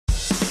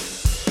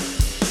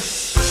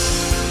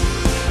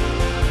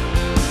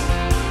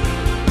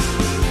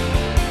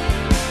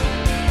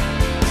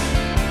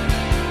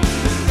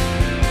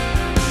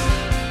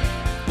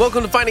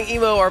Welcome to Finding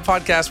Emo, our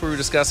podcast where we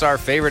discuss our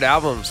favorite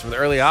albums from the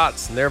early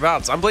aughts and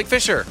thereabouts. I'm Blake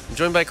Fisher. I'm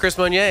joined by Chris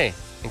Monnier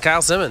and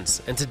Kyle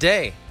Simmons. And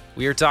today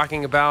we are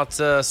talking about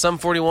Sum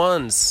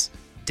 41's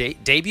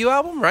debut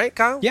album, right,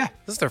 Kyle? Yeah.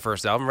 This is their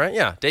first album, right?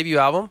 Yeah, debut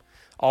album.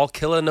 All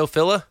Killa No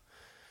Filla.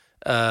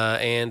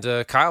 And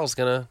Kyle's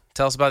going to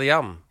tell us about the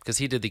album because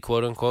he did the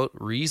quote-unquote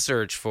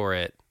research for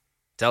it.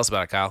 Tell us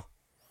about it, Kyle.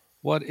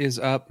 What is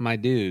up, my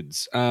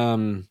dudes?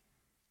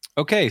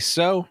 Okay,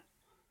 so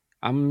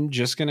I'm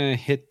just gonna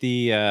hit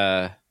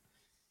the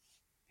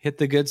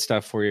good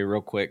stuff for you real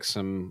quick.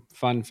 Some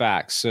fun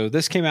facts. So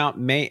this came out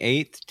May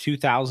 8th,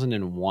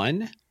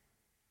 2001,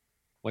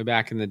 way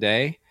back in the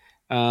day.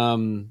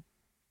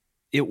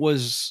 It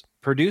was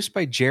produced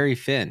by Jerry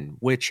Finn,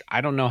 which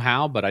I don't know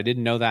how, but I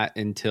didn't know that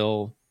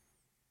until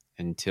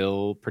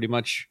pretty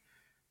much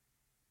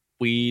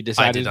we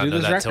decided to do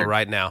this record until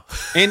right now.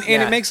 And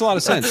it makes a lot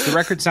of sense. The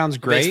record sounds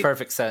great. Makes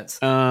perfect sense.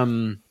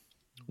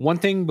 One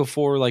thing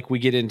before we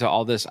get into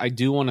all this, I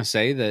do want to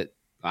say that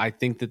I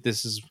think that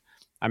this is,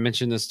 I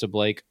mentioned this to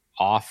Blake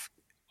off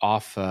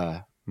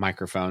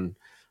microphone.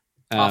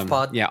 Off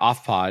pod? Yeah,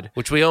 off pod.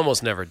 Which we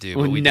almost never do.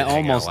 But we did almost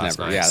hang out last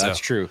never. night, Yeah, so. that's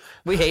true.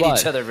 We hate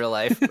each other in real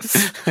life.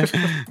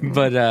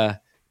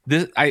 But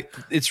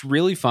it's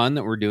really fun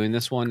that we're doing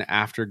this one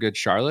after Good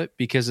Charlotte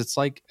because it's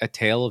like a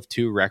tale of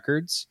two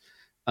records.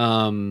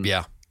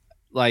 Yeah.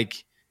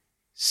 Like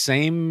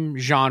same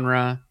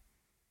genre,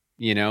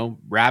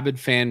 rabid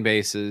fan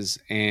bases,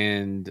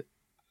 and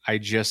I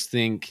just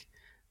think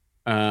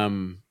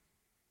that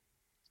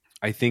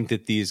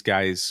these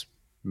guys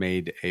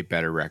made a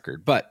better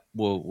record, but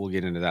we'll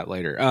get into that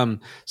later.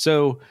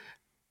 So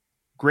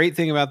great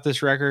thing about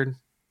this record,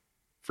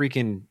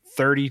 freaking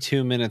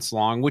 32 minutes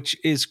long, which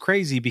is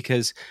crazy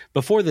because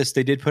before this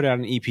they did put out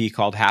an EP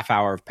called Half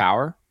Hour of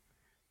Power.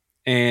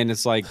 And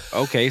it's like,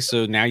 okay,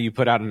 so now you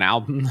put out an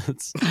album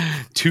that's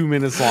 2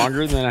 minutes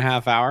longer than a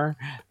half hour.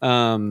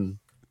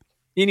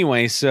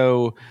 Anyway,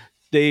 so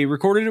they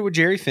recorded it with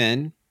Jerry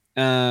Finn.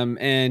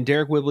 And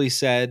Derek Whibley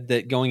said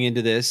that going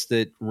into this,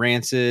 that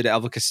Rancid,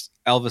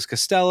 Elvis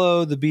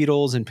Costello, the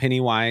Beatles, and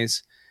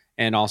Pennywise,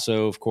 and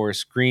also, of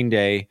course, Green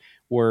Day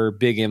were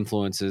big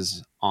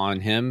influences on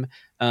him.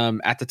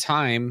 At the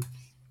time,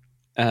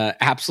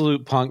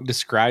 Absolute Punk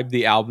described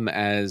the album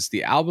as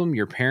the album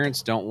your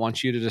parents don't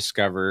want you to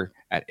discover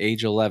at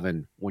age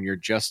 11 when you're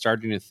just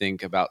starting to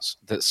think about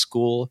that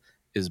school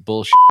is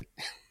bullshit.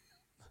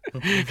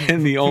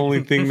 And the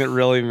only thing that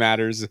really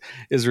matters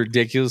is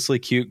ridiculously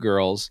cute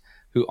girls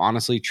who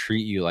honestly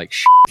treat you like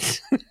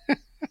shit.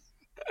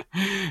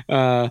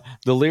 The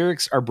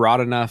lyrics are broad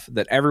enough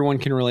that everyone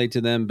can relate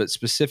to them, but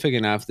specific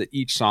enough that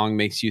each song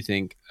makes you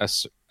think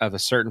of a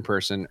certain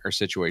person or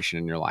situation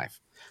in your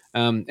life.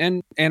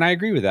 And I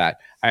agree with that.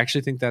 I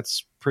actually think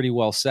that's pretty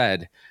well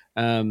said.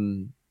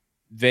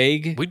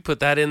 Vague. We'd put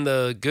that in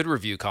the good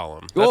review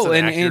column. That's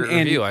an accurate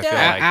review, I feel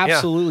like.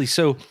 Absolutely.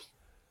 So,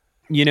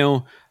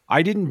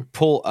 I didn't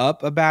pull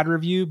up a bad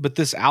review, but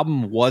this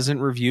album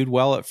wasn't reviewed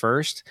well at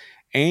first.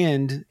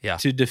 And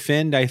to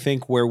defend, I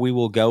think, where we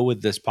will go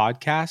with this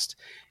podcast,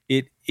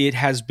 it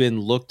has been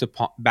looked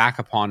back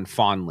upon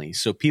fondly.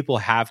 So people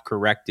have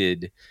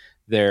corrected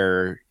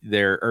their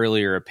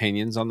earlier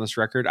opinions on this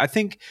record. I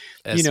think,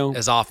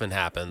 as often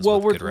happens.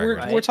 Well, with good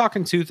records. we're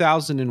talking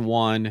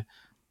 2001.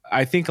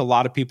 I think a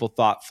lot of people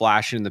thought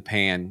Flash in the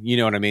Pan. You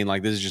know what I mean?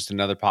 Like this is just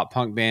another pop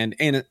punk band,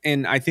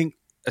 and I think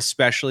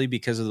especially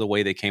because of the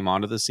way they came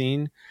onto the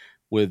scene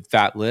with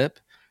Fat Lip.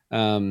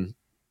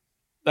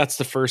 That's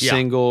the first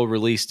single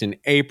released in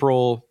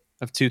April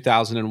of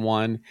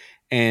 2001,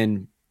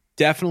 and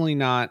definitely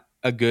not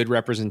a good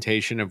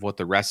representation of what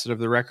the rest of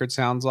the record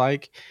sounds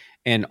like.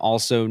 And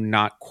also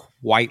not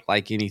quite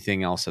like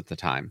anything else at the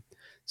time.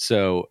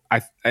 So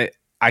I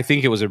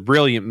think it was a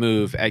brilliant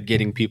move at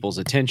getting people's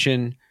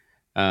attention.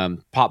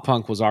 Pop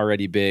punk was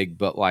already big,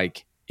 but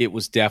like it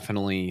was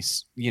definitely,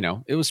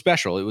 it was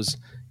special. It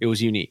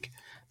was unique.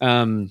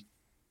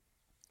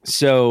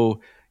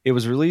 So it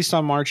was released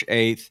on March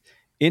 8th,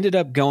 ended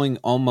up going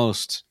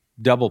almost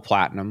double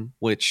platinum,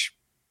 which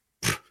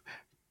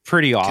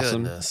pretty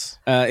awesome.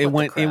 It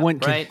went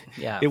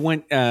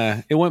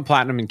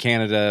platinum in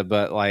Canada,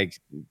 but like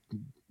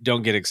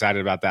don't get excited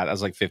about that. That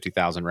was like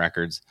 50,000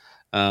 records.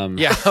 I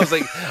was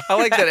like, I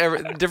like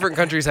that different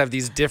countries have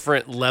these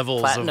different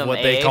levels platinum of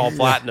what they call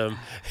platinum.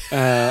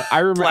 I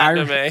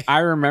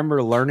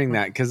remember learning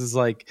that because it's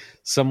like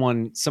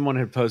someone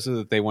had posted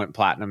that they went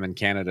platinum in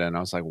Canada, and I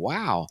was like,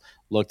 wow.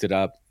 Looked it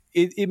up.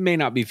 It may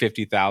not be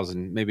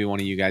 50,000. Maybe one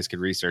of you guys could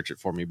research it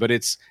for me, but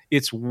it's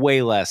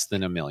way less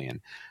than 1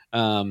 million.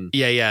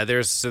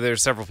 There's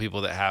several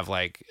people that have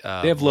like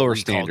they have lower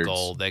standards.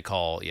 Gold. They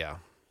call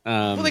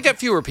well, they got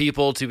fewer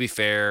people. To be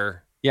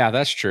fair, yeah,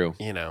 that's true.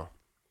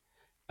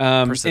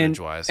 Percentage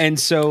wise, and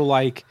so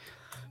like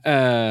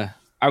I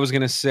was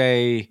gonna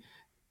say,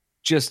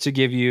 just to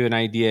give you an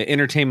idea,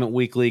 Entertainment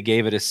Weekly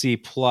gave it a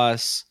C+.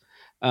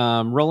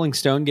 Rolling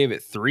Stone gave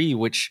it 3,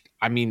 which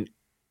I mean,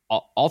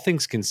 all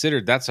things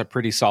considered, that's a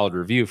pretty solid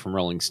review from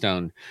Rolling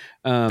Stone.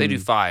 They do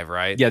 5,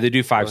 right? Yeah, they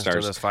do 5 Rolling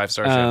stars. Stone does 5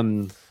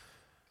 stars.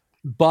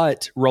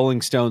 But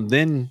Rolling Stone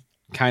then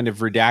kind of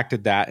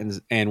redacted that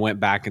and went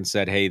back and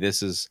said, hey,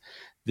 this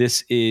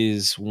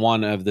is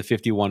one of the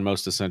 51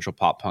 most essential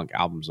pop punk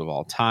albums of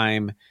all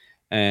time.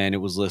 And it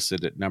was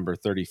listed at number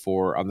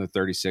 34 on the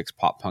 36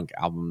 pop punk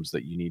albums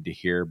that you need to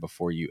hear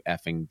before you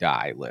effing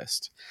die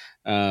list.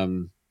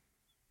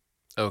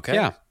 Okay.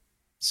 Yeah.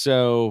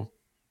 So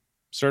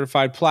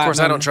certified platinum. Of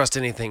course, I don't trust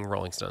anything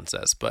Rolling Stone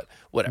says, but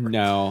whatever.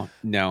 No.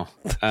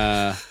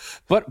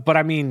 But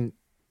I mean,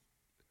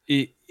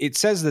 it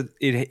says that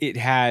it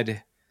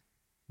had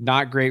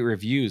not great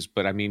reviews,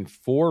 but I mean,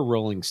 for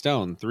Rolling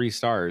Stone, 3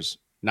 stars,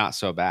 not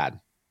so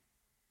bad.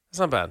 It's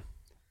not bad.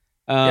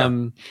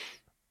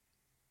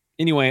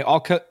 Anyway,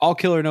 All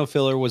Killer No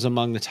Filler was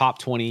among the top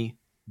 20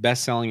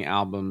 best-selling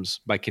albums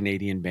by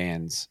Canadian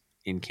bands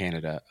in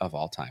Canada of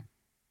all time.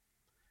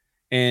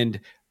 And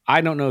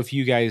I don't know if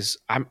you guys,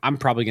 I'm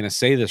probably going to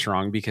say this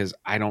wrong because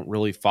I don't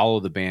really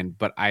follow the band,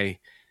 but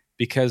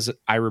because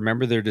I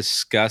remember their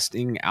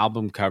disgusting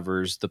album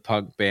covers, the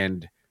punk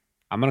band,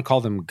 I'm going to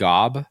call them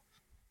Gob.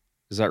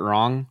 Is that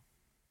wrong?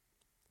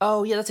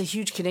 Oh yeah, that's a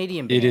huge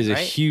Canadian band. It is right?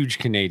 a huge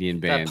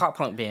Canadian band, pop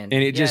punk band,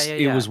 and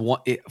it was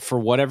one for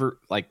whatever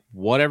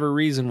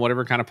reason,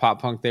 whatever kind of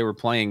pop punk they were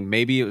playing.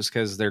 Maybe it was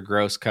because they're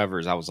gross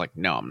covers. I was like,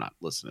 no, I'm not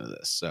listening to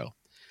this. So,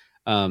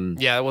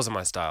 yeah, it wasn't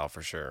my style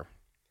for sure.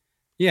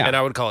 Yeah, and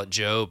I would call it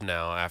Job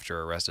now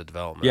after Arrested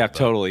Development. Yeah,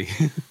 totally.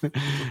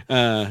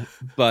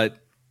 But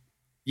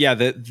yeah,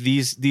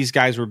 these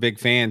guys were big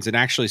fans and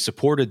actually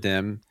supported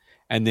them,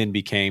 and then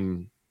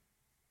became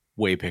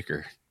way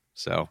bigger.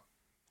 So.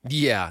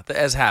 Yeah,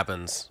 as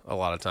happens a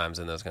lot of times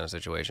in those kind of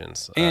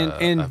situations.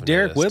 And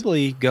Derek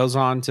Whibley goes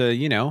on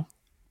to,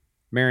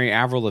 marry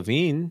Avril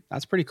Lavigne.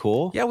 That's pretty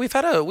cool. Yeah, we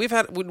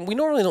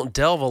normally don't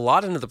delve a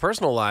lot into the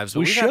personal lives,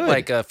 but we've should. had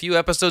like a few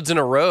episodes in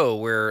a row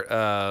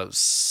where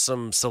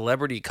some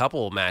celebrity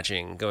couple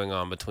matching going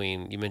on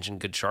between, you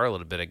mentioned Good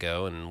Charlotte a bit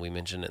ago, and we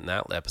mentioned it in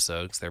that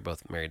episode because they're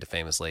both married to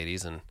famous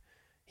ladies, and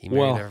he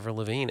married Avril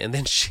Lavigne, and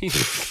then she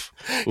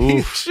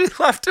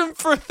left him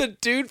for the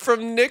dude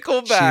from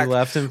Nickelback. She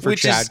left him for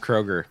Chad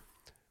Kroeger.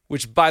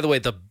 Which, by the way,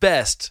 the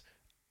best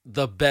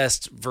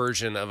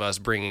version of us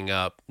bringing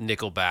up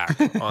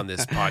Nickelback on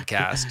this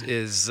podcast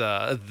is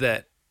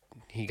that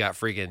he got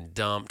freaking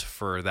dumped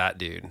for that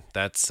dude.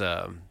 That's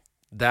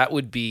that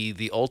would be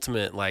the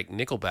ultimate like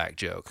Nickelback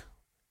joke,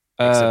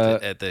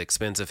 except at the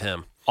expense of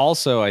him.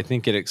 Also, I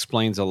think it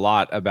explains a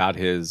lot about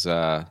his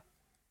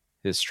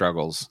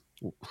struggles.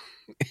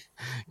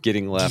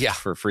 Getting left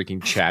for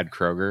freaking Chad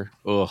Kroeger.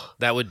 Ugh.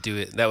 That would do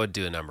it. That would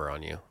do a number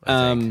on you.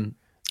 I think.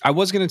 I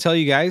was going to tell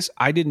you guys,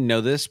 I didn't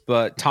know this,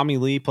 but Tommy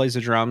Lee plays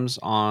the drums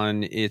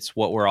on It's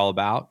What We're All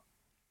About.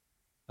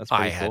 That's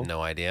pretty cool. Had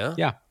no idea.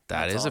 Yeah.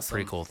 That's awesome. A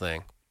pretty cool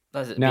thing.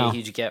 That's a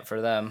huge get for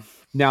them.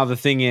 Now, the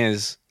thing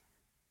is,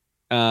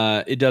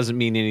 it doesn't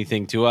mean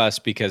anything to us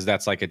because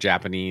that's like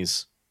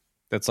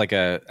that's like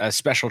a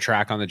special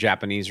track on the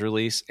Japanese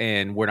release,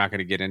 and we're not going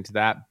to get into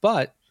that.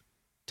 But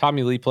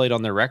Tommy Lee played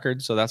on their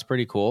record, so that's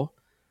pretty cool.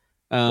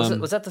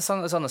 Was that the song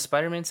that was on the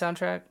Spider-Man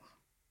soundtrack?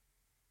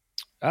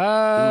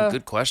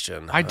 Good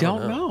question. I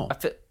don't know.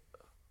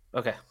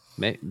 Okay.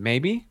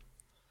 Maybe.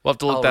 We'll have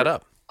to look that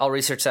up. I'll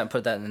research that and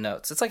put that in the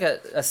notes. It's like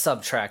a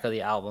sub-track of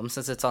the album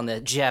since it's on the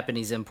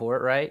Japanese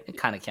import, right? It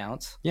kind of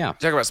counts. Yeah. You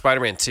talking about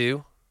Spider-Man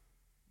 2?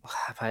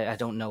 I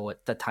don't know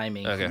what the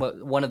timing. Okay.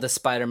 One of the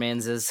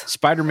Spider-Mans is...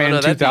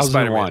 Spider-Man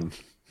 2001.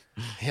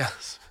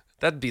 Yes.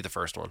 That'd be the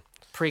first one.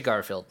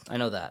 Pre-Garfield. I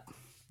know that.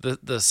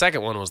 The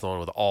second one was the one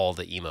with all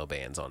the emo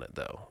bands on it,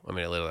 though. I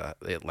mean,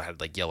 it had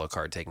like Yellow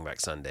Card, Taking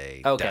Back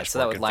Sunday. Okay, Dashboard so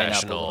that would line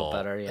up a little Confessional.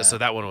 better, yeah. So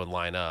that one would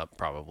line up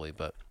probably,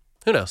 but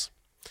who knows?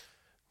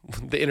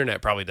 The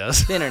internet probably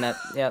does. The internet,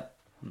 yep.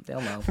 They'll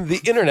know.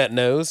 The internet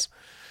knows.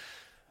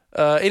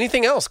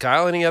 Anything else,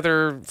 Kyle? Any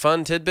other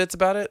fun tidbits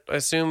about it? I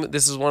assume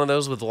this is one of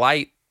those with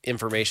light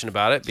information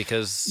about it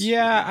because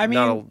I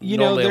mean,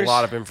 normally a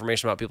lot of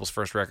information about people's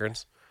first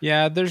records.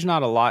 Yeah, there's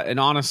not a lot, and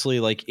honestly,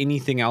 like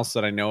anything else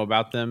that I know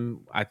about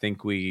them, I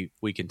think we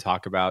can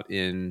talk about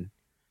in.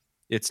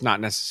 It's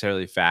not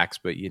necessarily facts,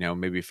 but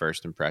maybe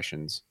first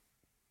impressions.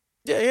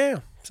 Yeah,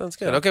 sounds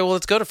good. Okay, well,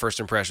 let's go to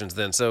first impressions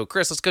then. So,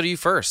 Chris, let's go to you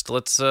first.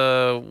 What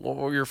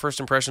were your first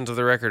impressions of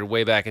the record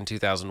way back in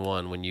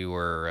 2001 when you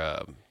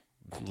were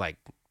like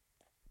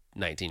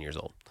 19 years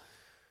old?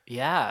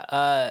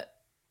 Yeah,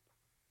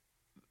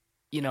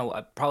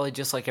 probably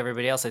just like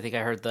everybody else. I think I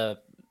heard the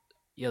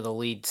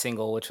lead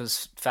single, which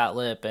was Fat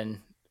Lip, and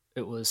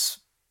it was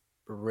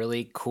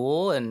really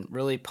cool and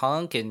really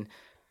punk, and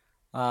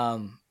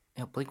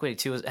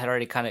Blink-182 had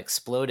already kind of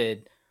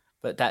exploded,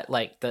 but that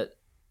like the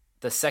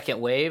second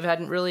wave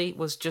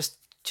was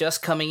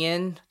just coming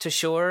in to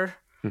shore.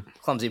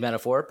 Clumsy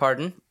metaphor,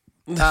 pardon.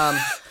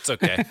 It's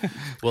okay.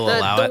 We'll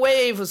allow it. The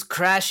wave was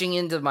crashing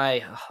into my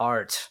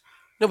heart.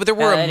 No, but there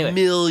were a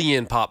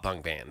million pop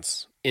punk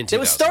bands in 2001. It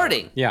was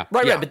starting. Yeah.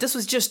 Right. But this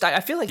was just, I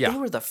feel like they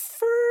were the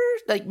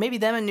first, like maybe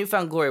them and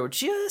Newfound Glory were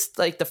just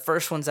like the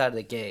first ones out of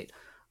the gate.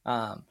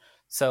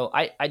 So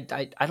I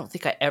don't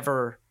think I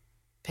ever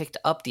picked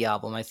up the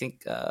album. I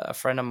think a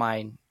friend of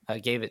mine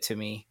gave it to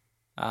me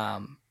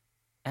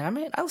And I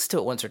mean, I listened to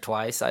it once or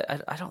twice.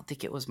 I don't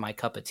think it was my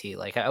cup of tea.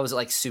 Like I was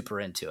like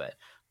super into it,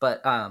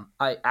 but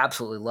I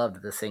absolutely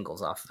loved the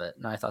singles off of it,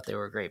 and I thought they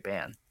were a great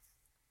band.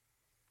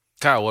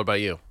 Kyle, what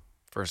about you?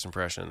 First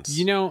impressions.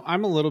 You know,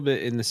 I'm a little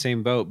bit in the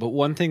same boat, but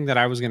one thing that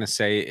I was going to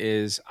say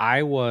is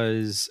I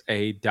was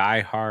a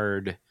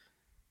diehard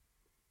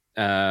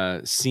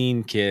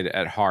scene kid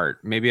at heart.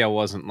 Maybe I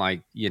wasn't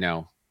like,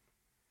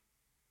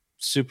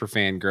 super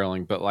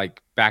fangirling, but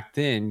like back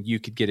then you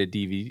could get a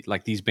DVD,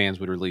 like these bands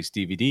would release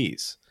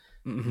DVDs.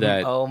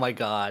 That oh my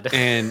god.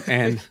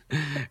 and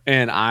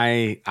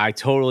I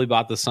totally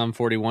bought the Sum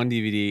 41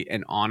 DVD,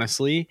 and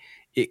honestly,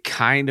 it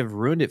kind of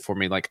ruined it for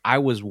me. Like I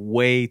was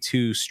way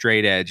too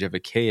straight edge of a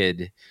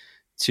kid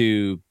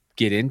to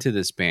get into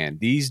this band.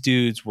 These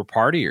dudes were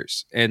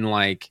partiers, and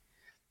like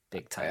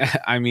big time.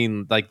 I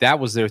mean, like that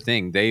was their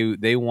thing.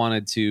 They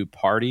wanted to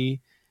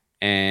party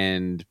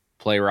and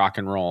play rock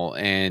and roll.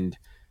 And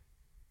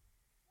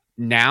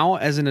now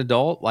as an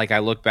adult, like I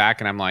look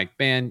back and I'm like,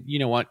 man, you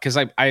know what? Because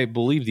I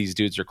believe these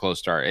dudes are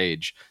close to our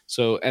age.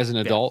 So as an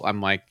adult,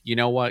 I'm like, you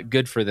know what?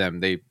 Good for them.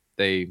 They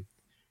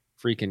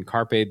freaking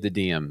carpe the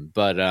diem.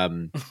 But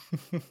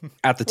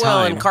at the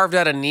time, and carved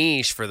out a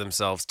niche for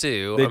themselves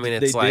too. I mean,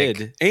 it's like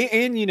did.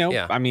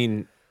 And I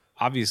mean,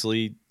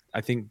 obviously,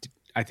 I think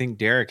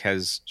Derek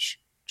has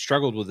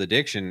struggled with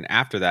addiction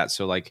after that.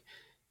 So like,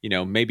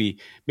 maybe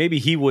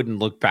he wouldn't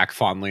look back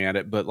fondly at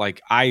it, but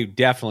like I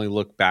definitely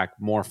look back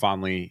more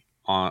fondly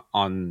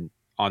on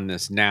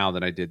this now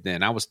than I did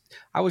then. I was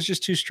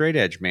just too straight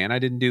edge, man. I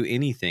didn't do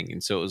anything,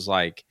 and so it was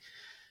like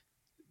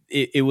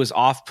it was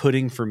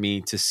off-putting for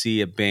me to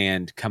see a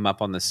band come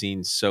up on the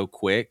scene so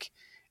quick.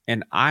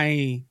 And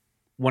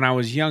when I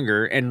was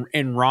younger,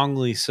 and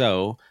wrongly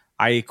so,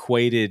 I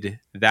equated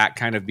that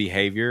kind of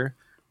behavior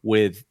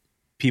with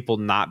people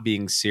not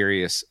being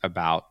serious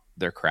about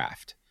their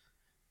craft.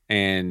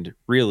 And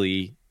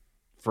really,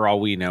 for all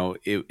we know,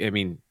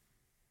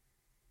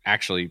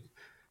 actually,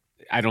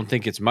 I don't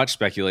think it's much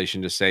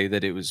speculation to say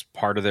that it was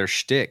part of their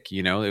shtick.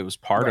 It was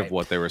part of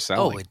what they were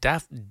selling. Oh,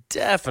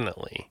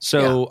 definitely.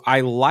 So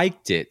I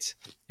liked it.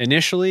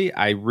 Initially,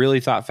 I really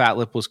thought Fat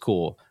Lip was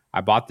cool.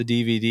 I bought the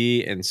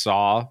DVD and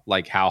saw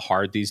like how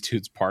hard these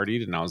dudes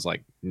partied, and I was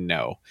like,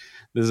 no,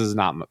 this is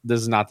not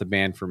the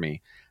band for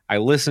me. I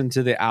listened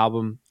to the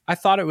album. I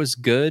thought it was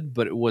good,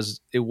 but it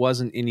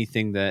wasn't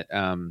anything that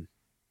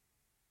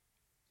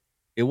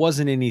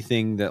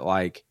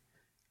like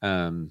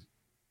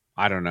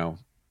I don't know.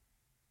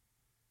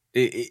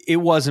 It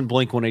wasn't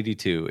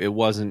Blink-182. It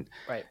wasn't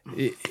right.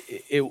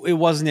 It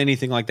wasn't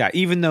anything like that.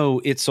 Even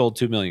though it sold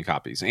 2 million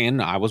copies,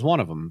 and I was one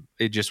of them.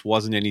 It just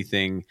wasn't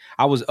anything.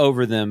 I was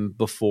over them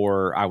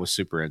before I was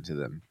super into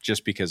them,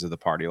 just because of the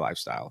party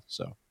lifestyle.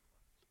 So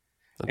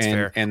that's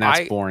fair, and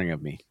that's boring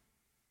of me.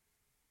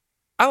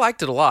 I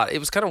liked it a lot. It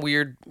was kind of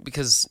weird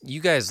because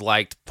you guys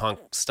liked punk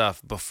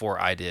stuff before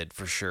I did,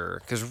 for sure.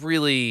 Because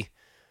really,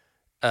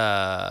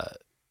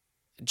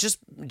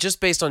 just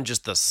based on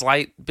just the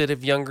slight bit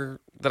of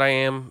younger that I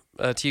am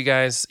to you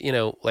guys,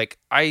 like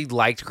I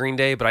liked Green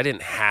Day, but I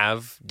didn't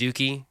have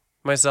Dookie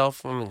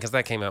myself. I mean, because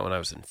that came out when I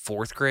was in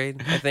 4th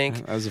grade, I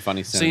think. That was a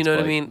funny sentence. So you know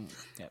what I mean?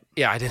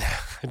 Yeah, I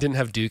didn't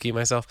have Dookie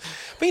myself,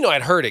 but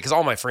I'd heard it because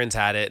all my friends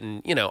had it,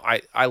 and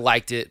I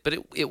liked it, but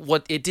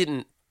it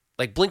didn't,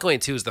 like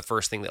Blink-182 was the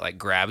first thing that like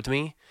grabbed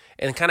me,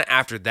 and kind of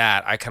after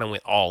that I kind of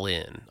went all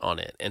in on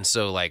it, and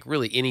so like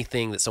really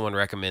anything that someone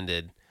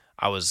recommended,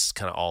 I was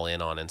kind of all in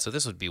on. And so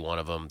this would be one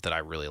of them that I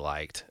really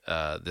liked,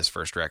 this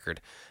first record.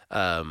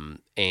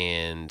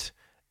 And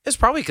it's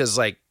probably because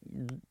like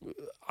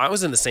I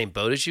was in the same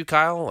boat as you,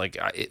 Kyle, like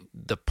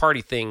the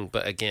party thing.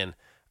 But again,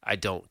 I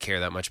don't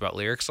care that much about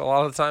lyrics a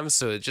lot of the time.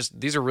 So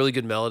these are really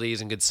good melodies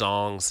and good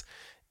songs.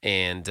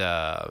 And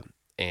I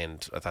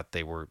thought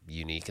they were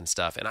unique and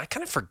stuff. And I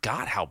kind of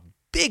forgot how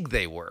big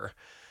they were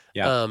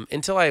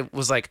until I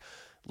was like,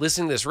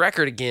 listening to this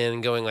record again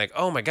and going like,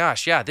 oh my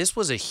gosh, yeah, this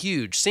was a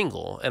huge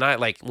single. And I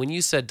like when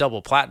you said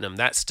double platinum,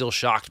 that still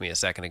shocked me a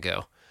second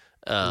ago,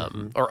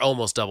 or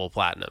almost double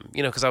platinum,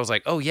 because I was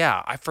like, oh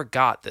yeah, I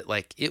forgot that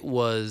like it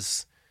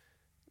was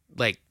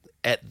like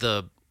at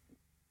the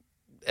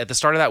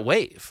start of that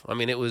wave. I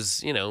mean, it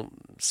was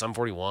Sum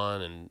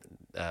 41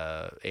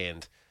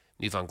 and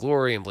New Found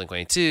Glory and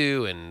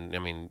Blink-182 and I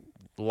mean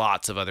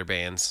lots of other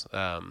bands,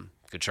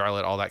 Good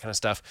Charlotte, all that kind of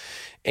stuff,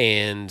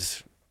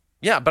 and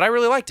yeah, but I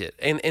really liked it.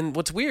 And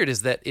what's weird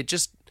is that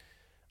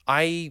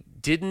I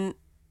don't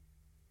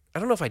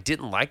know if I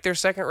didn't like their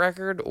second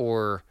record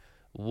or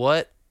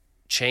what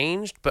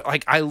changed, but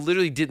like I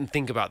literally didn't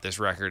think about this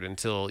record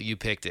until you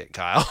picked it,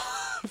 Kyle,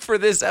 for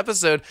this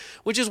episode,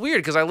 which is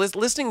weird because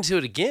listening to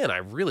it again, I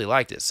really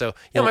liked it. So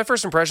yeah, my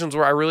first impressions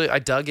were I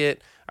dug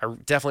it. I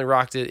definitely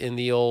rocked it in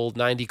the old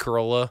 90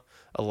 Corolla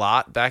a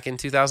lot back in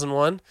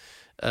 2001,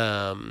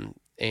 and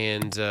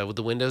with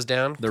the windows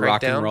down, the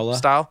rock and roll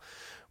style.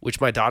 Which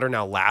my daughter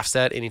now laughs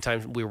at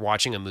anytime we're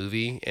watching a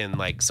movie and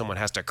like someone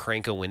has to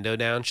crank a window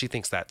down. She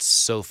thinks that's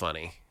so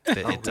funny that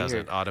it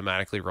doesn't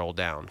automatically roll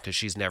down because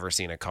she's never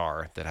seen a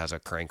car that has a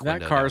crank window.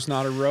 That car's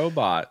not a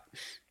robot.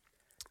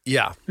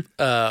 Yeah.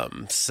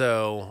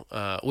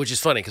 Which is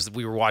funny because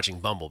we were watching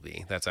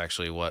Bumblebee. That's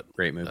actually what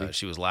Great movie.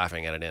 she was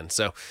laughing at it in.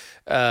 So,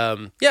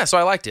 so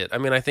I liked it. I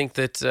mean, I think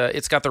that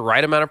it's got the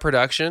right amount of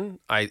production.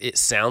 It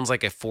sounds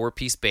like a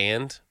 4-piece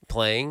band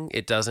playing.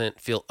 It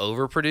doesn't feel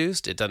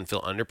overproduced. It doesn't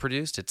feel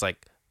underproduced. It's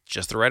like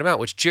just the right amount,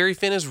 which Jerry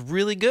Finn is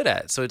really good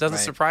at. So it doesn't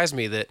surprise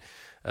me that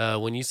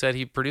when you said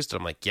he produced it,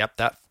 I'm like, yep,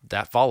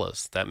 that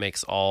follows. That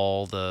makes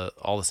all the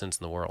sense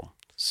in the world.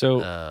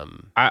 So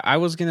I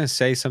was going to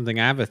say something.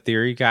 I have a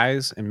theory,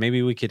 guys, and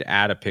maybe we could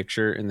add a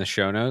picture in the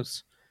show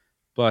notes.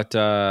 But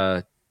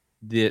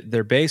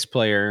their bass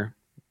player,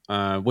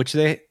 which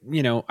they,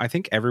 I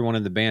think everyone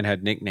in the band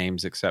had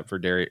nicknames except for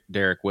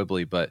Derek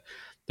Whibley, but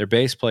their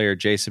bass player,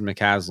 Jason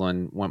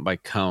McCaslin, went by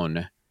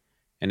Cone.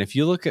 And if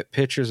you look at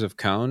pictures of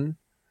Cone,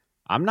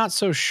 I'm not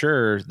so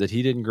sure that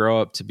he didn't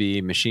grow up to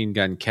be Machine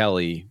Gun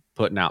Kelly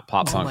putting out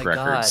pop punk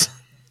records.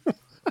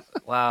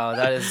 Wow,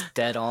 that is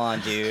dead on,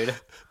 dude.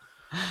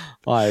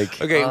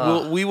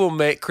 Okay, we will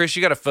make Chris.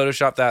 You got to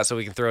Photoshop that so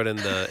we can throw it in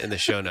the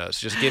show notes.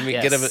 Just give me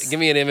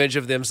an image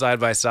of them side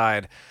by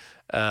side,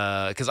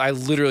 because I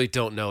literally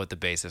don't know what the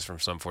bassist from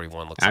Sum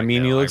 41 looks like. I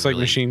mean, he looks like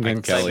Machine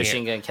Gun Kelly. Like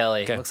Machine Gun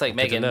Kelly. Okay. Looks like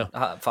Megan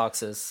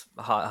Fox's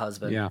hot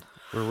husband. Yeah,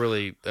 we're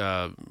really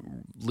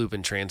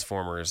looping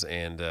Transformers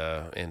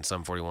and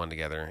Sum 41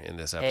 together in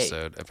this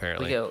episode.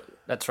 Apparently,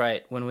 that's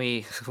right. When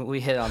we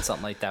hit on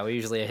something like that, we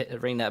usually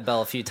ring that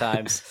bell a few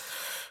times.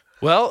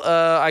 Well,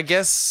 I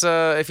guess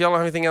if y'all don't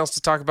have anything else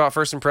to talk about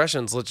first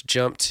impressions, let's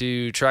jump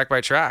to track by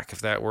track,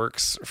 if that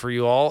works for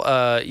you all.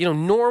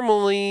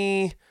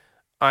 Normally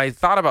I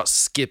thought about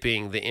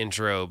skipping the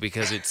intro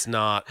because it's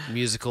not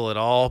musical at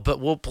all,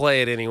 but we'll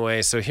play it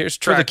anyway. So here's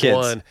track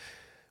 1,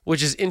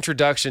 which is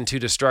Introduction to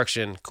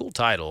Destruction. Cool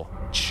title.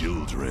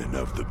 Children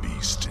of the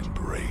beast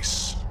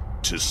embrace,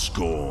 to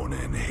scorn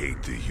and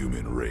hate the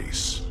human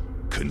race.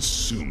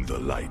 Consume the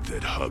light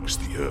that hugs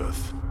the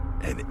earth,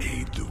 and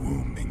aid the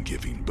womb in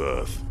giving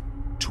birth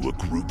to a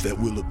group that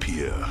will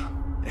appear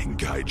and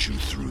guide you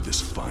through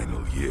this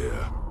final year.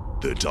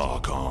 The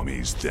dark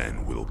armies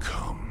then will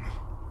come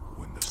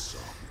when the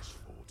song is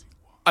 41.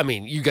 I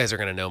mean, you guys are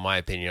going to know my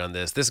opinion on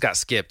this. This got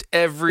skipped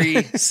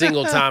every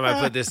single time I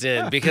put this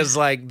in because,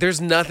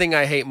 there's nothing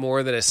I hate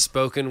more than a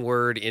spoken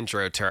word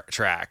intro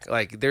track.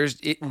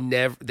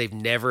 They've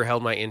never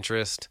held my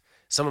interest.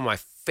 Some of my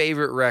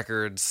favorite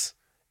records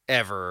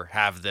ever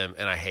have them,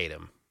 and I hate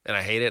them. And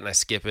I hate it, and I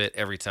skip it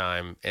every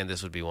time, and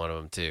this would be one of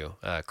them, too.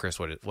 Chris,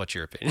 what's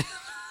your opinion?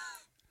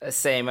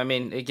 Same. I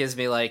mean, it gives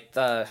me,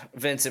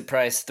 Vincent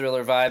Price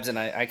Thriller vibes, and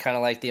I kind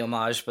of like the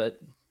homage,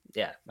 but,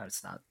 yeah,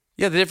 it's not.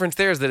 Yeah, the difference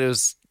there is that it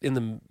was in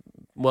the...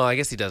 Well, I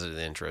guess he does it in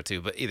the intro, too,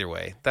 but either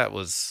way, that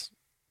was...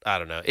 I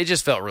don't know. It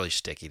just felt really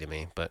sticky to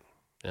me, but...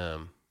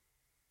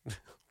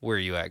 where are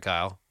you at,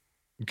 Kyle?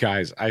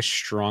 Guys, I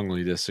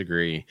strongly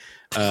disagree.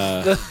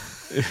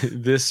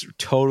 This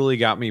totally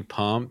got me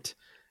pumped.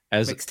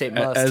 As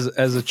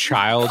a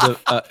child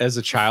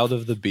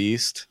of the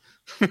beast.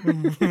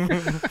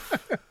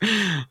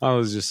 I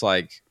was just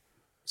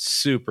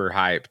super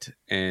hyped,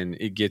 and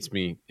it gets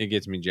me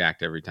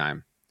jacked every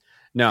time.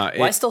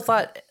 I still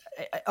thought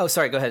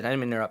sorry, go ahead. I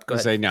didn't interrupt. Go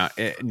ahead.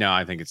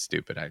 I think it's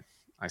stupid.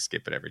 I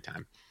skip it every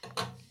time.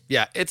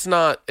 Yeah, it's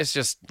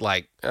just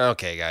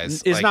okay,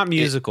 guys. It's not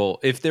musical.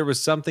 If there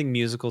was something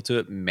musical to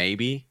it,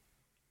 maybe,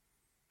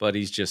 but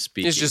he's just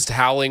speaking. It's just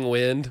howling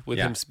wind with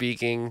him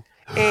speaking.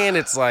 And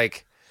it's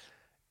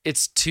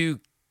it's too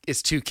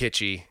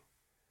kitschy.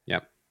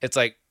 Yep. It's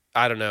I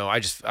don't know.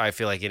 I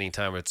feel like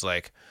anytime it's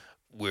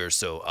we're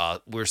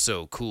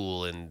so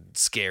cool and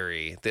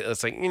scary.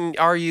 It's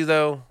are you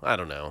though? I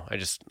don't know.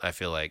 I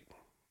feel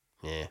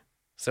yeah.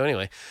 So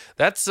anyway,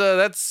 that's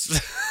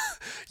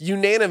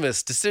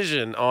unanimous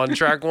decision on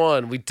track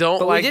 1. We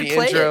don't like the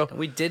intro.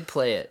 We did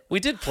play it. We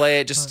did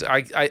play it. Just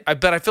I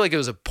bet I feel like it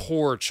was a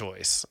poor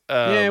choice.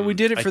 We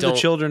did it for the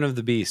children of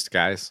the beast,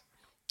 guys.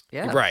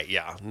 Yeah. Right.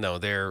 Yeah. No,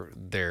 they're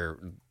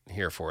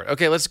here for it.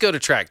 Okay, let's go to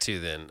track 2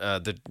 then.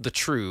 The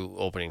true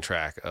opening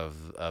track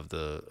of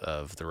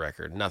the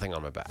record. Nothing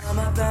on My Back. On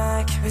my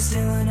back, it's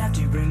still enough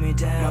to bring me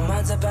down. My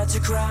mind's about to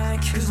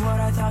crack, cause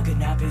what I thought could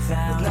not be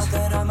found. With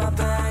nothing on my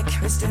back,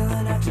 it's still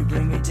enough to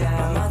bring me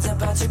down. My mind's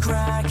about to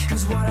crack,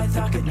 cause what I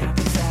thought could not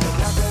be found. With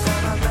nothing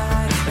on my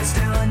back, it's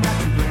still enough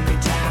to bring me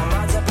down. My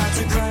mind's about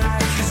to crack,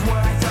 cause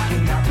what I thought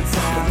could not be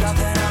found. With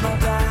nothing on my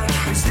back,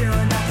 it's still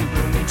enough to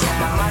bring me down.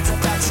 My mind's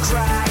about to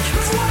crack,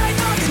 cause what I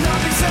thought could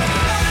not be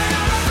found.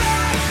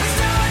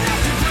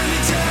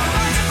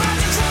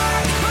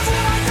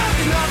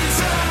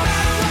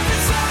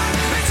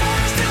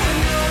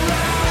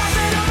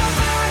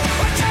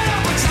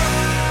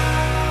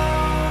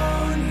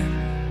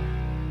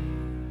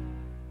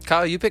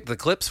 Kyle, you picked the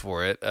clips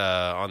for it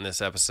on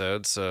this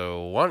episode,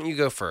 so why don't you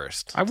go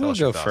first? I will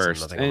go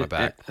first. Nothing on My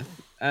Back.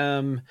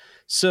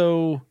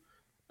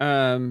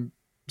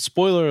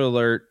 Spoiler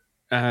alert,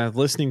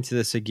 listening to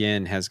this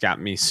again has got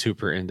me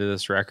super into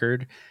this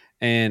record,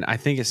 and I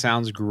think it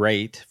sounds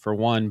great for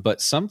one,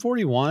 but Sum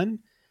 41,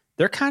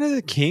 they're kind of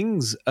the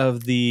kings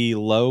of the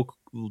low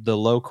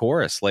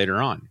chorus later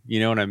on.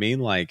 You know what I mean?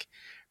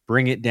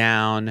 bring it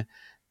down,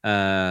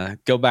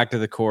 go back to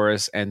the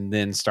chorus, and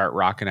then start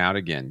rocking out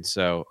again.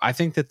 So I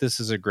think that this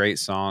is a great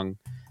song.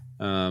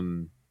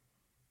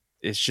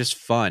 It's just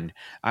fun.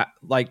 I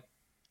like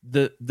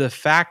the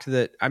fact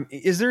that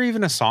is there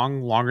even a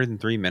song longer than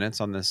 3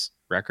 minutes on this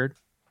record?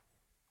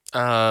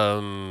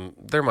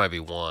 There might be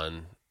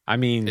one. I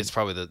mean, it's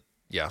probably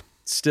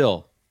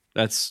still,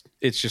 it's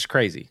just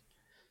crazy.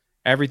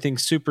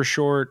 Everything's super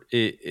short.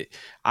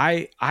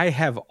 I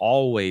have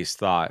always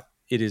thought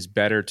it is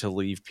better to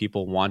leave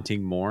people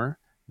wanting more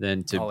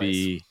than to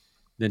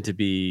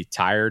be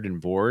tired and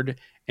bored.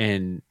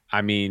 And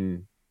I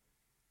mean,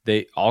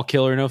 they all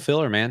killer, no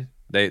filler, man.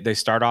 They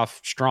start off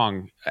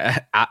strong.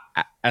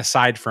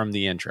 Aside from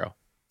the intro,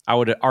 I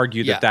would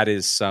argue that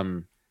is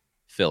some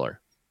filler.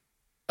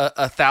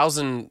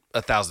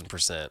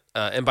 1,000%.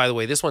 And by the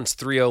way, this one's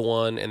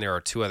 3:01, and there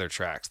are 2 other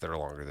tracks that are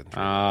longer than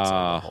 3 minutes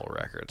on the whole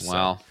record.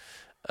 Well,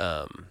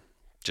 so,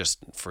 just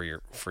for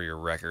your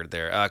record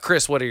there,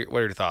 Chris, what are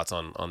your thoughts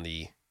on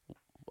the?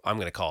 I'm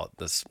going to call it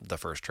the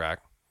first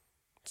track.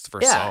 It's the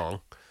first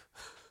song.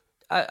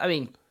 I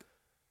mean,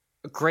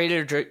 a great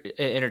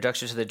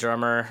introduction to the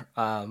drummer,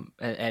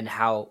 and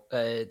how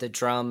the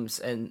drums,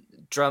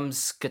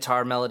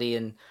 guitar melody,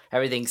 and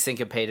everything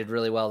syncopated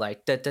really well.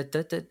 Like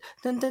the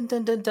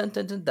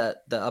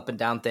up and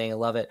down thing. I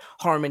love it.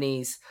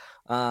 Harmonies.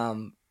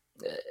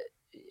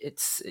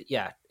 It's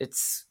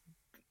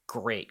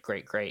great.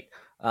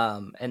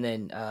 And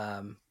then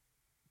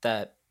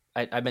that.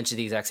 I mentioned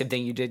the exact same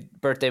thing you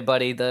did, Birthday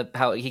Buddy.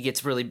 How he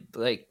gets really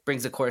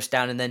brings the chorus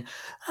down and then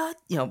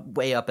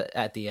way up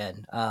at the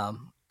end.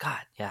 God,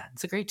 yeah,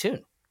 it's a great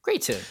tune.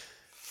 Great tune.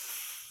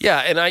 Yeah,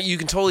 and you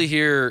can totally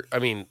hear, I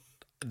mean,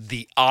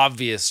 the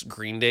obvious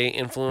Green Day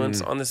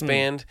influence on this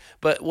band.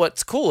 But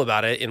what's cool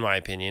about it, in my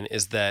opinion,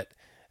 is that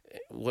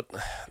what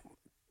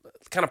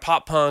kind of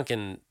pop punk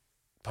and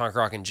punk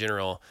rock in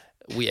general,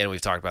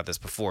 we've talked about this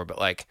before, but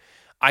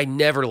I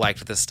never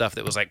liked the stuff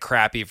that was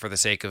crappy for the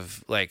sake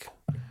of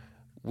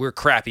we're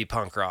crappy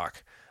punk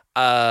rock.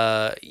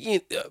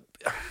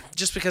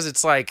 Just because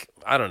it's I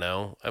don't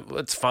know,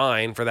 it's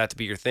fine for that to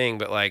be your thing,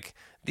 but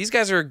these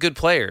guys are good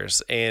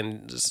players,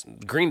 and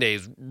Green Day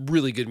is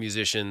really good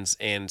musicians,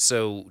 and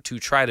so to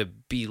try to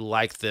be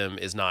like them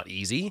is not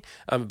easy.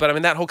 But I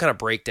mean, that whole kind of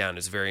breakdown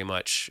is very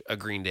much a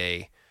Green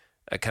Day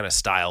kind of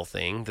style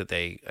thing that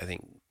they, I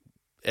think,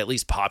 at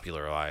least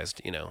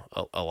popularized,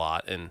 a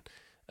lot. And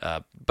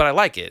but I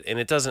like it, and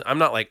it doesn't. I'm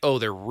not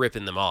they're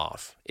ripping them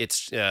off.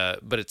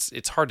 But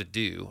it's hard to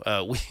do.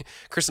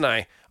 Chris and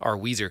I, our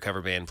Weezer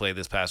cover band, played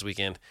this past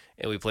weekend,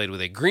 and we played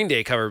with a Green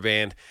Day cover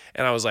band,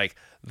 and I was like,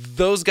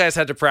 those guys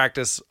had to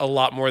practice a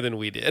lot more than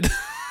we did.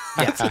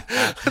 Let's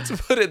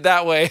put it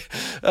that way.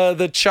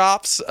 The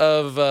chops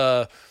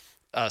of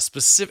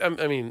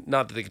specific. I mean,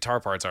 not that the guitar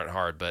parts aren't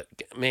hard, but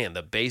man,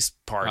 the bass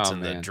parts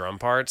the drum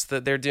parts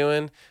that they're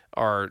doing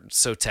are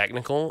so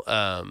technical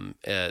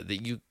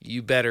that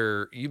you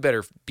better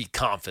be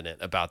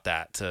confident about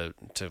that to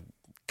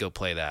go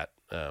play that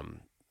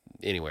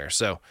anywhere.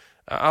 So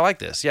I like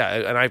this,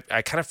 and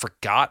I kind of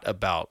forgot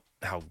about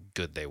how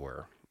good they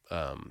were,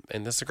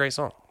 and this is a great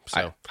song.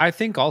 So I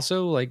think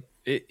also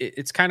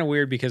it's kind of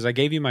weird because I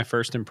gave you my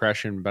first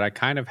impression, but I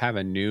kind of have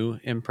a new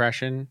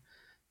impression,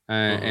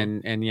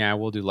 and yeah,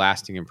 we'll do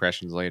lasting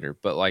impressions later.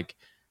 But I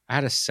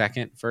had a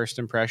second first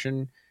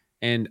impression.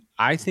 And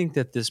I think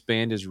that this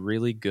band is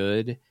really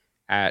good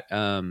at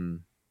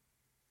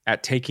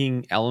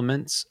taking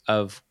elements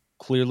of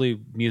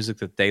clearly music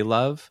that they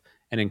love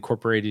and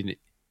incorporating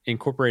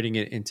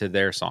it into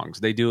their songs.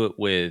 They do it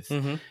with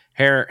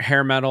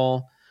hair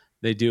metal.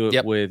 They do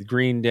it with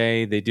Green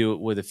Day. They do it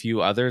with a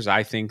few others.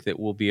 I think that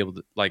we'll be able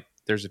to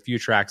there's a few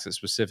tracks that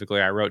specifically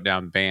I wrote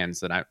down bands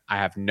that I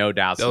have no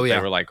doubts that they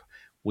were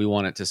we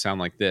want it to sound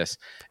like this.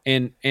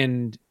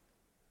 And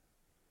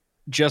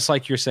just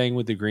like you're saying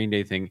with the Green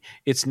Day thing,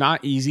 it's not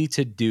easy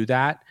to do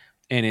that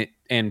and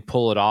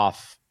pull it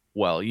off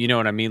well. You know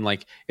what I mean?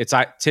 It's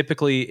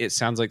typically it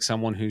sounds like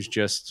someone who's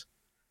just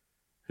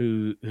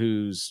a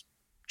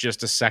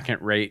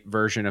second rate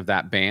version of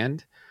that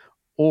band,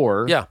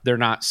 or they're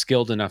not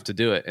skilled enough to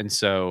do it. And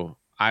so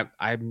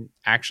I'm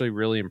actually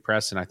really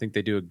impressed, and I think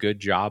they do a good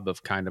job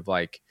of kind of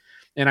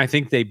and I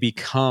think they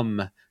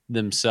become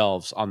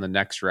themselves on the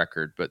next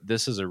record. But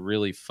this is a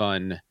really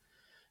fun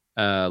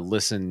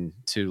listen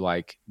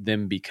to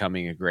them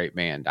becoming a great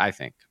band, I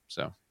think.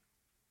 So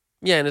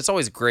yeah, and it's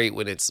always great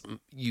when it's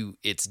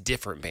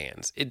different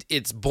bands.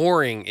 It's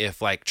boring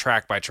if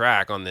track by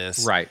track on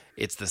this, right,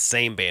 it's the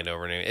same band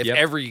over and over. If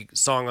every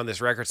song on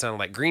this record sounded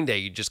like Green Day,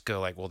 you just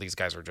go well, these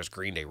guys are just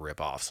Green Day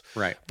ripoffs,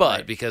 right?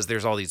 But because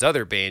there's all these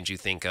other bands you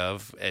think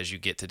of as you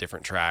get to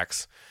different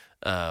tracks,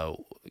 and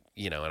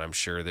I'm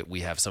sure that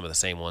we have some of the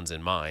same ones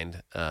in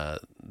mind as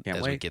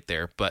we get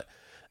there. But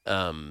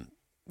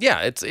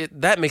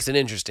that makes it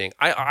interesting.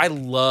 I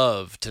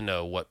love to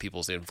know what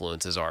people's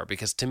influences are,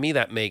 because to me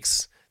that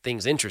makes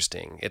things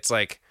interesting. It's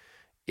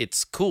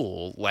it's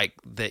cool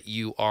that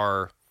you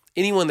are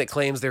anyone that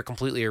claims they're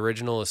completely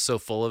original is so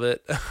full of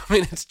it. I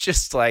mean, it's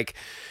just like,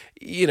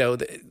 you know,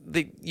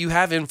 you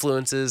have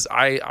influences.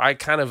 I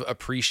kind of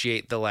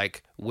appreciate the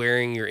like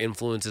wearing your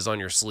influences on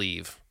your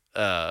sleeve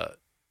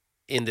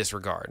in this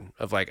regard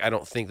of like, I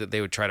don't think that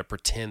they would try to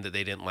pretend that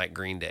they didn't like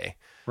Green Day.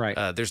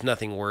 Right. There's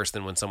nothing worse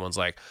than when someone's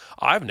like,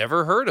 I've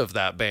never heard of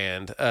that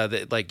band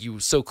that like you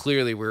so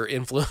clearly were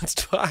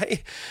influenced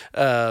by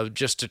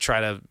just to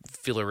try to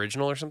feel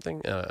original or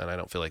something. And I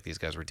don't feel like these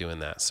guys were doing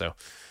that. So,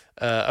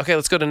 okay,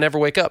 let's go to Never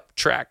Wake Up,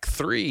 track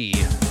 3.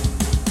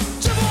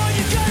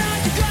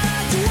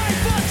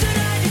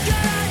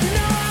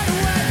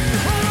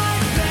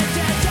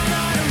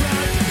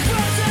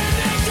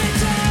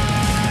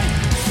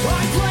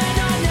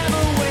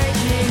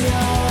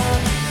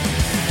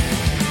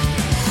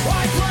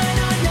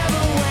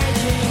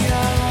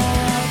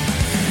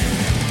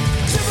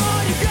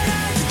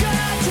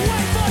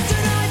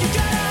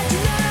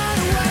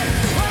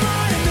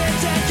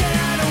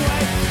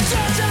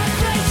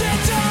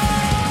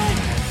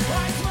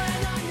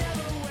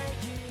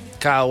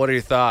 Kyle, what are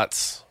your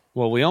thoughts?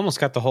 Well, we almost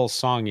got the whole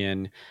song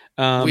in.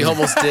 We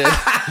almost did.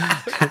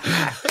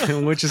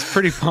 Which is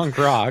pretty punk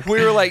rock.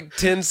 We were like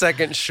 10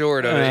 seconds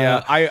short of it.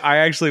 Yeah. I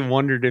actually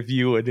wondered if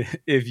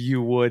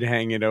you would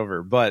hang it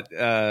over, but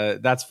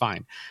that's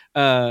fine.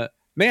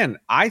 Man,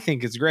 I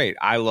think it's great.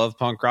 I love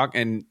punk rock,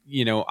 and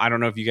you know, I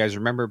don't know if you guys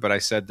remember, but I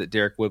said that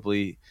Derek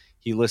Whibley,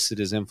 he listed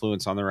his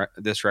influence on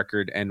this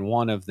record, and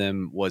one of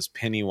them was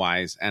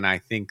Pennywise, and I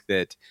think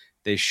that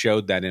they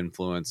showed that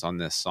influence on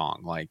this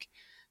song. Like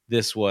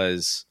this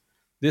was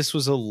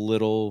a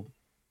little,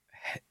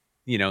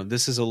 you know,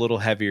 this is a little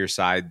heavier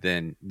side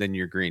than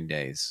your Green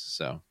Days.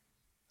 So,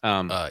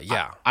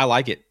 yeah, I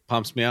like it.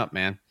 Pumps me up,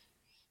 man.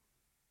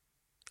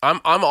 I'm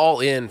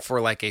all in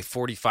for like a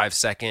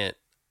 45-second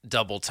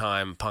double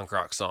time punk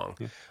rock song.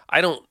 Yeah.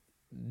 I don't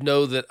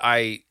know that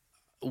I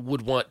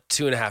would want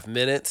 2.5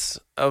 minutes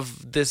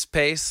of this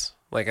pace.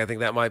 Like, I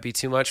think that might be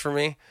too much for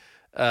me.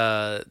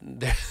 There's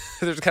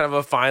kind of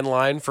a fine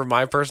line for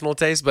my personal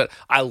taste, but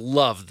I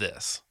love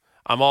this.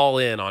 I'm all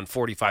in on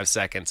 45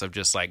 seconds of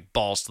just like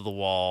balls to the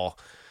wall,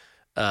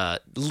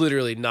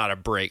 literally not a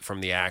break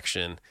from the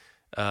action.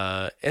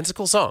 And it's a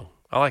cool song.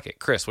 I like it.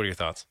 Chris, what are your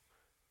thoughts?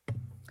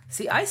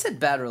 See, I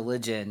said Bad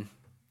Religion,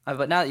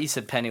 but now that you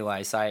said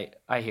Pennywise, I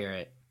hear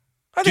it.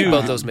 I think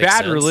both those make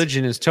sense. Bad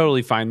Religion is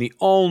totally fine. The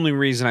only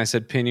reason I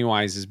said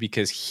Pennywise is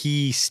because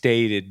he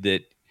stated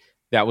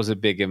that was a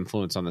big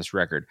influence on this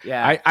record.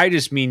 Yeah. I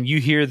just mean, you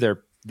hear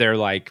their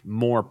like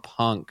more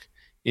punk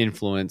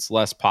influence,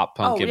 less pop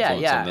punk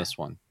influence on this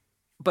one.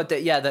 But the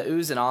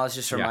oohs and ahs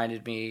just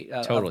reminded me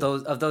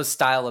of those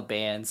style of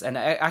bands, and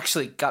it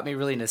actually got me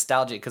really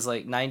nostalgic because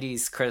like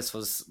 90s Chris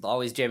was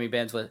always jamming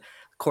bands with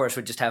chorus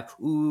would just have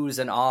oohs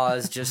and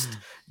ahs just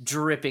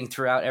dripping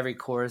throughout every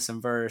chorus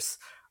and verse.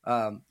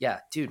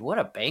 Dude, what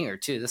a banger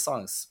too. This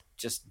song's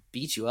just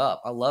beat you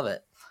up. I love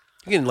it.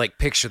 You can like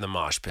picture the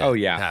mosh pit. Oh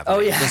yeah.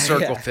 Happening. The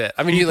circle pit.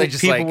 I mean, you like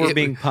just people like were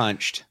being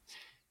punched.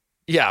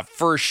 Yeah,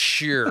 for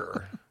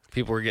sure.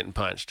 People were getting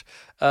punched.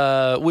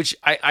 Which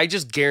I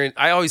just guarantee.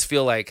 I always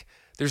feel like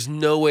there's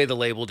no way the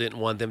label didn't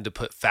want them to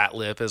put Fat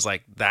Lip as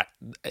like that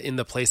in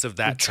the place of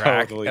that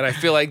track. Totally. And I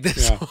feel like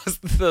this was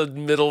the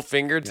middle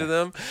finger to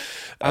them.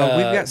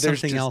 We've got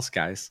something else,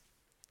 guys.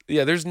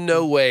 Yeah, there's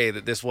no way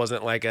that this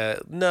wasn't like we're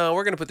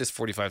going to put this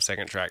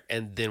 45-second track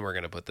and then we're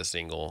going to put the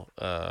single.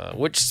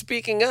 Which,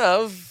 speaking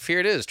of, here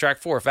it is, track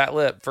 4, Fat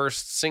Lip,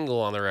 first single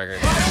on the record.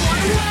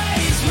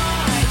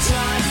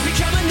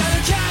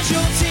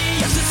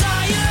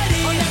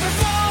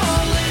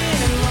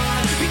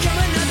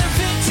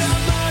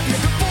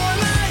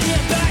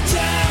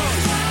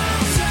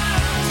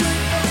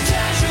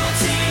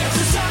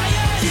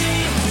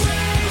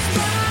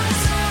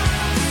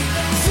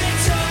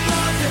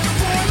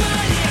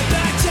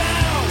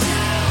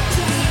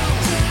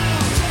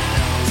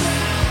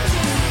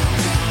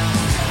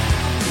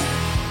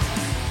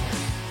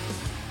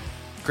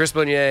 Chris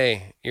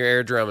Bonnier, you're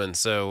air drumming,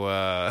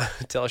 so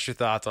tell us your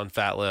thoughts on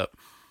Fat Lip.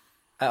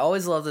 I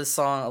always love this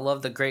song. I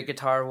love the great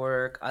guitar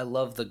work. I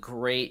love the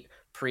great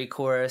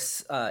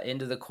pre-chorus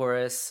into the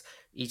chorus.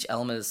 Each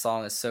element of the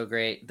song is so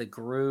great. The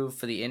groove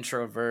for the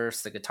intro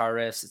verse, the guitar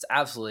riffs, it's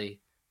absolutely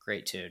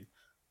great tune.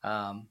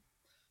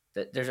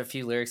 There's a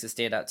few lyrics that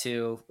stand out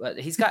too. But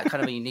he's got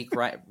kind of a unique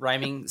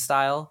rhyming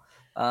style.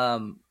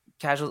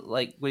 Casual,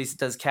 like when he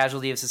does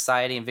Casualty of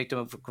Society and Victim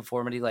of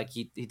Conformity, like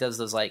he does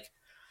those like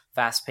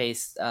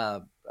fast-paced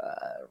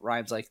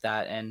rhymes like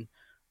that, and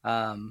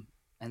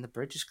the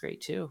bridge is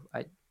great too.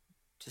 I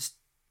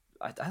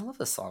love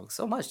this song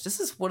so much. This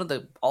is one of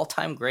the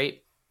all-time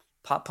great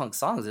pop punk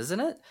songs, isn't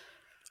it?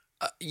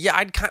 Yeah,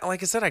 I'd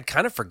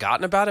kind of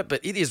forgotten about it,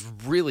 but it is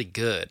really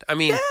good. I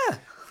mean,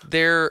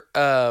 they're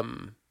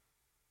the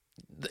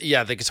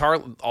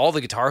guitar, all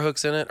the guitar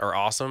hooks in it are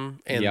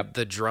awesome, and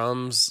the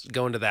drums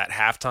go into that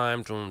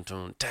halftime.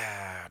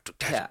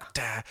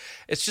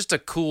 It's just a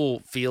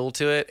cool feel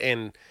to it,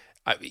 and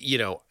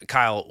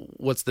Kyle,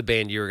 what's the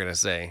band you were gonna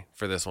say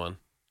for this one?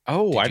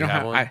 Oh, I you don't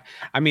have have. one?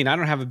 I mean, I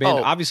don't have a band.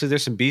 Oh. Obviously,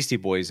 there's some Beastie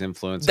Boys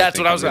influence. That's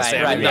what I was going going to to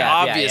say. Right, I mean, right, the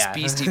yeah, obvious yeah.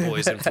 Beastie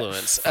Boys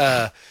influence,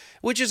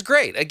 which is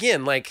great.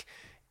 Again, like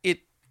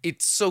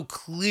it's so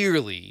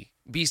clearly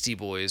Beastie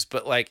Boys,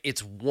 but like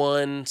it's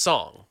one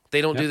song.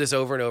 They don't do this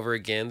over and over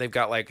again. They've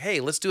got like, hey,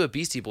 let's do a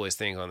Beastie Boys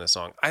thing on this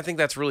song. I think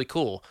that's really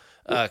cool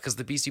because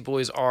the Beastie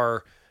Boys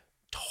are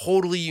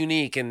totally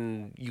unique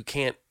and you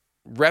can't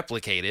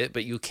replicate it,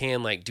 but you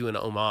can like do an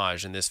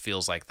homage, and this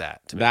feels like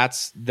that to me.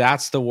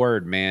 That's the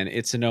word, man.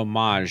 It's an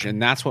homage,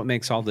 and that's what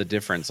makes all the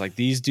difference. Like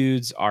these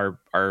dudes are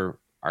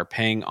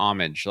paying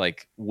homage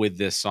like with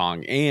this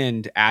song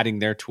and adding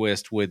their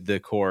twist with the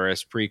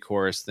chorus,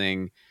 pre-chorus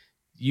thing.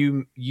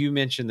 You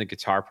mentioned the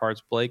guitar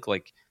parts, Blake.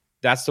 Like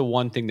that's the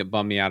one thing that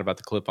bummed me out about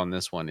the clip on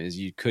this one is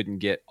you couldn't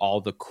get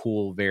all the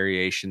cool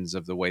variations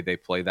of the way they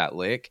play that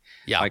lick.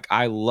 Yeah. Like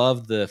I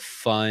love the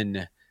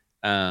fun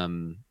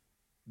lead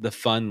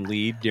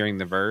during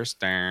the verse.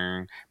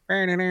 Like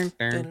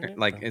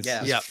it's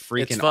just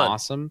freaking it's fun.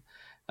 awesome.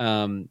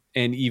 And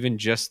even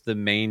just the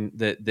main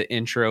the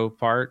intro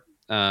part.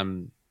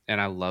 And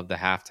I love the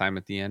halftime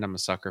at the end. I'm a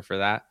sucker for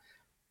that.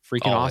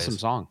 Freaking Always. awesome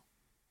song.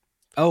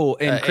 Oh,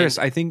 and Chris,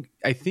 I think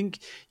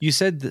you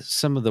said that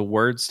some of the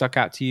words stuck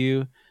out to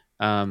you.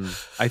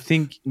 I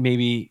think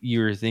maybe you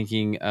were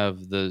thinking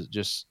of the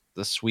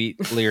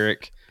sweet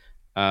lyric.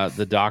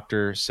 The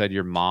doctor said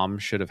your mom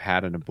should have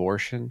had an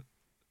abortion.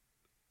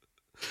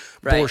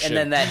 Right, Abortion. and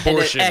then that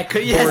Abortion. and it echo,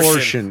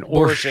 yes.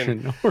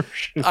 Abortion.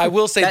 I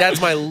will say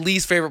that's my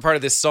least favorite part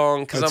of this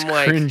song because That's I'm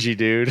like, cringy,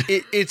 dude.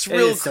 it's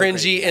real is so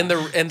cringy,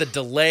 cringy, and the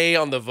delay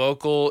on the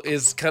vocal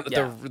is kind of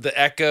Yeah. the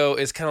echo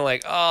is kind of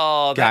like,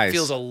 oh, that Guys.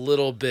 feels a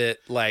little bit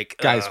like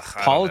Guys, I don't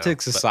know.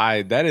 politics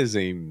aside, that is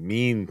a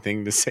mean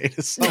thing to say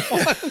to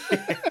someone.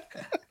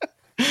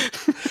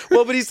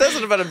 Well, but he says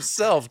it about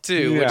himself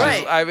too, which Yeah.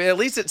 is, I mean, at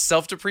least it's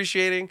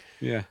self-depreciating.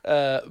 Yeah.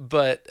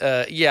 But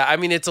yeah, I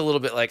mean, it's a little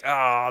bit like,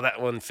 oh,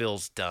 that one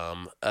feels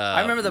dumb.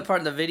 I remember the part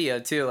in the video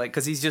too, like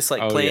because he's just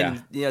like Oh,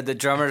 playing, yeah. the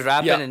drummer's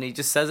rapping, Yeah. and he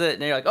just says it,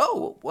 and you're like,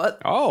 oh, what?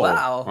 Oh,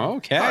 wow,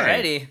 okay.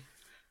 alrighty.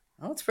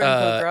 Oh, it's pretty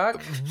punk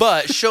rock.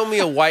 But show me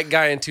a white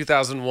guy in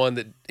 2001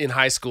 that in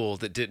high school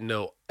that didn't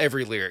know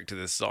every lyric to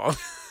this song.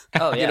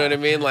 Oh yeah, You know what I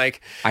mean?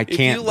 Like, I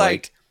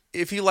can't,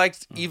 if you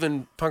liked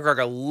even punk rock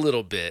a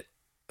little bit,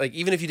 like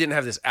even if you didn't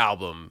have this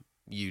album,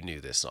 you knew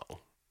this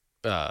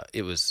song.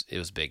 It was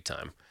big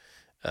time.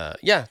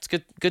 Yeah, it's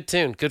good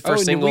tune, good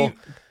first single.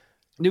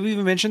 Did we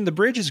even mention the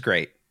bridge is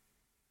great?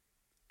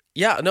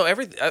 Yeah, no,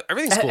 everything's cool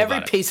Every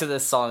about it. piece of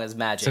this song is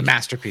magic. It's a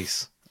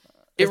masterpiece.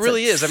 It It's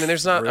really a is. I mean,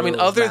 there's not. I mean,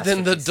 true other than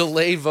the masterpiece.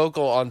 delay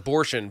vocal on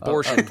 "Abortion,"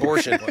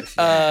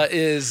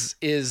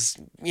 is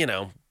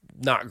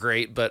not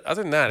great. But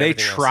other than that, They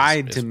everything else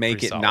tried is to make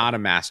pretty it solid. not a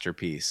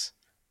masterpiece.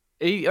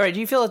 All right, do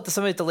you feel like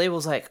somebody at the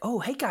label's like, oh,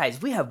 hey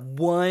guys, we have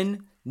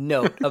one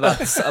note about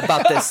this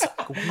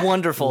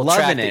wonderful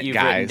Loving track it, that you've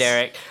guys. written,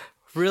 Derek.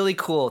 Really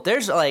cool.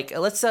 There's like,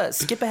 let's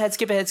skip ahead.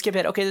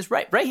 Okay, there's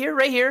right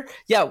here.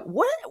 Yeah,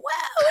 what are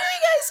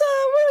you guys?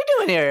 What are we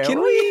doing here?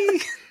 Can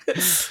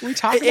we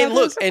talk about And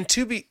look, this? and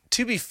to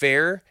be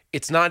fair,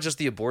 it's not just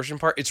the abortion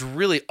part. It's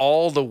really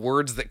all the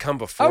words that come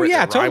before. Oh, it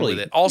yeah, that rhyme totally.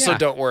 with it. Also, Yeah.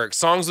 don't work.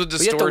 Songs with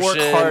We have distortion. to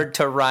work hard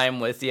to rhyme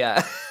with.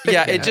 Yeah.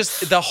 Yeah, it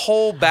just the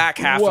whole back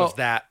half Well- of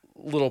that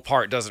little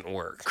part doesn't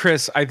work.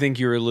 Chris, I think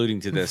you're alluding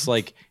to this.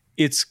 Like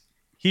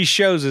he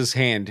shows his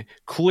hand.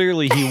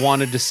 Clearly he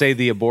wanted to say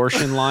the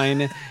abortion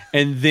line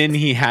and then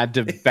he had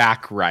to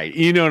back right.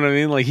 You know what I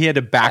mean? Like he had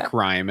to back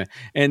rhyme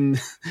and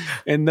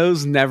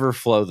those never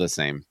flow the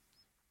same.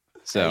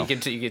 So you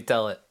can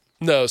tell it.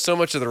 No, so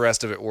much of the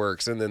rest of it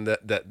works, and then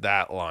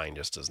that line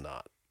just does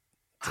not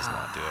do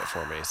it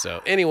for me.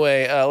 So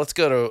anyway, let's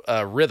go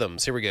to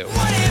rhythms. Here we go.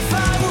 What if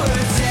I were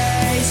to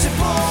say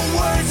simple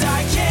words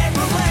I can't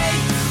relate?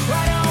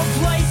 I don't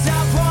place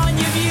upon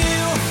your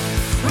view.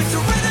 It's a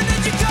rhythm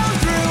that you go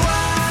through.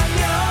 I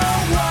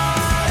know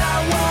what I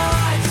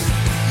want.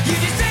 You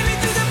just take me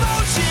through the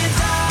motions.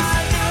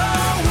 I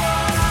know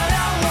what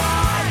I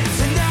want,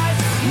 and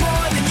that's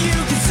more than you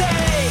can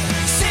say.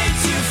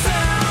 Since you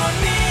found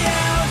me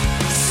out,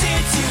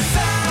 since you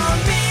found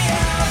me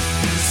out,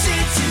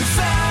 since you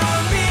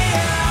found me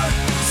out,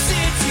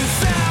 since you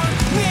found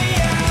me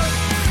out.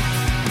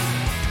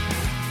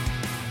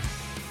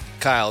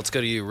 Kyle, let's go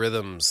to you.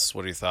 Rhythms.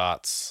 What are your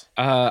thoughts?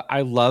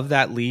 I love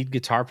that lead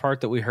guitar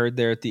part that we heard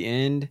there at the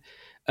end.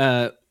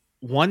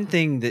 One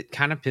thing that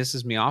kind of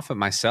pisses me off at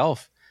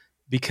myself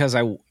because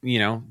I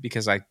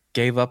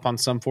gave up on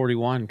Sum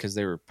 41 because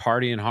they were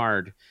partying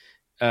hard.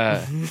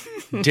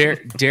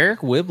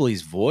 Derek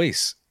Whibley's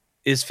voice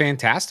is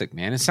fantastic,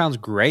 man. It sounds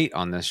great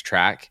on this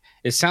track.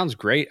 It sounds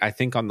great, I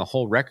think, on the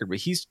whole record, but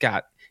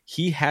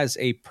he has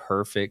a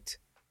perfect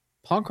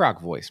punk rock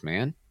voice,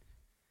 man.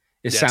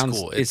 It Yeah, it's sounds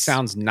cool. it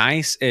sounds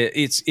nice.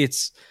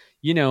 It's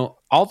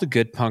all the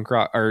good punk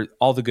rock or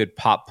all the good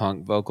pop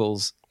punk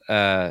vocals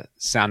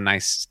sound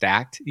nice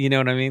stacked. You know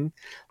what I mean?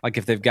 Like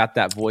if they've got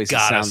that voice,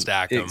 Gotta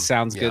stack 'em. it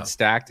sounds Yeah. good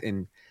stacked,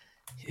 and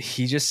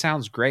he just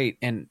sounds great.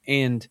 And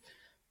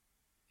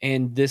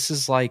And this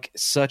is like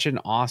such an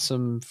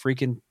awesome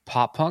freaking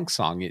pop punk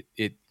song.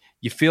 It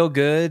you feel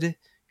good.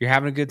 You're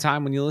having a good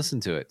time when you listen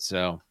to it.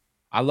 So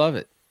I love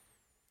it.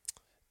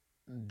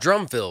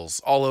 Drum fills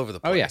all over the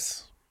place. Oh,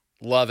 yes.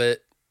 Love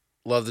it.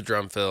 Love the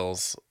drum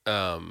fills.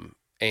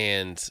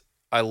 And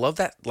I love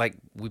that, like,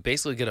 we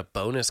basically get a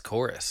bonus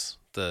chorus,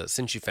 the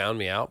Since You Found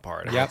Me Out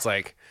part. And Yep. it's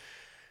like,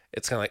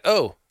 it's kind of like,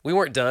 oh, we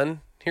weren't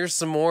done. Here's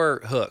some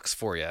more hooks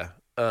for you.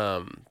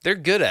 They're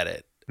good at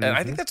it. And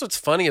I think that's what's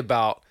funny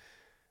about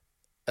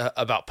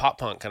pop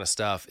punk kind of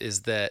stuff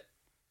is that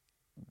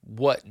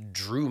what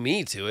drew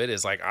me to it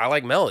is like, I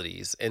like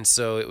melodies. And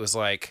so it was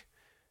like,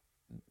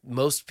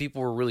 most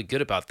people were really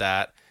good about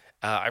that.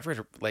 I've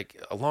read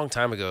like a long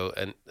time ago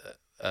an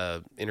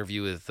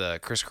interview with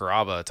Chris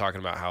Carrabba talking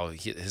about how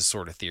his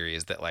sort of theory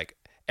is that like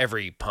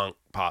every punk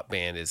pop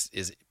band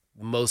is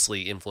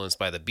mostly influenced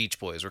by the Beach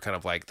Boys. We're kind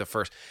of like the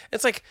first.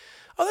 It's like,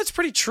 oh, that's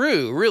pretty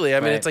true, really. I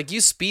mean, it's like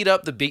you speed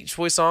up the Beach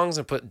Boys songs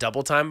and put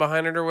double time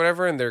behind it or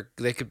whatever, and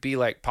they could be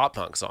like pop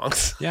punk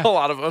songs. Yeah. A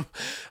lot of them.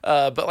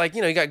 But like,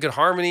 you know, you got good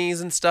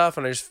harmonies and stuff,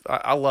 and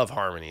I love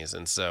harmonies,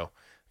 and so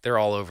they're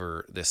all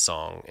over this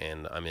song,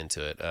 and I'm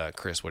into it.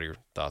 Chris, what are your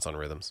thoughts on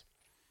rhythms?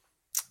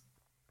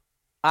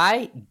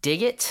 I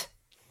dig it.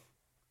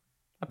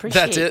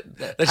 Appreciate That's it.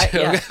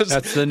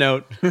 That's the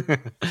note.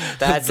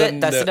 That's it.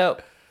 That's the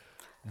note.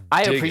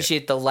 I Dig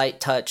appreciate the light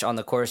touch on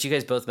the chorus. You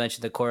guys both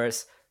mentioned the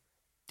chorus.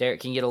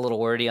 Derek can get a little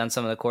wordy on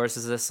some of the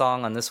choruses of this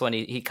song. On this one,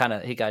 he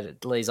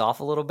lays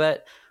off a little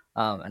bit,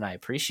 and I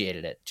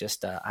appreciated it.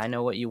 Just I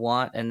know what you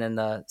want, and then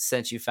the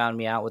Since You Found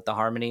Me Out with the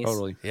harmonies.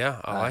 Totally.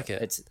 Yeah, I like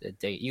it.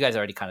 You guys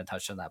already kind of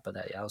touched on that, but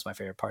that was my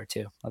favorite part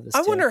too. Of this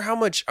I too. wonder how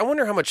much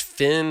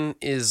Finn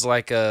is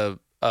like a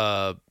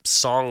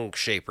song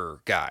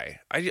shaper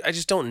guy. I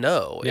just don't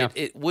know. Yeah.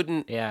 It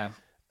wouldn't. Yeah.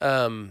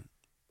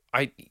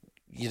 I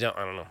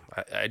don't know.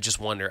 I just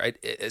wonder.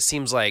 It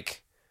seems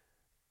like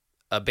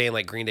a band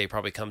like Green Day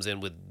probably comes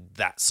in with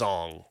that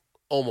song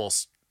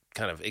almost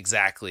kind of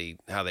exactly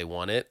how they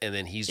want it, and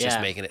then he's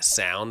just making it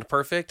sound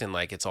perfect, and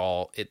like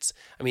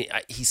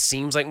he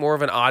seems like more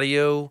of an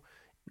audio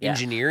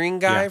engineering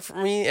guy for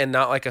me, and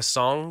not like a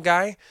song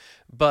guy.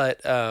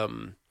 But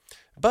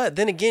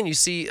then again, you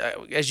see,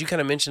 as you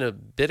kind of mentioned a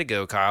bit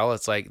ago, Kyle,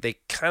 it's like they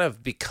kind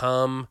of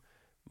become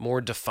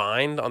more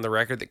defined on the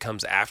record that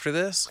comes after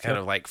this, kind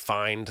of like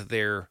find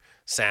their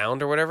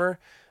sound or whatever.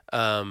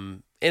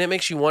 And it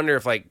makes you wonder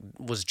if like,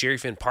 was Jerry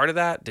Finn part of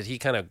that? Did he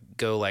kind of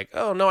go like,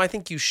 oh no, I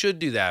think you should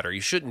do that, or you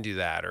shouldn't do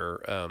that?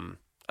 Or, I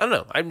don't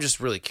know. I'm just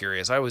really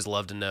curious. I always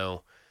love to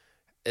know,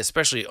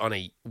 especially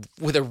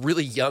with a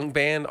really young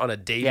band on a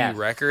debut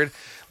record,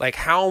 like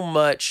how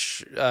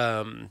much,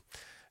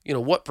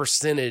 what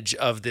percentage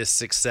of this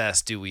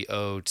success do we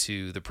owe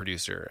to the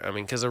producer? I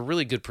mean, because a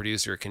really good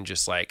producer can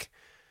just like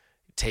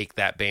take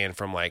that band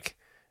from like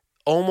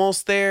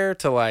almost there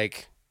to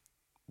like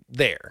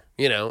there,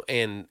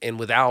 and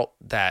without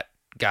that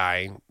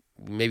guy,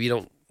 maybe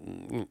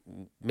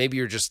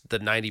you're just the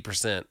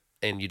 90%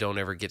 and you don't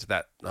ever get to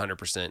that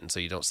 100%. And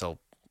so you don't sell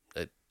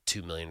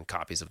 2 million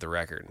copies of the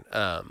record.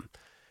 And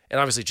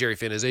obviously Jerry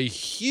Finn is a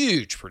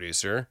huge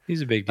producer.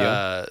 He's a big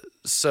deal.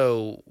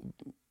 So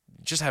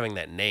just having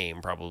that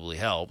name probably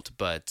helped,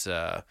 but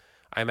I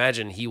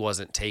imagine he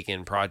wasn't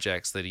taking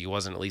projects that he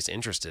wasn't at least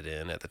interested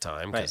in at the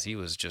time, because he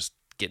was just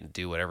getting to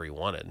do whatever he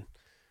wanted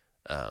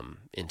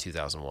in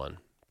 2001.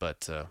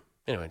 But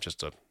anyway,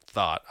 just a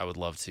thought. I would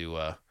love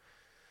to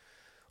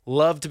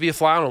be a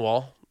fly on the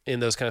wall in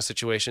those kind of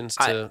situations.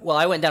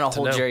 I went down a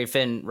whole know. Jerry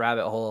Finn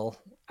rabbit hole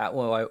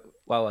while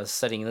I was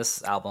studying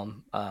this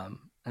album. And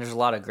there's a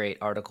lot of great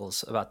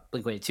articles about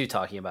Blink-182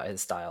 talking about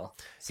his style.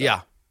 So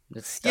yeah.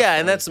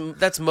 And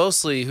that's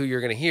mostly who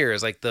you're going to hear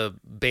is like the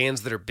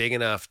bands that are big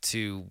enough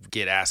to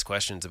get asked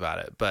questions about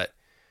it. But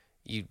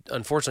you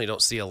unfortunately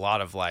don't see a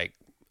lot of like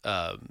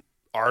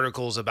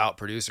articles about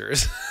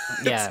producers.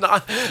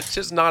 It's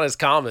just not as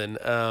common,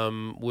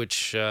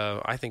 which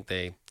I think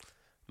they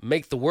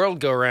make the world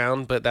go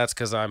round, but that's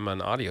because I'm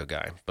an audio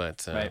guy.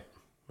 But it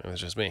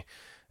was just me.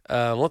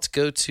 Let's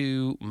go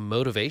to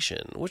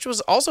Motivation, which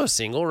was also a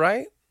single,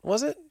 right?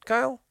 Was it,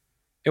 Kyle?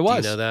 It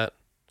was. Do you know that?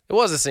 It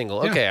was a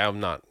single. Yeah. Okay, I'm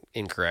not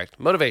incorrect.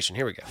 Motivation,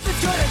 here we go.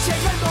 It's gonna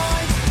change my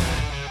mind.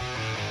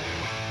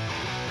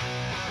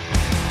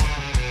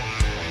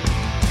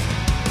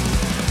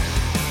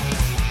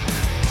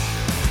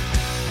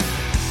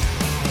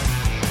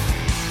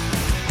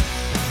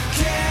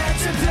 Can't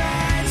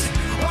depend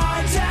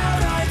on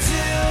doubt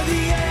until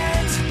the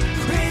end.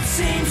 It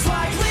seems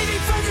like leaving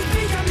friends has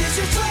become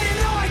just trying to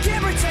know I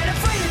can't pretend,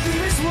 afraid to be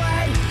this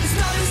way. It's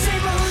not the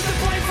same, but who's to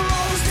blame for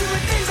all those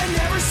stupid things I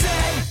never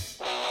say?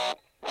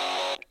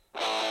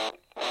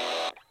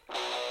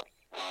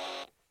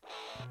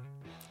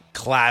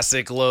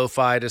 Classic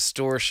lo-fi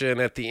distortion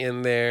at the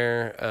end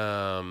there.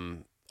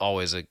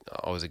 Always a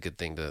good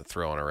thing to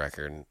throw on a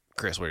record.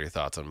 Chris, what are your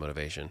thoughts on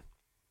Motivation?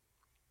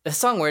 This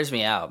song wears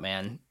me out,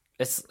 man.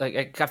 It's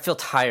like I feel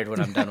tired when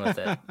I'm done with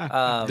it.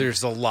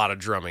 There's a lot of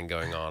drumming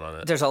going on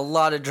it. There's a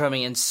lot of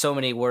drumming and so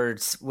many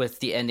words with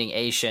the ending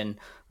Asian.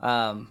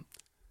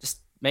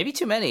 Just Maybe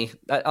too many.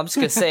 I'm just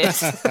gonna say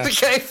it.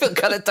 I feel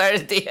kind of tired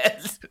at the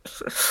end.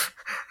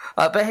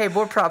 But hey,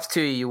 more props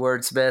to you,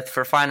 wordsmith,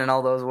 for finding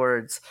all those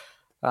words.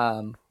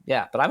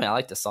 Yeah, but I mean, I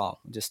like the song.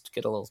 Just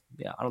get a little.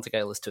 Yeah, I don't think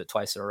I listened to it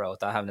twice in a row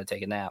without having to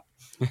take a nap.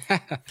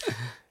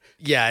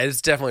 Yeah,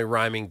 it's definitely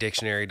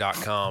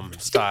rhymingdictionary.com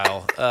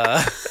style.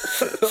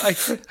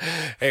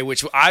 Hey,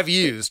 which I've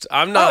used.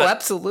 I'm not. Oh,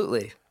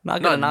 absolutely.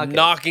 Not gonna knock it.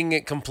 Knocking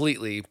it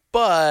completely,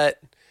 but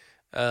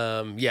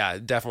yeah,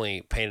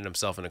 definitely painted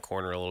himself in a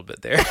corner a little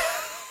bit there.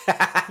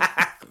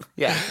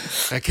 Yeah,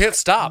 I can't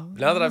stop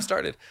now that I've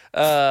started.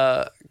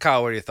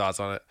 Kyle, what are your thoughts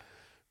on it?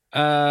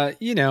 I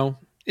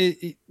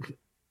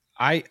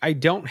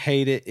don't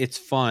hate it. It's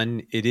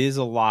fun. It is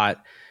a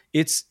lot.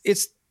 It's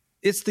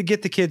the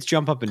get the kids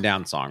jump up and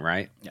down song,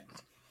 right? Yeah.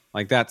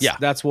 Like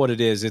that's what it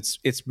is.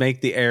 It's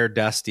make the air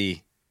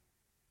dusty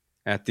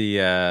at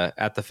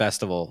the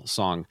festival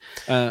song.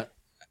 And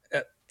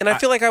I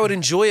feel like I would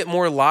enjoy it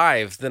more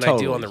live than I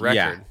do on the record.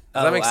 Yeah.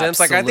 Does that make sense?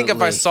 Like, I think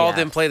if I saw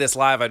absolutely, them play this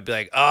live, I'd be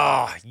like,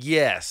 oh,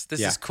 yes, this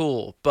is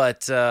cool.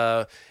 But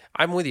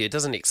I'm with you. It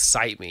doesn't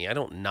excite me. I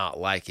don't not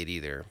like it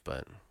either,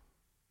 but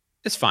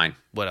It's fine.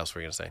 what else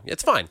were you going to say?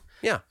 It's fine.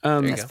 Yeah.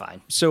 that's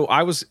fine. So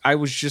I was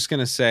just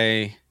gonna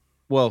say,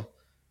 well,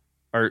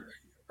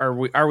 are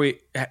we?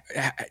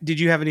 Did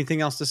you have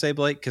anything else to say,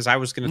 Blake? Because I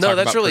was gonna talk No,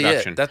 that's about really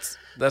production. it.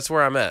 That's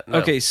where I'm at. No.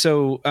 Okay,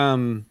 so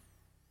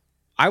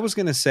I was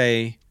gonna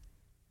say,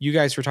 you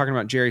guys were talking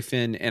about Jerry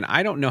Finn, and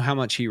I don't know how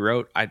much he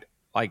wrote. I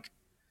like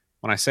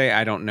when I say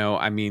I don't know,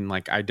 I mean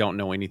like I don't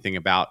know anything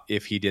about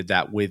if he did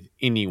that with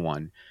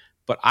anyone.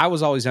 But I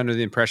was always under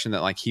the impression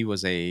that like he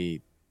was a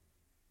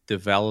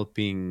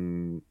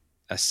developing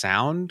a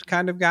sound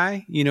kind of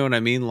guy. You know what I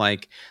mean?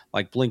 Like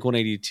Blink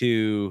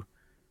 182.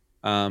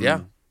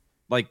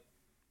 Like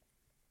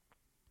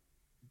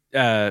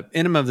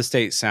Enema of the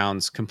State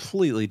sounds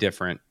completely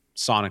different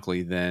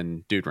sonically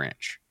than Dude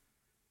Ranch,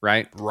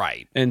 right?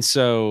 Right. And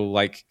so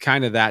like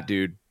kind of that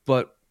dude.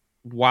 But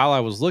while I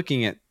was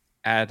looking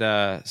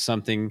at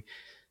something,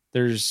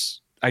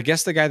 there's I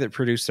guess the guy that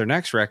produced their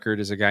next record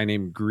is a guy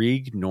named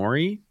Grieg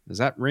Nori. Does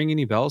that ring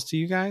any bells to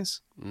you guys?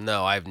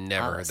 No, I've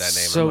never heard that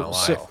name in my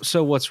life.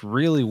 So what's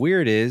really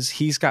weird is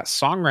he's got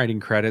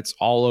songwriting credits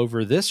all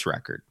over this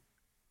record.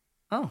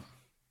 Oh,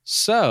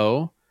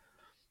 So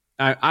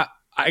I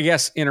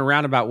guess in a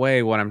roundabout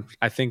way, what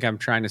I think I'm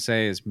trying to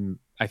say is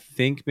I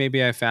think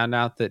maybe I found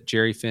out that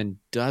Jerry Finn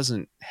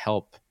doesn't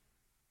help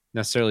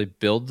necessarily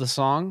build the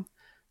song.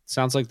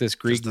 Sounds like this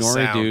Grieg Nori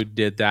sound. dude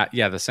did that.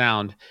 Yeah, the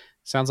sound.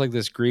 Sounds like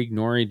this Grieg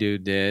Nori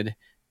dude did,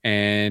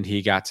 and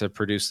he got to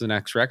produce the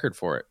next record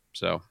for it.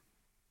 So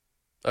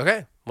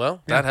Okay.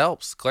 Well, that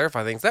helps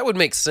clarify things. That would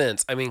make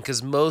sense. I mean,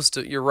 because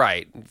you're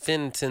right.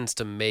 Finn tends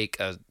to make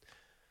a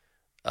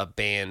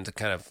band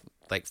kind of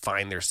like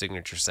find their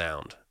signature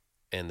sound,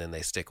 and then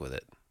they stick with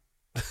it.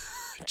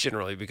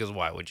 Generally, because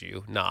why would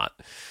you not?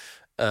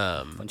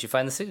 once you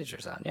find the signature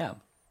sound, yeah.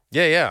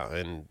 Yeah,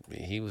 and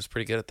he was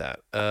pretty good at that.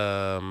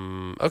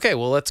 Okay,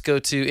 well, let's go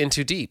to In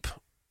Too Deep.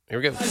 Here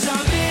we go. 'Cause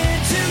I'm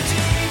in too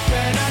deep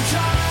and I'm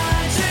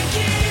trying to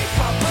keep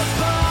up a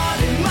thought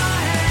in my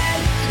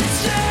head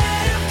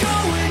instead of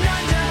going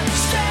under,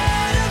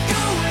 instead of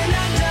going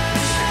under,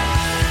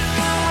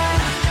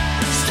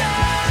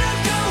 instead of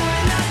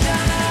going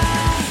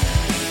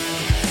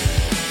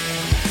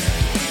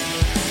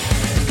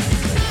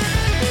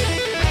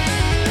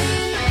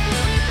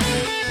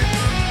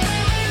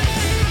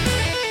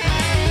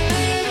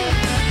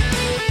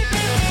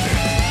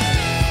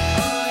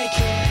I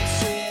can't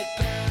sit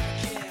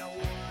back and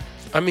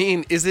watch. I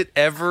mean, is it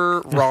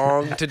ever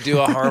wrong to do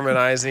a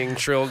harmonizing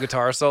trill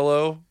guitar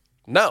solo?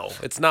 No,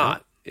 it's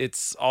not.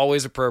 It's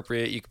always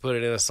appropriate. You can put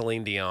it in a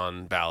Celine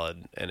Dion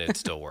ballad and it'd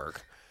still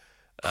work.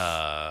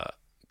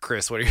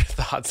 Chris, what are your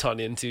thoughts on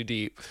In Too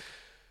Deep?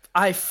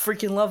 I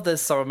freaking love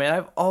this song, man.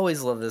 I've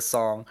always loved this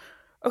song.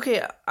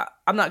 Okay,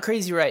 I'm not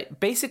crazy, right?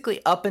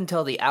 Basically, up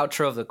until the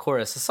outro of the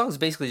chorus, the song's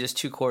basically just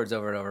two chords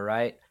over and over,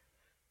 right?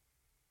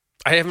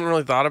 I haven't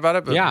really thought about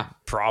it, but Yeah.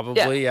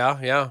 probably,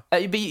 yeah.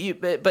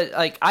 But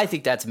like, I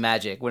think that's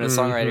magic when a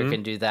songwriter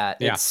can do that.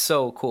 Yeah. It's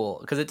so cool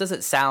because it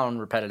doesn't sound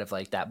repetitive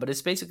like that, but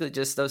it's basically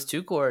just those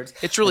two chords.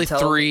 It's really until-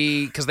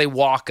 three because they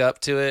walk up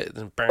to it.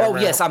 And Oh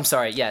yes, I'm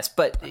sorry. Yes,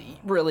 but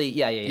really,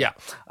 yeah.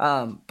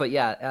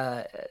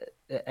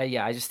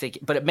 I just think,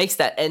 but it makes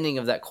that ending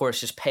of that chorus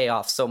just pay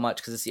off so much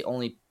because it's the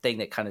only thing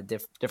that kind of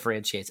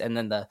differentiates. And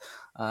then the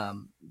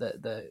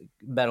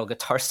metal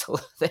guitar solo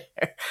there,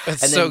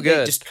 That's and so then good.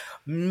 They just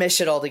mesh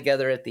it all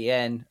together at the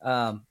end.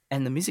 And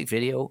the music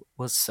video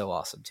was so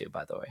awesome too,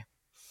 by the way.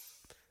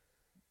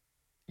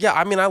 Yeah,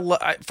 I mean,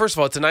 first of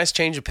all, it's a nice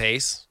change of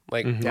pace,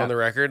 like Mhm. on the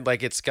record.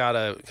 Like it's got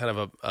a kind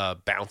of a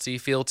bouncy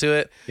feel to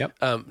it. Yep.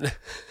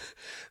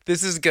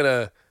 This is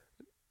gonna.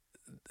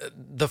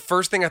 The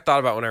first thing I thought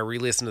about when I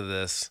re-listened to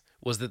this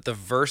was that the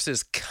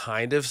verses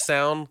kind of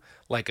sound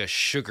like a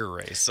Sugar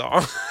Ray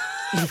song.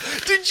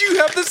 Did you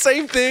have the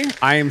same thing?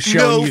 I am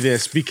showing No you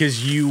this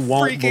because you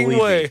won't freaking believe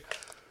way. it.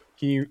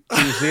 Can you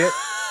see it?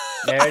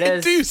 There it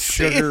is. do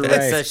see Sugar it. Ray.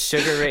 It's a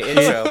Sugar Ray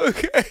intro.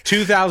 Okay.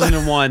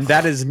 2001.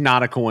 That is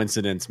not a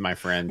coincidence, my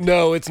friend.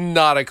 No, it's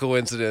not a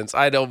coincidence.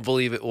 I don't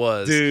believe it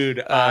was.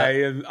 Dude,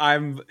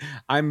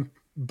 I'm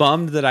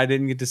bummed that I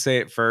didn't get to say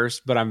it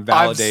first, but I'm I'm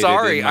validated.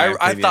 sorry. in my I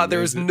opinion. thought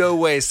there was no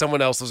way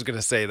someone else was going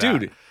to say that.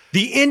 Dude,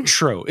 the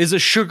intro is a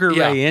Sugar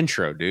Yeah. Ray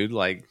intro, dude.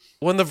 Like,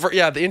 When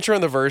the intro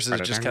and the verses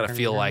just kind of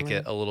feel like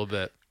it a little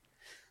bit.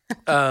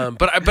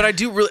 But I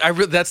do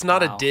really that's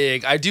not a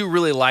dig. I do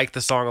really like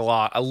the song a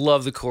lot. I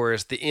love the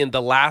chorus.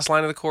 The last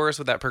line of the chorus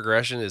with that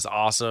progression is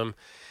awesome.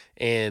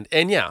 And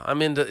yeah,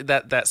 I'm into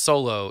that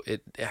solo.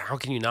 How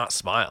can you not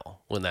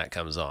smile when that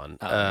comes on?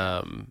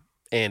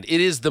 And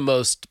it is the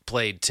most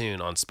played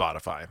tune on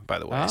Spotify, by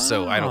the way.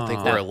 So I don't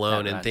think we're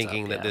alone in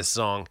thinking that this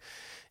song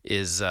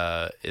is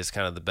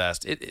kind of the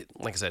best. It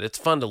like I said, it's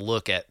fun to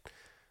look at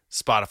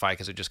Spotify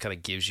because it just kind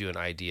of gives you an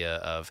idea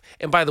of,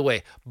 and by the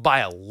way, by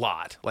a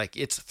lot, like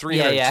it's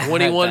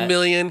 321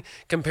 million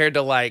compared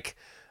to like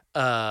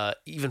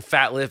even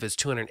Fat Lip is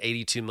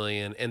 282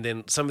 million, and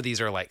then some of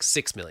these are like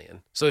 6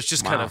 million. So it's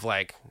just kind of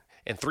like,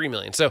 and 3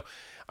 million. So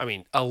I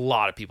mean, a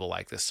lot of people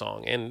like this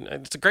song, and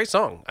it's a great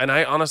song. And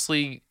I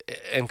honestly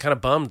am kind of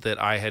bummed that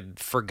I had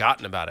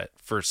forgotten about it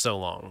for so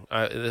long.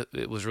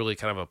 It was really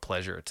kind of a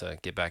pleasure to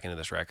get back into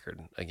this record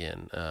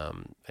again.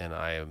 And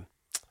I am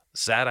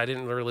sad I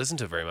didn't really listen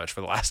to it very much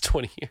for the last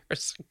 20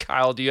 years.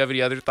 Kyle, do you have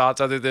any other thoughts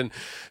other than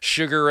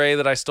Sugar Ray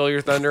that I stole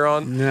your thunder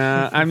on?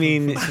 nah, I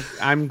mean,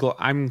 I'm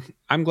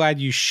glad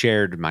you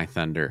shared my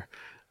thunder.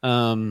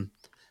 Dude,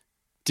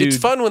 it's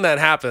fun when that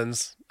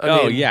happens.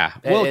 I mean, yeah.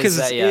 Well, because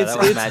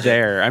it's magic.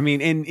 there. I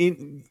mean,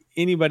 and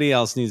anybody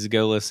else needs to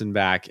go listen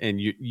back, and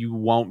you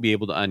won't be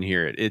able to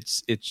unhear it.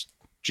 It's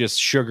just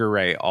Sugar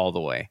Ray all the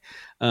way.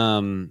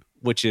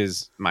 Which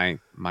is my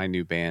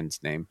new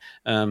band's name.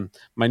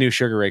 My new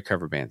Sugar Ray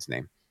cover band's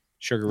name.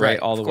 Sugar Ray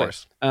all the way.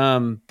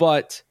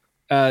 But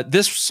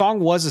this song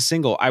was a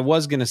single. I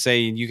was going to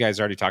say, and you guys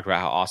already talked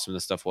about how awesome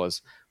this stuff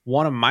was.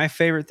 One of my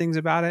favorite things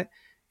about it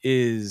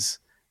is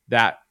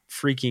that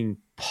freaking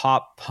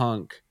pop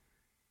punk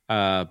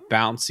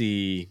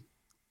bouncy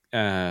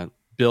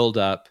build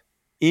up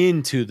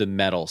into the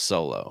metal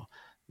solo.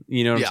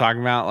 You know what I'm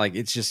talking about? Like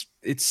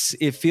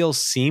it feels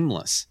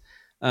seamless.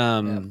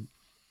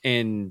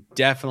 And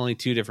definitely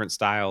two different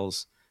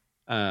styles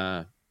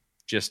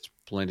just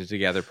blended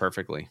together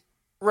perfectly.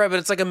 Right, but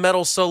it's like a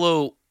metal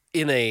solo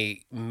in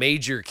a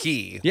major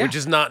key, which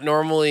is not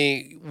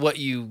normally what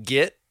you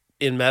get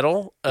in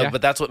metal,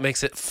 but that's what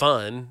makes it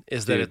fun,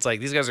 is that it's like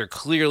these guys are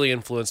clearly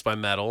influenced by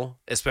metal,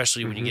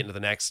 especially when you get into the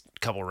next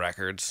couple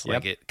records.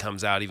 Like it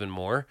comes out even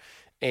more.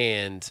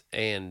 And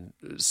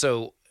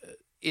so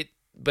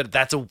but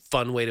that's a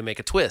fun way to make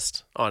a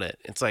twist on it.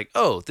 It's like,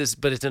 but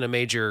it's in a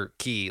major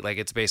key. Like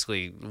it's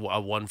basically a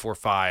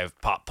 1-4-5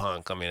 pop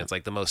punk. I mean, it's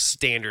like the most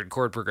standard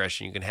chord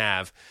progression you can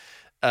have.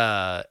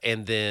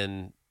 And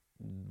then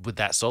with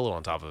that solo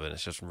on top of it,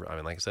 it's just, I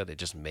mean, like I said, it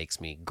just makes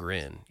me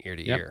grin ear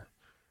to ear.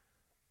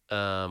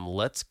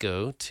 Let's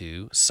go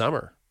to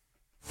Summer.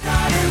 It's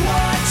not in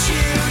what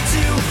you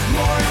do,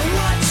 more in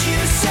what you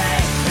say.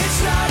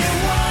 It's not in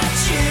what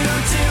you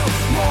do,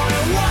 more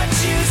in what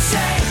you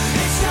say.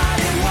 It's not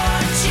in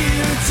what you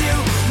do,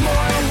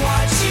 more in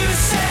what you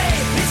say.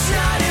 It's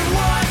not in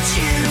what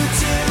you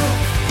do,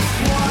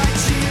 what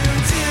you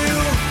do.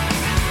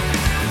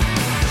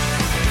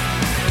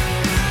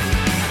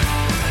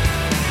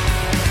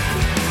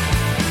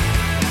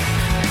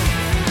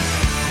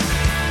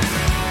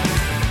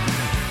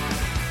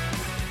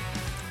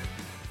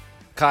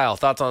 Kyle,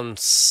 thoughts on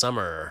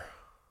Summer?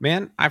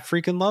 Man, I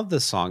freaking love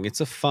this song.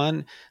 It's a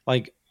fun,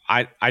 like,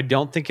 I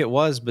don't think it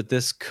was, but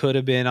this could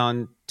have been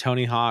on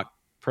Tony Hawk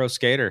Pro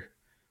Skater.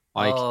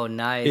 Like,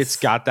 nice. It's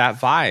got that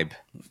vibe.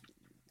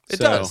 It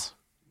does.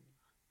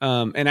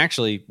 And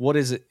actually, what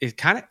is it? It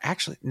kind of,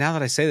 actually, now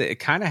that I say that, it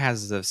kind of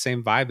has the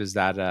same vibe as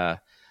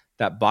that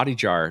Body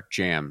Jar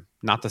jam.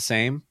 Not the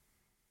same.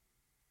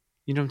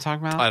 You know what I'm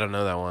talking about? I don't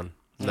know that one.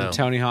 No.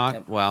 Tony Hawk?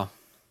 Yep. Well,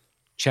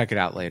 check it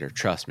out later.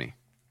 Trust me.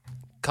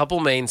 Couple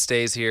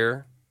mainstays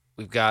here.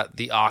 We've got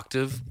the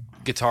octave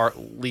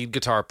lead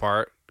guitar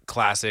part,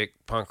 classic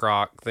punk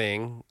rock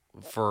thing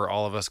for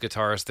all of us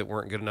guitarists that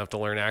weren't good enough to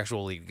learn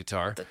actual lead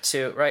guitar. The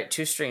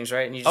two strings,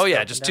 right? And you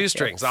just just two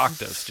strings,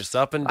 octaves, just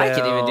up and down. I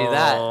can even do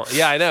that.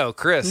 Yeah, I know.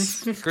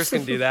 Chris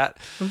can do that.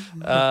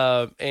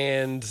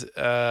 And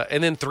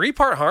then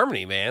 3-part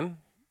harmony, man.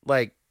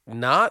 Like,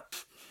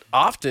 not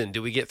often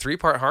do we get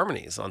 3-part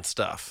harmonies on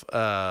stuff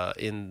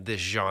in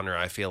this genre,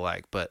 I feel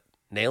like, but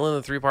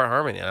nailing the 3-part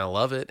harmony, and I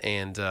love it.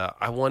 And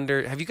I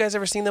wonder, have you guys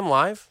ever seen them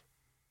live?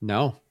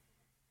 No.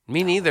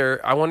 Me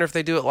neither. I wonder if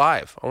they do it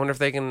live. I wonder if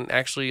they can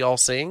actually all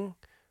sing,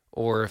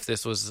 or if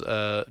this was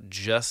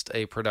just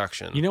a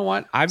production. You know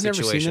what? I've never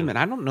seen situation. them, and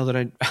I don't know that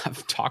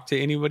I've talked to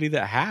anybody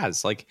that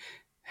has. Like,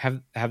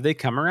 have they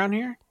come around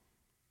here?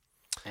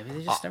 Maybe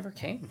they just never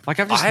came. Like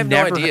I've just I have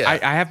never, no idea. I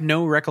have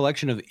no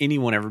recollection of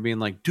anyone ever being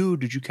like, dude,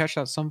 did you catch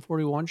that Sum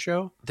 41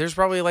 show? There's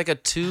probably like a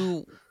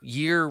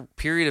 2-year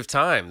period of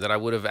time that I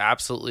would have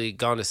absolutely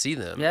gone to see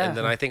them. Yeah. And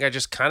then I think I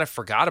just kind of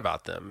forgot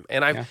about them.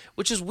 And Yeah.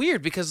 which is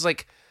weird because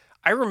like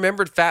I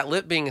remembered Fat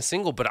Lip being a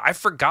single, but I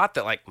forgot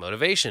that like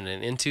Motivation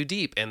and In Too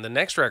Deep and the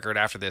next record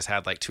after this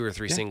had like 2 or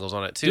 3 singles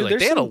on it too. Dude, like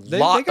there's they had some- a they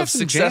lot got of some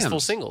successful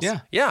jams. singles. Yeah.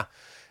 Yeah.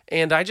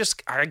 And I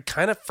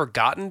kind of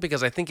forgotten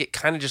because I think it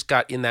kind of just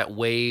got in that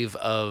wave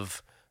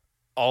of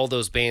all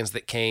those bands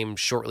that came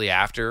shortly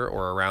after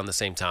or around the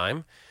same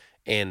time.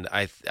 And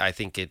I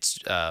think it's,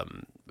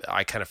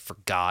 I kind of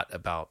forgot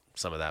about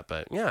some of that,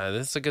 but yeah,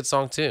 this is a good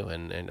song too.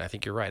 And I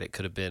think you're right. It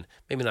could have been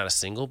maybe not a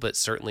single, but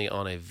certainly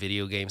on a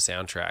video game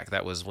soundtrack.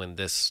 That was when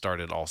this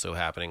started also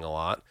happening a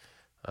lot.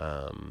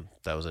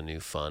 That was a new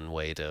fun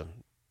way to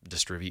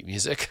distribute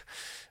music.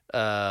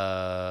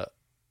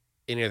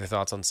 Any other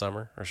thoughts on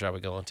Summer, or shall we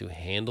go on to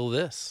Handle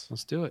This?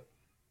 Let's do it.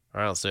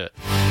 All right, let's do it.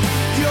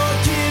 You're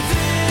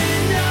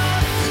giving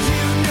up,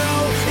 you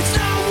know it's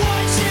not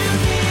what you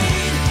need.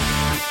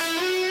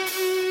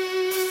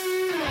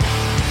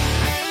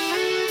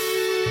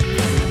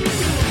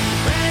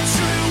 And it's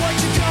true what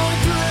you're going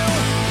through.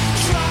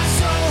 Try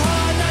so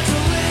hard not to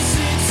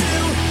listen to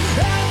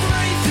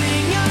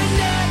everything I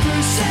never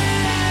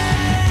say.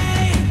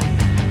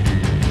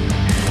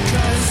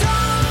 'Cause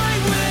I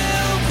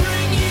will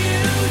bring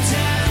you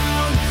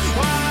down.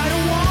 I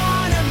don't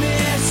wanna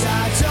miss, I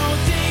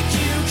don't think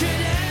you can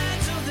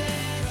handle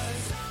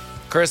this.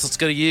 Chris, let's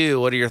go to you.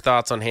 What are your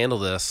thoughts on Handle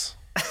This?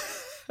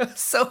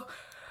 So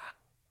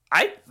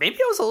I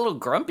was a little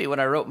grumpy when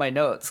I wrote my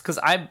notes because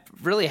I'm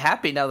really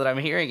happy now that I'm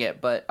hearing it,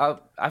 but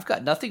I've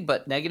got nothing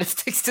but negative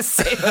things to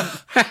say.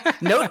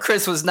 Note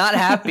Chris was not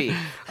happy.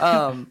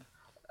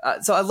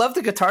 So I love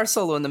the guitar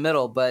solo in the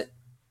middle, but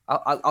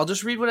I'll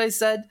just read what I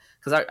said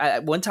because I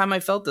one time I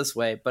felt this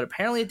way, but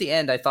apparently at the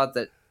end I thought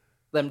that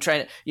them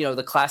trying to,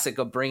 the classic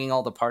of bringing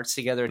all the parts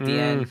together at the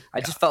end. I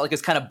just felt like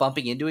it's kind of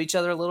bumping into each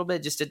other a little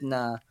bit. Just didn't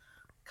kind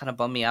of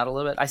bum me out a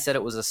little bit. I said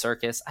it was a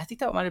circus. I think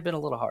that might have been a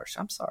little harsh.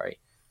 I'm sorry.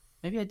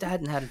 Maybe I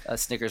hadn't had a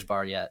Snickers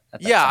bar yet.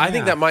 At that Yeah, time. I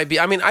think that might be.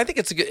 I mean, I think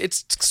it's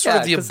it's sort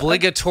of the 'cause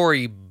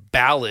obligatory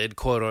ballad,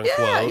 quote unquote.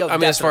 Yeah, I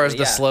mean, as far as the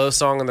definitely, yeah. slow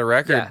song on the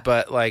record, Yeah.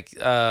 but like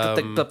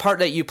the part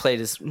that you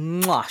played is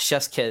mwah,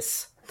 Chef's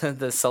Kiss,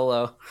 the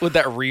solo. with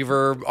that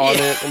reverb on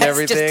Yeah, it and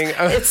it's just- everything.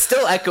 it's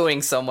still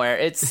echoing somewhere.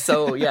 It's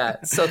so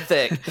so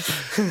thick.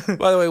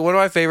 By the way, one of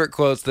my favorite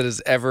quotes that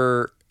has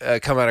ever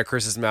come out of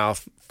Chris's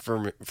mouth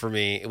for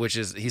me, which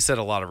is he said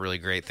a lot of really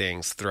great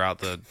things throughout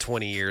the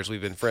 20 years we've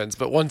been friends.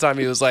 But one time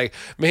he was like,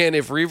 "Man,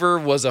 if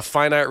reverb was a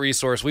finite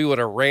resource, we would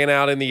have ran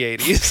out in the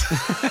 80s."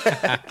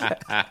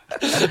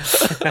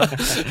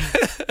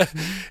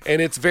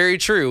 And it's very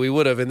true. We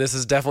would have, and this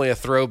is definitely a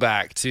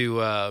throwback to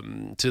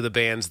the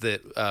bands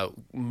that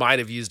might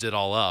have used it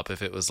all up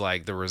if it was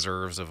like the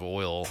reserves of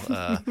oil.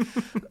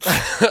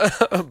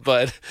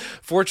 But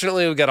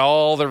fortunately, we've got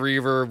all the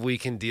reverb we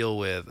can deal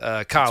with.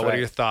 Kyle, what are right.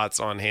 your thoughts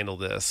on Handle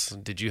This?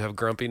 Did you have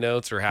grumpy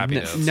notes or happy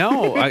notes?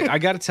 No, I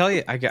got to tell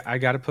you, I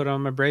got to put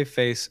on my brave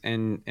face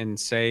and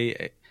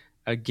say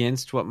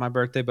against what my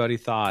birthday buddy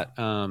thought.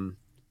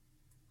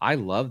 I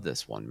love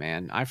this one,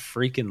 man. I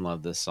freaking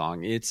love this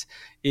song.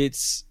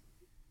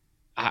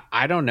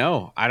 I don't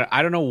know.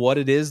 I don't know what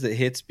it is that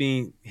hits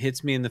me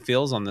in the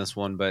feels on this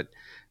one, but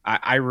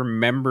I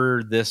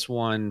remember this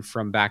one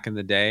from back in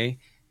the day.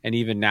 And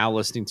even now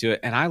listening to it,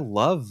 and I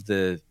love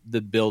the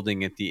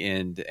building at the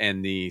end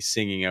and the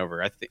singing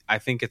over. I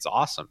think it's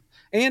awesome,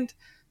 and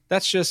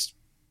that's just,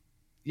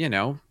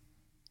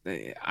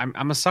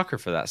 I'm a sucker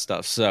for that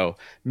stuff. So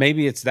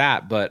maybe it's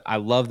that, but I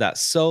love that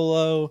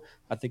solo.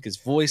 I think his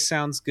voice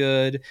sounds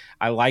good.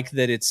 I like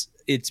that it's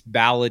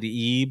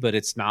ballad-y, but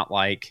it's not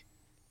like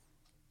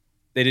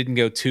they didn't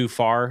go too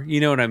far. You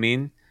know what I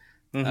mean?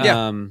 Mm-hmm.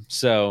 Yeah.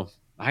 So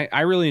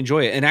I really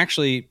enjoy it, and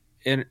actually.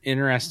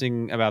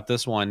 Interesting about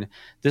this one,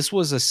 this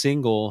was a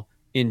single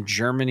in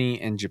Germany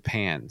and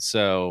Japan,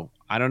 so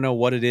I don't know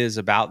what it is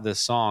about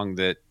this song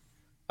that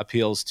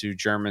appeals to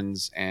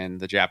Germans and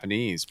the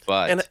Japanese,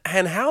 but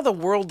And how the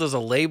world does a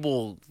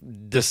label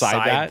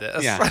decide that?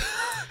 this? Yeah.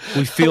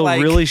 we feel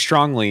Like- really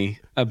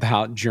strongly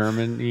about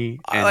Germany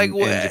and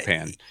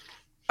Japan.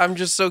 I'm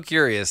just so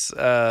curious.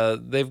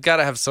 They've got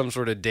to have some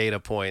sort of data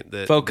point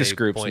that Focus they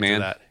groups, point to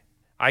man. that.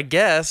 I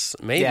guess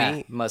maybe.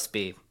 Yeah, must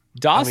be.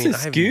 Das I mean,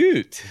 ist I've-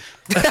 gut.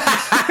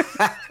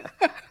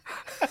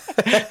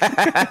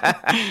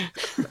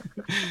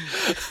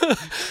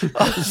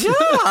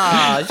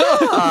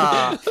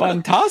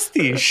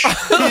 Fantastisch.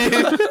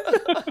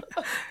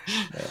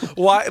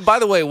 Why? By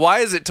the way, why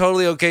is it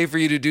totally okay for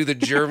you to do the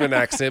German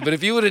accent? But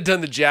if you would have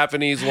done the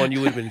Japanese one,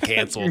 you would have been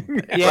canceled.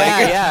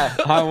 Yeah.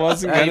 I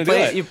wasn't going to do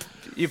it.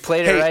 You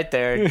played Hey, it right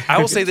there. I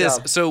will say Good this.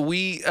 job. So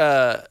we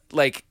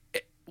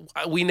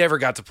never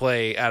got to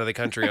play out of the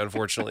country,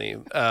 unfortunately.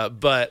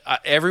 But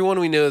everyone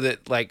we know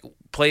that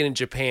played in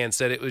Japan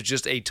said it was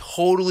just a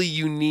totally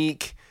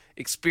unique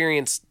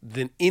experience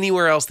than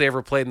anywhere else they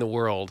ever played in the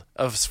world,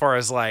 as far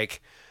as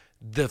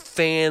the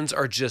fans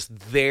are just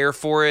there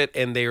for it,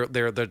 and they're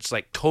just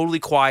like totally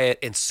quiet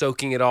and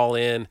soaking it all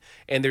in,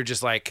 and they're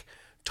just like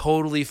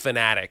totally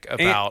fanatic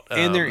about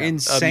and they're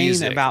insane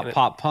music. about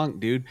pop punk,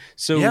 dude.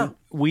 So Yeah.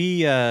 we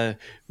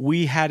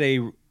had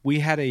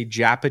a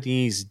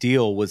Japanese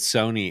deal with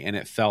Sony, and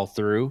it fell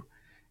through,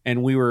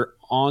 and we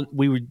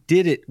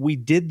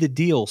did the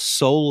deal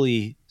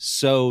solely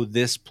so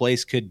this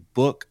place could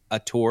book a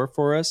tour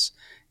for us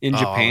in I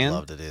Japan. would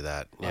love to do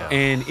that. Yeah.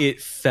 And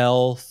it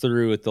fell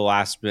through at the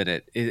last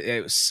minute.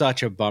 It was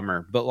such a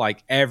bummer. But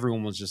like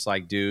everyone was just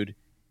like, dude,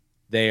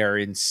 they are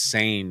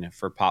insane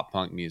for pop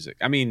punk music.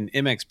 I mean,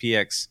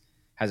 MXPX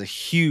has a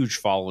huge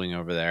following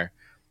over there.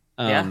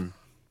 Yeah.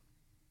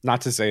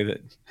 Not to say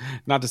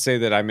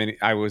that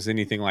I was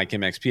anything like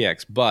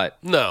MXPX, but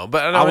No,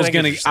 but I was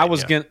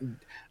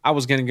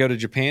gonna go to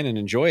Japan and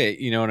enjoy it.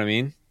 You know what I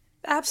mean?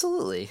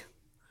 Absolutely.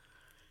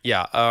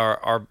 Yeah,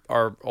 our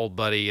old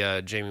buddy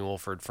Jamie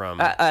Wolford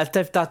from I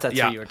thought that's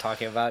Yeah. what you were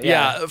talking about.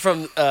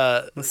 from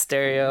The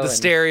stereo. the and-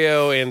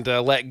 Stereo and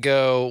Let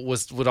Go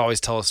would always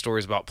tell us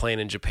stories about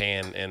playing in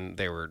Japan, and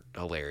they were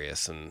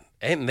hilarious. And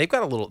they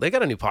got a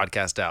new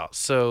podcast out,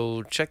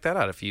 so check that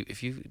out if you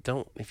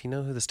know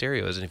who the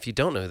Stereo is, and if you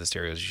don't know who the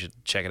Stereo is, you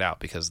should check it out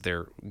because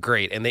they're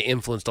great, and they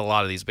influenced a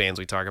lot of these bands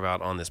we talk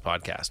about on this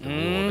podcast, and we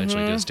will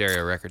eventually do a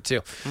Stereo record too.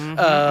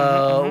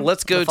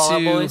 Let's go The Fall Out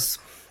to Boys.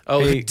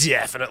 Oh, Hey.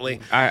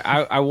 definitely.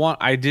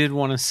 I did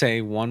want to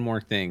say one more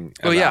thing.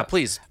 Oh yeah, about-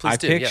 please I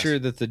do. picture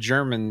yes. that the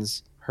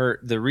Germans heard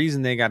the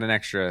reason they got an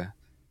extra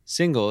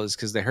single is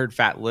because they heard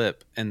Fat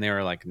Lip and they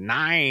were like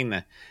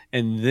 9,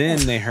 and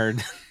then they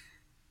heard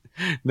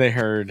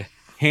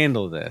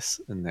Handle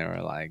This and they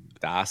were like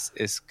Das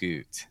ist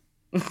gut.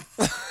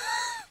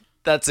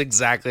 That's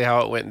exactly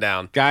how it went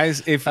down.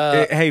 Guys, if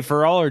hey,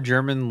 for all our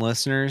German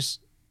listeners,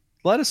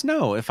 let us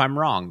know if I'm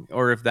wrong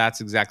or if that's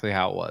exactly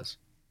how it was.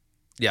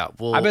 Yeah,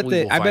 I bet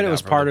it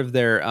was part of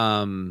their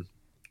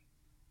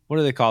what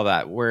do they call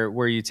that?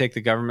 Where you take the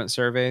government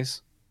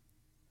surveys?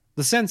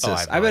 The census. Oh, I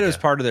have no I bet it was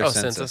idea. part of their Oh,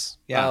 census. census?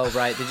 Yeah. Oh,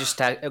 right. They just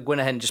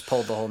went ahead and just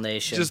pulled the whole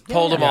nation. Just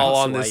pulled them Yeah, all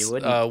I on don't see why this you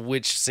wouldn't.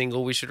 which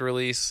single we should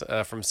release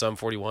from Sum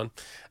 41.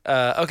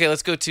 Okay,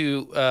 let's go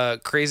to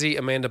Crazy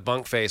Amanda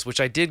Bunkface, which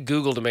I did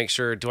Google to make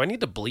sure. Do I need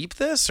to bleep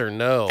this or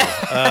no?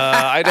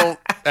 I don't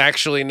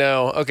actually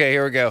know. Okay,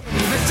 here we go.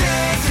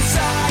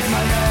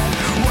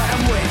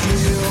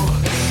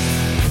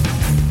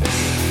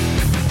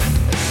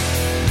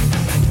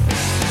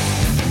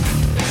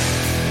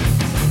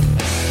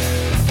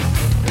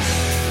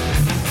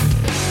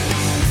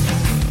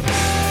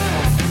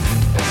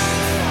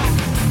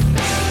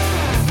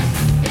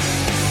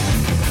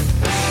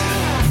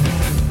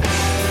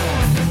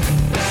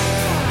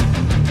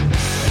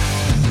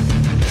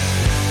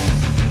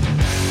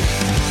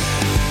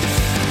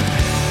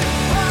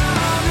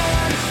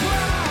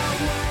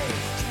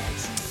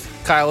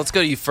 Kyle, let's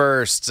go to you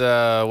first. What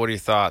are your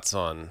thoughts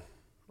on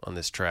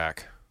this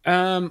track?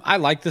 I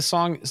like this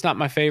song. It's not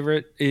my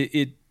favorite.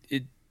 It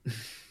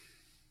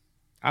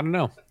I don't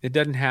know. It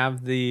doesn't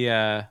have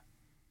the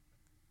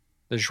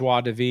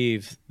joie de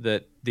vivre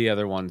that the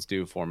other ones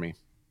do for me.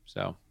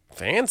 So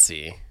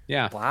Fancy.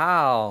 yeah,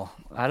 Wow.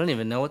 I don't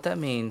even know what that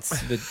means.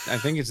 I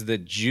think it's the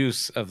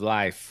juice of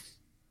life.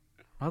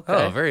 Okay.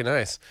 Oh, very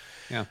nice.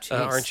 Yeah.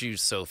 Aren't you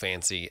so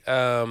fancy?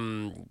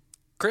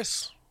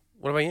 Chris,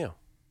 what about you?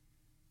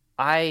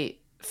 I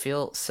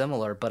feel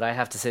similar, but I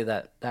have to say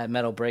that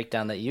metal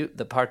breakdown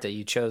the part that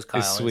you chose, Kyle,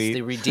 is sweet.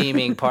 the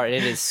redeeming part.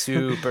 It is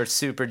super,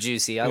 super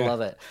juicy. I love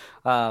it.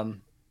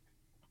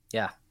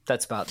 Yeah,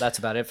 that's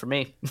about it for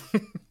me.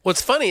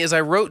 What's funny is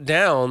I wrote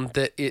down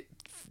that it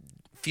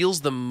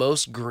feels the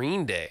most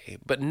Green Day,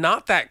 but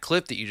not that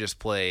clip that you just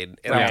played.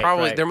 And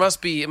Right. it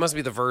must be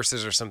the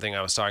verses or something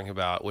I was talking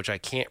about, which I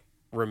can't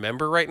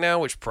remember right now,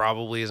 which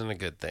probably isn't a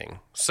good thing.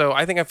 So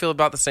I think I feel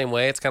about the same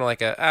way. It's kind of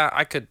like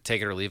I could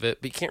take it or leave it,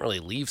 but you can't really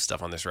leave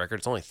stuff on this record.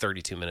 It's only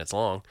 32 minutes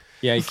long.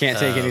 Yeah, you can't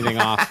take anything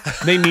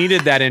off. They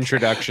needed that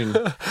introduction.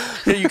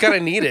 You kind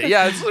of need it.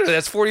 Yeah,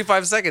 that's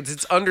 45 seconds.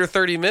 It's under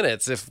 30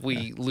 minutes if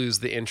we lose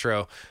the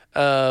intro.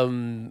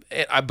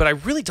 But I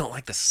really don't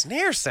like the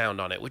snare sound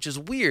on it, which is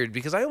weird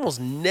because I almost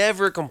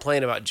never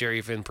complain about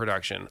Jerry Finn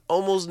production.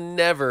 Almost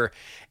never.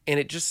 And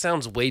it just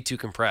sounds way too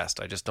compressed.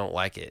 I just don't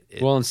like it.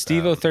 Well, in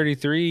Steve-O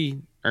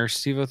 33 or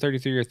Steve-O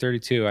 33 or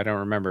 32, I don't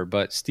remember,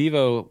 but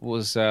Steve-O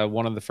was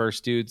one of the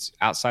first dudes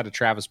outside of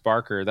Travis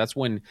Barker. That's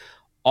when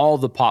all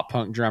the pop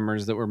punk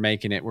drummers that were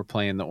making it were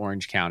playing the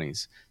Orange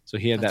Counties. So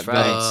he had That's that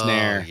right. vent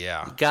snare.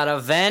 Yeah. Gotta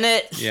vent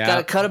it. Yeah.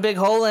 Gotta cut a big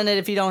hole in it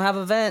if you don't have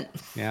a vent.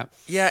 Yeah.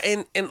 Yeah,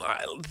 and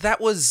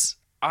that was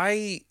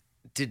I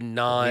did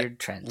not Weird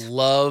trend.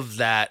 love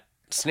that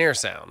snare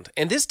sound.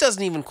 And this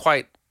doesn't even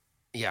quite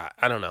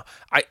I don't know.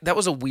 That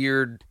was a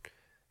weird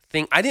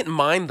thing. I didn't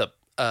mind the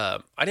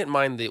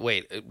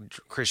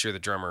Chris, you're the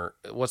drummer.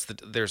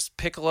 There's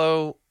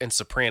piccolo and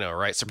soprano,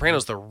 right?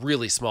 Soprano's the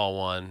really small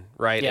one,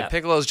 right? Yeah. And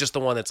piccolo's just the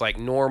one that's like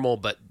normal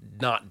but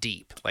not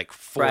deep, like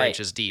 4 Right.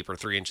 inches deep or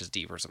 3 inches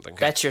deep or something.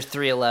 Okay. That's your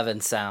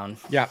 311 sound.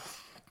 Yeah.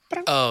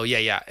 Oh,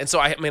 yeah. And so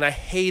I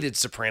hated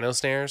soprano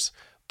snares,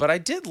 But I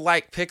did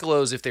like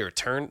piccolos if they were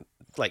tuned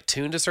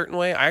a certain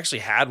way. I actually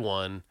had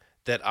one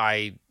that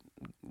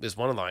is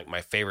one of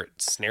my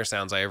favorite snare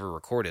sounds I ever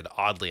recorded.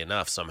 Oddly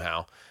enough,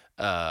 somehow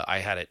I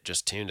had it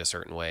just tuned a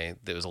certain way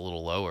that was a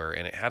little lower,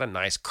 and it had a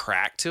nice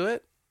crack to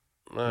it.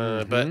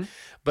 But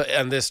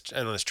on this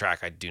track,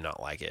 I do not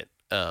like it.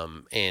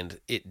 And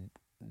it,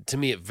 to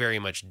me, it very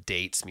much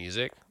dates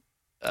music.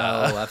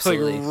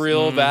 Absolutely, like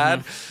real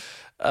bad.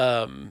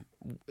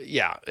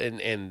 Yeah,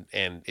 and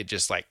it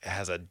just like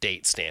has a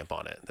date stamp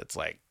on it that's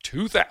like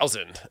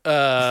 2000.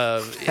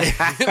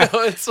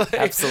 It's like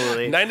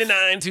absolutely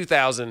 99,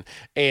 2000,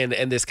 and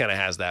this kind of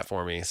has that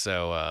for me.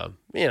 So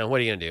what are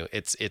you gonna do?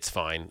 It's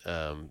fine.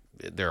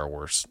 There are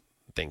worse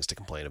things to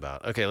complain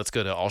about. Okay, let's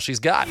go to All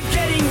She's Got.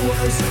 Getting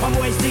worse, I'm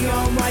wasting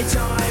all my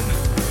time.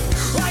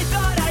 I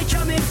thought I'd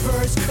come in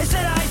first,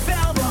 instead I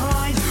fell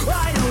behind.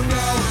 I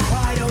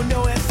don't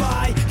know if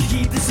I can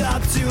keep this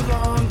up too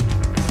long.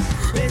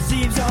 It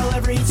seems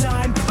every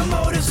time my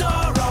motives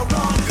are all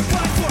wrong.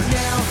 But for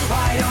now,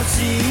 I don't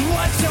see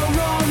what's so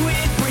wrong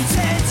with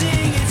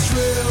pretending it's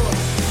true.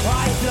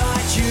 I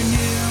thought you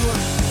knew.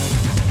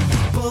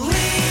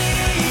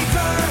 Believe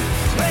her,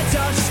 it's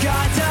all she's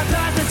got to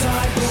pass the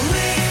time.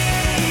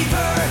 Believe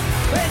her,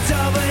 it's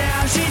over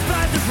now, she's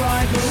past the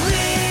prime.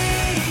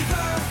 Believe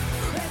her,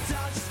 it's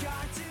all she's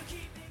got to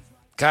keep things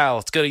right. Kyle,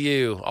 let's go to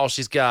you. All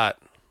She's Got.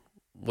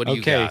 What do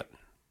you got?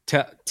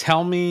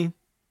 Tell me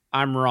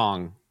I'm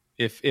wrong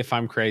if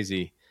I'm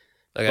crazy.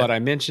 Okay. But I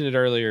mentioned it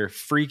earlier.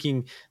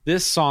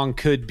 This song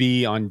could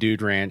be on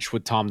Dude Ranch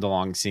with Tom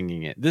DeLonge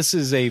singing it. This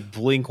is a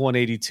Blink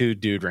 182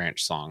 Dude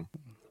Ranch song.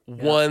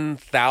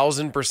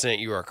 1000%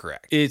 you are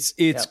correct. It's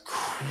Yep.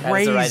 crazy. That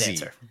is the right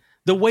answer.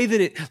 The way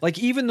that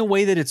even the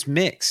way that it's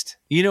mixed.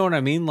 You know what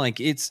I mean? Like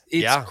it's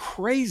Yeah.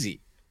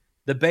 crazy.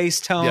 The bass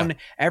tone,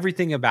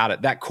 everything about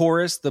it. That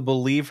chorus, the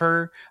Believe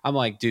Her. I'm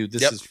like, dude,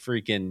 this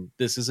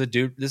is a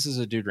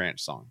Dude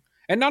Ranch song.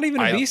 And not even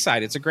a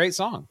B-side. It's a great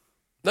song.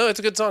 No, it's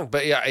a good song,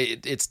 but yeah,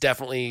 it's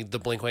definitely the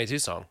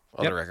Blink-182 song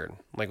on the record,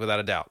 like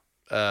without a doubt.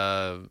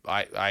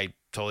 I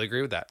totally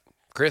agree with that.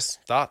 Chris,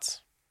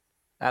 thoughts?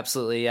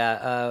 Absolutely,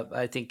 yeah.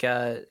 I think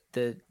the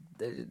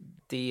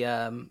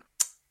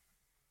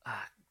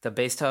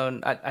bass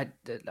tone.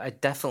 I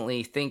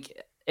definitely think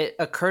it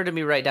occurred to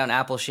me right down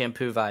Apple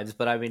Shampoo vibes,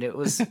 but I mean it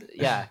was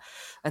yeah,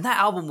 and that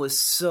album was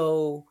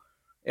so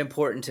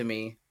important to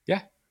me.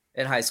 Yeah.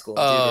 In high school.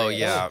 Oh dude,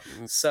 yeah.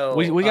 So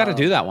we got to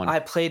do that one. I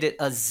played it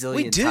a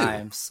zillion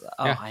times.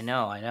 Oh, Yeah. I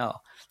know.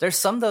 There's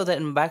some though that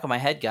in the back of my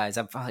head, guys,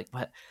 I'm like,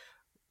 what?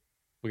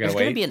 We There's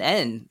gotta going to wait. be an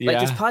end. Like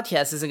Yeah. this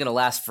podcast isn't going to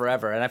last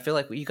forever, and I feel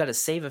like you got to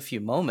save a few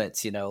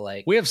moments.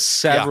 Like We have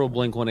several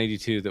Blink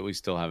 182 that we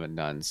still haven't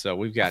done, so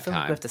we've I got feel like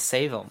time. we have to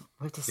save them.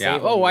 We have to Yeah.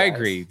 save 'em, Oh, you I guys.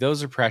 agree.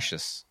 Those are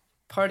precious.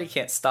 Party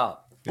can't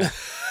stop.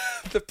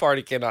 The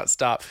party cannot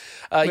stop.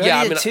 We Yeah, I already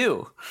mean, did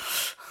two.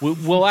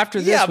 Well, after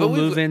this, Yeah, but we'll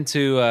move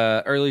into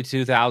early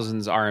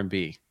 2000s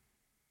R&B.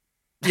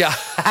 yeah.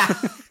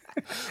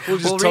 We'll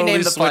just We'll totally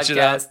rename the switch it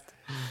up. podcast.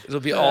 It'll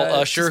be all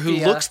Usher, just who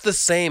be, looks the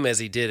same as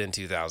he did in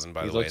 2000.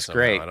 By He the way, looks somehow.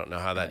 great. I don't know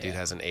how that dude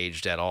hasn't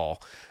aged at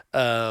all.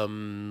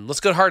 Let's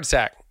go to Heart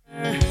Attack.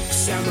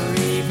 Summer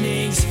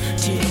evenings,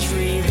 teenage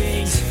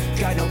cravings.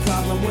 Got no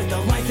problem with the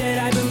life that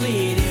I've been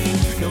leading.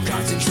 No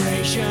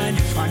concentration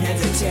on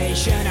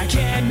hesitation. I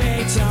can't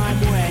make time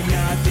when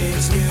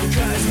nothing's new.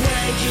 Cause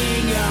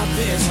waking up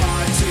is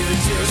hard to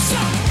do. So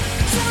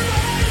turn my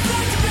head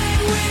back to bed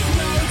with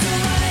no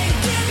delay.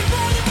 Can't be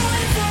bothered by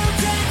the phone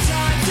 10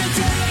 times a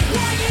day.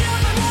 Waking up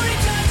my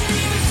morning doesn't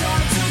even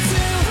start till 2.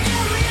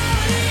 In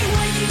reality,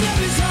 waking up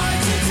is hard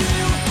to do.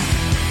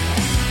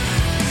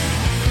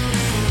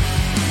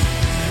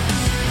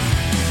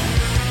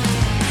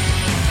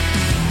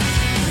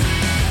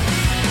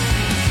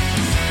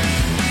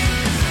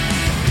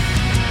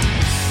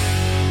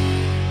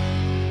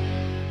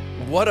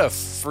 What a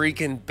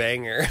freaking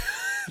banger!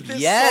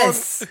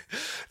 Yes.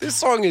 This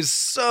song is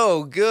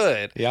so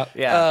good. Yep.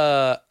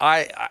 Yeah.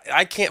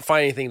 I can't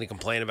find anything to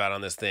complain about on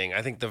this thing.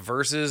 I think the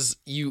verses,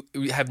 you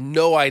have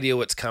no idea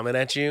what's coming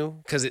at you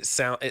because it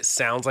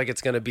sounds like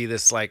it's going to be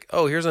this like,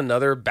 oh, here's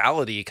another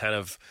ballady kind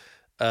of.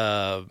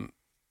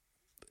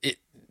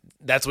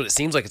 That's what it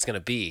seems like it's going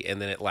to be,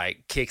 and then it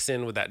like kicks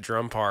in with that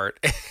drum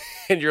part,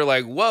 and you're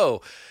like,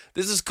 whoa,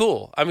 this is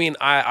cool. I mean,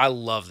 I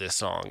love this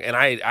song, and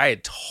I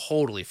had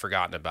totally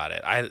forgotten about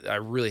it. I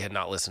really had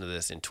not listened to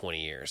this in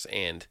 20 years,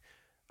 and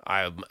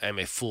I am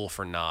a fool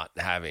for not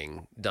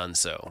having done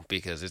so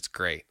because it's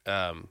great.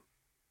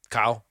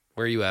 Kyle,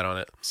 where are you at on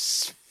it?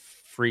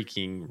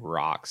 Freaking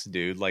rocks,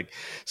 dude. Like,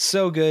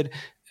 so good.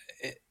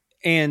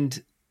 And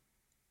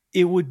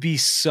it would be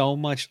so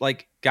much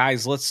like,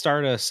 guys, let's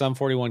start a Sum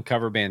 41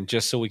 cover band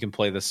just so we can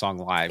play this song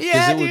live.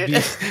 Yeah,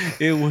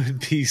 it would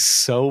be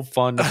so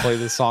fun to play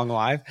this song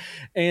live.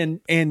 And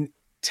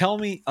tell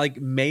me,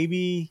 like,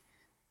 maybe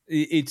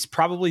it's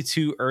probably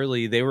too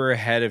early. They were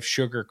ahead of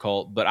Sugar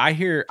Cult, but I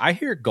hear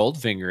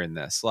Goldfinger in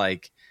this.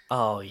 Like,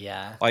 Oh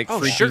yeah. like Oh,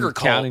 freaking Sugar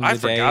Cult. Counting I the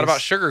forgot Days.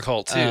 about Sugar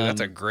Cult too.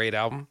 That's a Um, great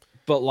album.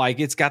 But like,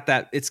 it's got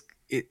that,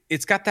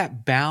 it's got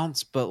that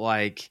bounce, but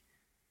like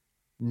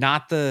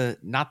the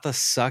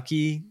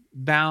sucky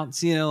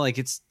bounce, like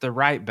it's the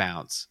right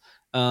bounce.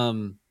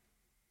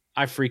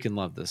 I freaking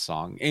love this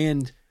song.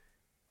 And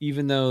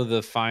even though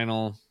the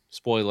final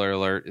spoiler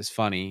alert is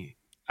funny,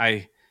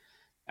 I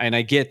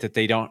get that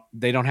they don't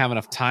have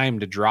enough time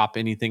to drop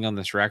anything on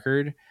this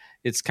record.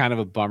 It's kind of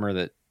a bummer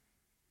that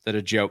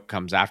a joke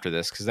comes after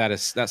this, because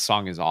that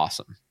song is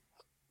awesome.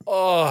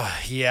 Oh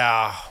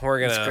yeah,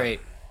 It's great.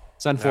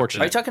 It's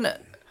unfortunate. Are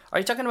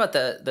you talking about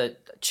the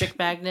Chick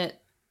Magnet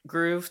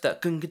groove?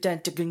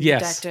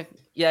 Yes.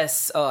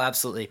 Yes. Oh,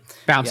 absolutely.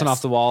 Bouncing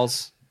off the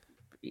walls.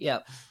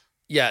 Yep.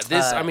 Yeah,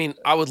 this. I mean,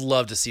 I would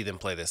love to see them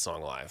play this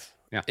song live.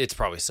 Yeah, it's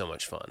probably so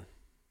much fun.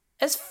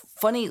 It's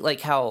funny,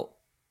 like how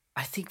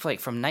I think like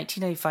from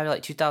 1995 to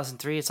like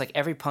 2003, it's like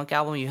every punk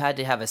album you had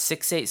to have a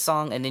 6/8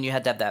 song, and then you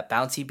had to have that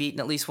bouncy beat in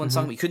at least one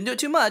song. But you couldn't do it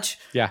too much.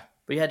 Yeah,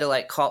 but you had to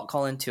like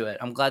call into it.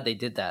 I'm glad they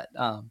did that.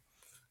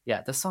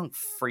 Yeah, this song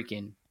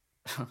freaking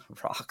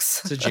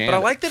rocks. It's a jam. But I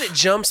like that it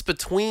jumps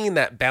between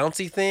that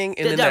bouncy thing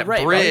and then that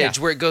right, bridge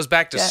where it goes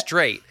back to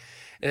straight.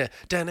 And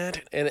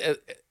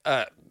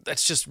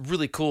that's just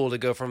really cool to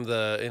go from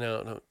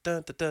the,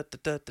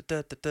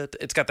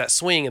 it's got that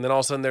swing, and then all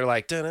of a sudden they're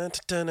like,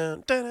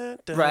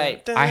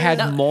 right. I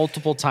had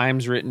multiple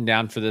times written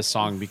down for this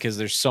song because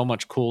there's so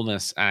much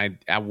coolness. I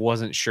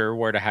wasn't sure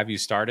where to have you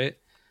start it.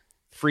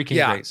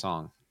 Freaking great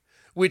song.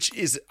 Which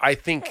is, I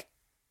think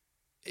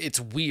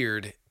it's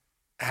weird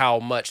how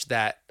much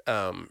that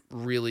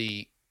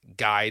really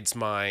guides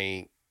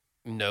my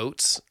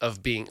notes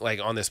of being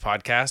like on this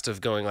podcast, of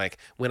going like,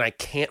 when I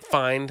can't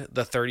find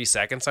the 30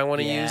 seconds I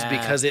want to use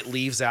because it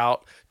leaves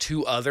out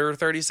 2 other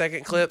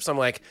 30-second clips, I'm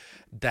like,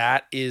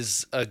 that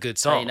is a good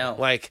song. I know.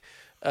 Like,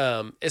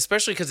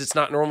 especially because it's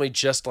not normally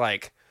just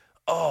like,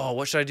 oh,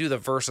 what should I do, the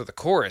verse or the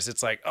chorus?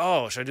 It's like,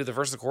 oh, should I do the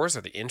verse or the chorus,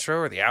 or the intro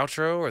or the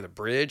outro or the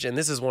bridge? And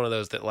this is one of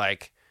those that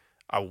like,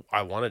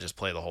 I want to just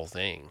play the whole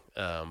thing,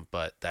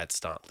 but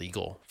that's not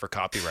legal for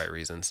copyright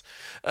reasons.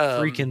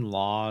 Freaking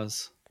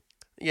laws.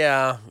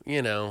 Yeah,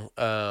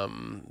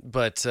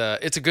 but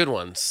it's a good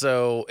one.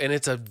 So, and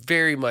it's a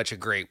very much a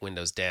great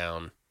Windows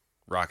Down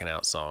rocking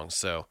out song.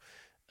 So,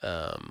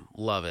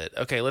 love it.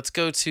 Okay, let's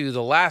go to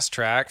the last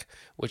track,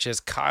 which is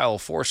Kyle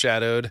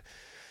foreshadowed.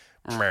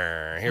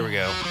 Here we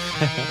go.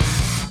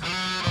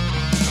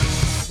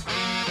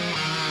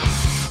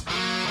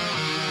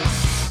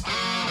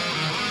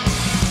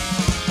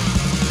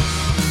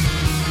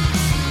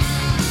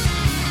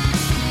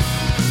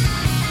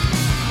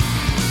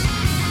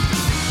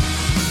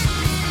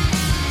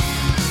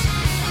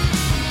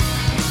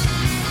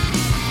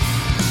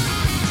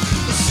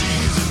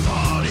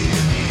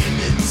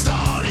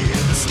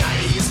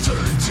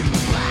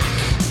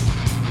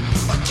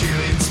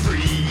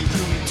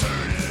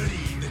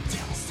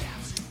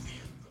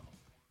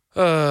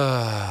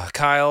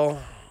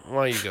 Kyle,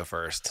 why don't you go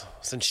first,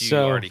 since you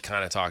already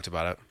kind of talked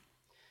about it?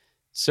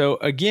 So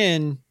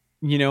again,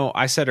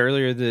 I said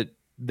earlier that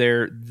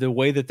the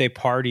way that they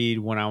partied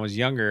when I was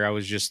younger, I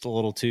was just a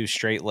little too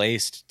straight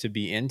laced to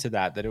be into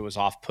that it was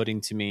off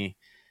putting to me.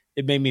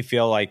 It made me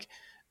feel like,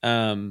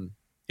 for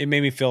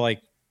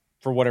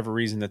whatever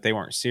reason, that they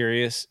weren't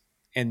serious.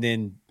 And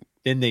then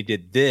they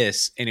did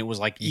this, and it was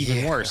like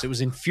even worse. It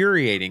was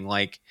infuriating.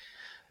 Like,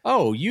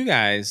 oh, you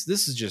guys,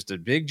 this is just a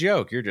big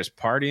joke. You're just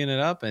partying it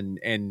up,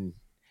 and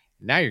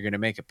now you're going to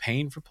make a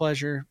pain for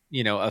pleasure,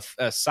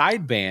 a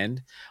side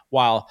band,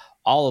 while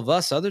all of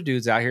us other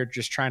dudes out here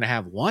just trying to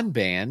have one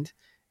band,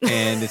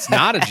 and it's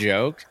not a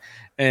joke.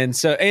 And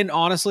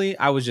honestly,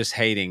 I was just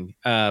hating.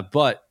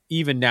 But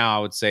even now,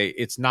 I would say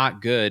it's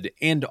not good.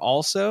 And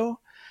also,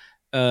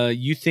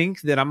 you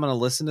think that I'm going to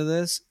listen to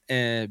this,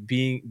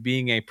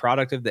 being a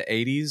product of the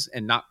 80s,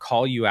 and not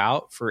call you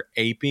out for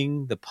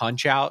aping the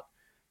Punch-Out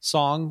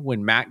song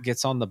when Matt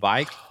gets on the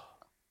bike?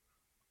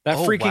 That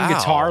freaking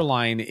guitar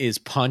line is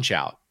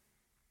Punch-Out.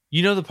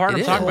 You know the part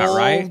I'm talking about,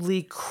 right?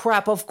 Holy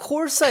crap! Of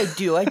course I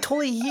do. I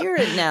totally hear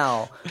it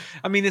now.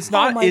 I mean, it's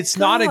not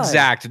not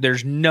exact.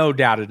 There's no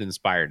doubt it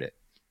inspired it.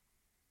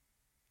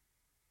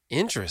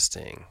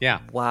 Interesting. Yeah.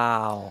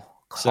 Wow.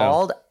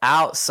 Called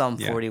out, Sum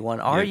 41.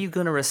 Are you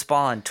going to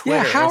respond? Twitter,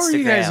 yeah. How Instagram? are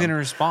you guys going to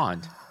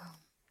respond?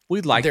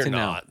 We'd like to know. They're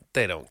not.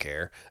 They don't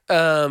care.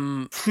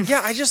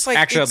 Yeah, I just like.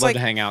 Actually, I'd love to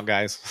hang out,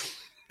 guys.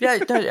 Yeah,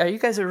 no, you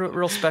guys are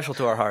real special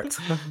to our hearts.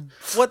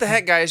 What the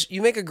heck, guys?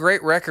 You make a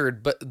great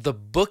record, but the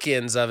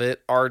bookends of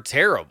it are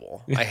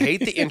terrible. I hate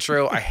the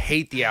intro. I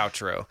hate the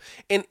outro.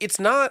 And it's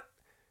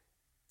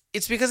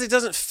because it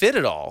doesn't fit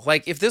at all.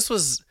 Like, if this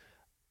was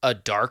a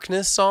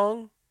Darkness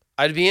song,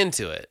 I'd be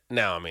into it.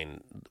 Now, I mean,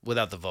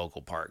 without the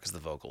vocal part, because the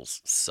vocals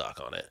suck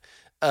on it.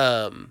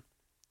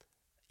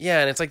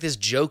 Yeah, and it's like this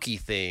jokey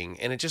thing,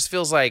 and it just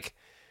feels like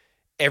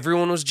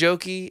everyone was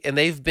jokey, and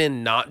they've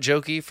been not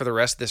jokey for the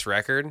rest of this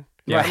record.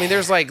 Yeah. I mean,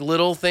 there's like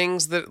little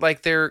things that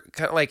like they're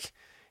kind of like,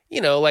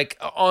 like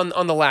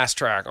on the last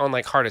track, on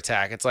like Heart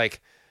Attack, it's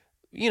like,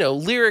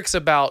 lyrics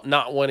about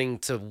not wanting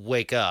to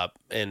wake up,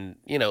 and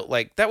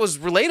like that was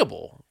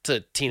relatable to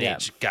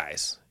teenage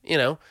guys.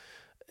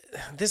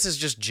 This is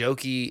just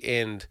jokey,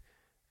 and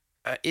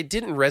it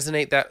didn't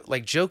resonate that,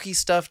 like, jokey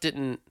stuff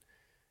didn't,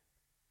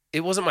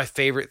 it wasn't my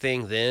favorite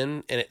thing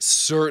then, and it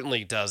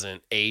certainly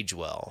doesn't age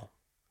well.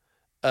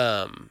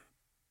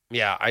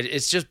 Yeah, it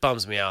just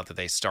bums me out that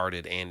they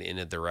started and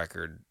ended the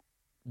record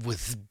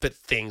with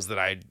things that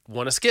I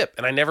want to skip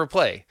and I never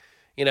play,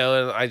 and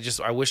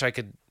I wish I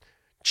could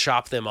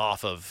chop them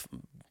off of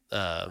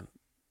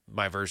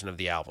my version of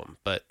the album,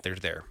 but they're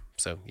there,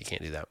 so you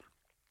can't do that.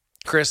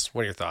 Chris,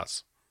 what are your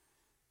thoughts?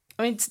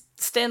 I mean,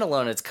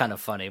 standalone, it's kind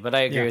of funny, but I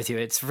agree with you.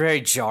 It's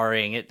very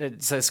jarring.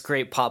 It's this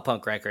great pop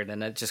punk record,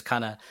 and it just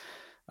kind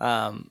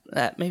of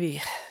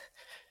maybe,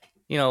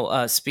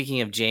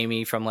 speaking of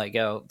Jamie from Let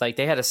Go, like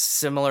they had a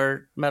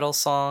similar metal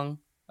song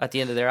at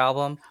the end of their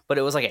album, but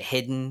it was like a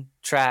hidden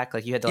track.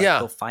 Like you had to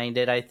go find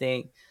it, I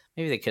think.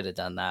 Maybe they could have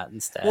done that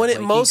instead. When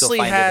it mostly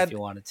had, if you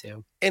wanted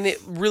to, and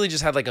it really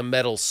just had like a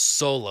metal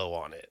solo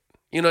on it.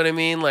 You know what I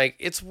mean? Like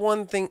it's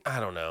one thing. I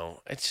don't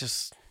know. It's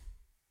just,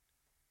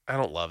 I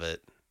don't love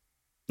it.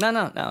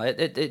 No.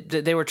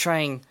 They were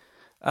trying.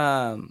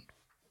 It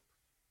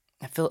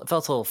felt a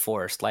little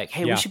forced. Like,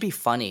 hey, we should be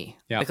funny.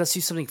 Yeah. Like, let's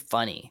do something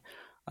funny.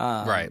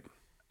 Right.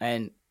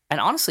 And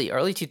honestly,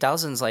 early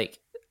 2000s, like,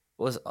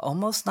 was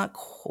almost not.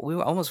 We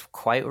were almost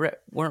quite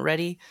weren't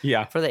ready.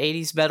 For the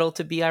 80s metal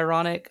to be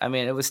ironic. I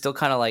mean, it was still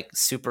kind of like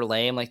super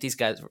lame. Like these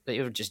guys, they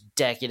were just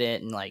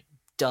decadent and like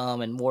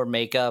dumb and more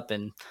makeup,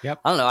 and I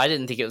don't know. I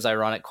didn't think it was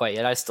ironic quite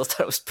yet. I still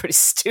thought it was pretty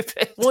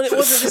stupid. Well, it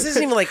wasn't. This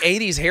isn't even like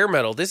 80s hair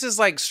metal. This is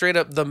like straight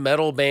up the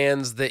metal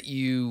bands that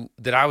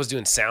I was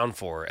doing sound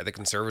for at the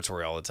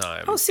conservatory all the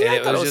time. Oh, see,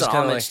 I thought it was an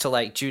homage to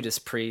like Judas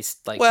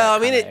Priest. Like, well, I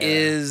mean, it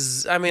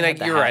is. I mean,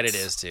 you're right. It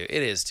is too.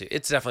 It is too.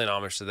 It's definitely an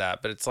homage to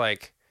that. But it's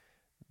like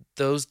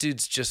those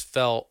dudes just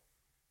felt,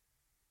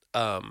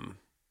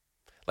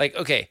 like,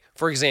 okay.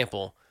 For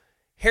example,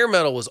 hair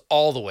metal was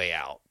all the way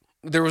out.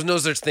 There was no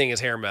such thing as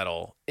hair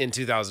metal in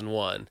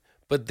 2001,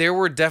 but there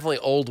were definitely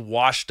old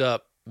washed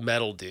up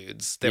metal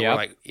dudes that were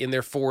like in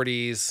their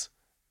 40s.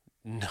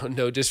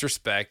 No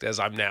disrespect, as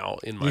I'm now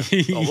in my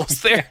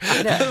almost there.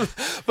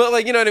 But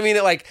like, you know what I mean?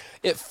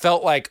 It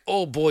felt like,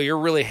 oh boy, you're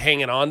really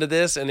hanging on to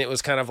this. And it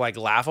was kind of like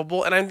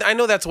laughable. And I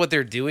know that's what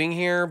they're doing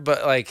here,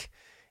 but like,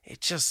 it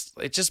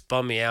just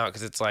bummed me out.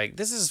 Cause it's like,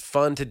 this is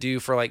fun to do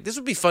for like, this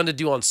would be fun to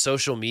do on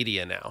social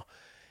media now,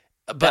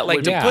 but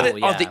like to put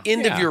it on the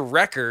end of your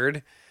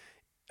record,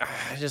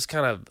 I just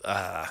kind of,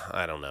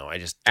 I don't know. I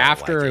just don't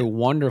after like a it.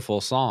 wonderful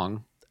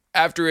song,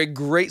 after a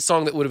great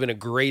song that would have been a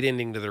great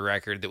ending to the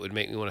record that would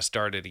make me want to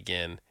start it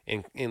again,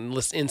 and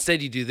listen,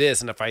 instead you do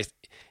this. And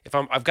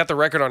I've got the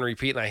record on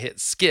repeat and I hit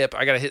skip,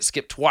 I got to hit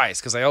skip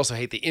twice because I also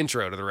hate the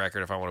intro to the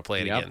record if I want to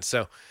play it again.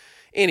 So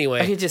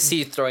anyway, I can just see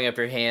you throwing up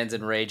your hands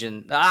and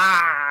raging.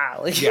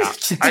 Like,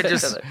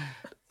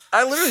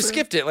 I literally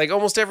skipped it like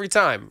almost every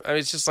time. I mean,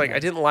 it's just like I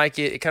didn't like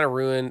it. It kind of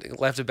ruined. It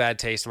left a bad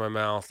taste in my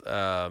mouth.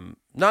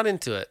 Not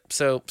into it.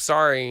 So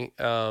sorry.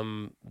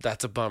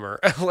 That's a bummer.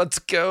 Let's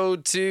go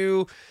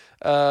to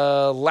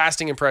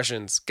lasting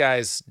impressions,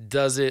 guys.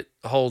 Does it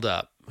hold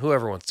up?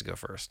 Whoever wants to go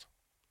first.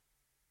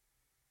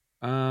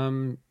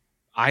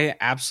 I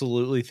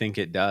absolutely think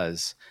it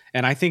does,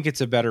 and I think it's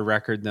a better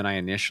record than I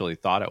initially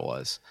thought it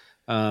was.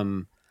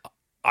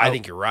 I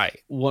think you're right.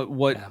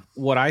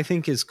 What I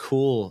think is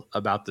cool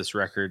about this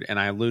record, and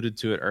I alluded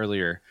to it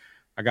earlier,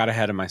 I got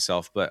ahead of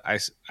myself, but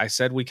I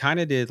said we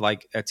kind of did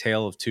like a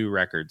tale of two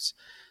records.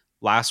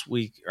 Last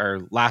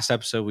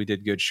episode we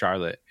did Good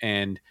Charlotte,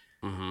 and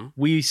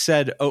we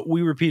said,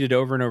 we repeated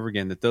over and over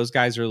again that those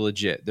guys are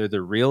legit. They're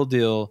the real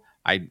deal.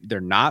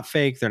 They're not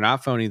fake. They're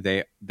not phony.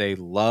 They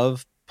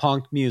love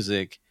punk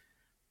music,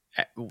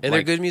 and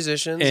they're good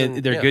musicians.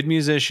 And they're good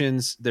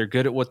musicians. They're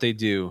good at what they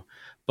do,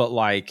 but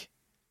like,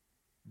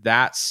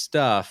 that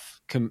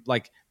stuff,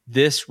 like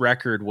this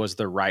record was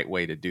the right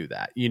way to do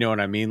that. You know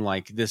what I mean?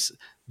 Like this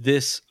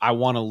I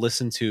want to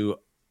listen to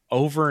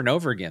over and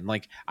over again.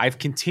 Like I've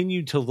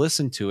continued to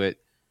listen to it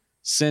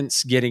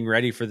since getting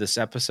ready for this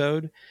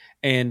episode.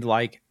 And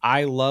like,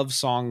 I love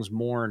songs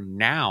more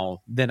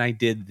now than I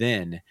did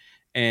then.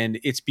 And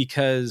it's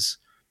because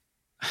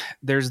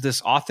there's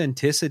this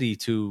authenticity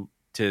to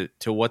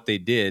what they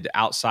did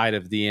outside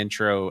of the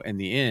intro and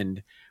the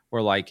end,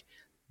 where like,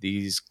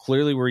 these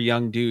clearly were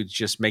young dudes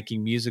just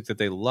making music that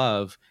they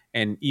love,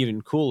 and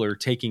even cooler,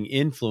 taking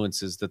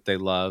influences that they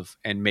love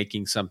and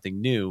making something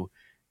new.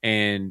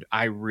 And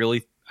I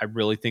really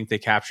think they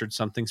captured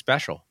something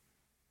special.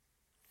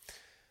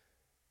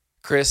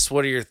 Chris,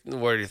 what are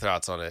your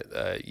thoughts on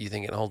it? You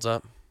think it holds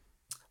up?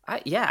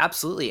 Yeah,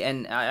 absolutely.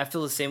 And I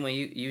feel the same way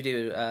you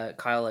do,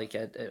 Kyle. Like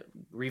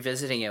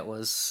revisiting it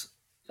was,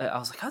 I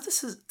was like, oh,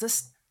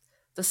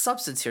 the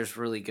substance here is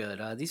really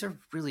good. These are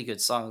really good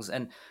songs.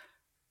 And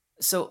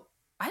so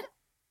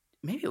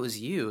maybe it was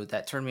you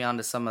that turned me on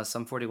to some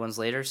 41's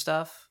later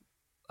stuff.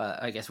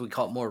 I guess we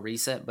call it more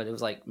recent, but it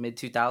was like mid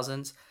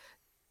 2000s.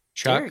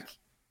 Chuck?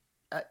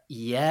 Eric,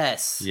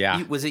 yes.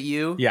 Yeah. Was it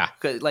you? Yeah.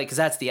 Because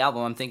that's the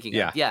album I'm thinking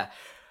of. Yeah.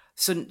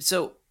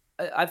 So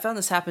I found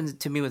this happened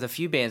to me with a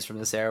few bands from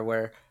this era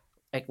where,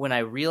 like, when I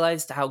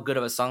realized how good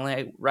of a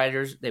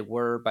songwriters they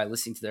were by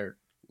listening to their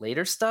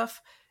later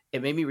stuff,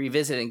 it made me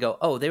revisit it and go,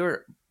 oh,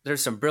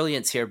 there's some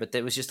brilliance here, but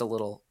it was just a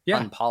little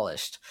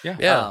unpolished.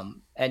 Yeah.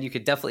 And you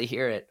could definitely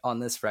hear it on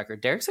this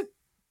record.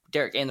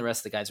 Derek and the rest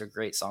of the guys are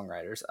great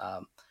songwriters.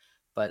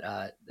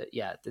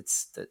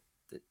 It's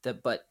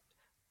but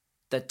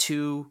the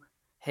 2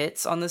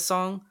 hits on this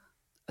song,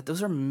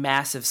 those are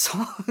massive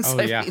songs.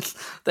 Oh, yeah.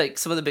 Like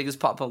some of the biggest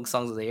pop punk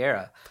songs of the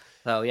era.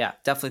 So yeah,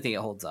 definitely think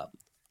it holds up.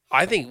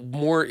 I think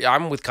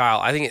I'm with Kyle.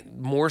 I think it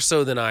more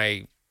so than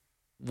I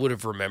would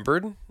have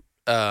remembered.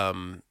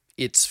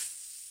 It's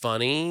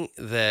funny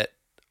that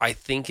I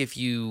think if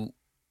we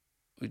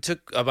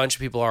took a bunch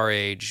of people our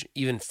age,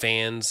 even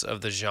fans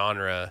of the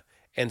genre,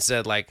 and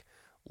said like,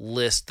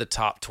 list the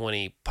top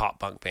 20 pop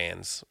punk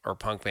bands or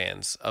punk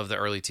bands of the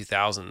early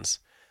 2000s,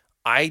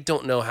 I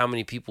don't know how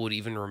many people would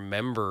even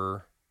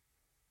remember.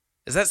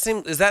 Does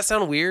that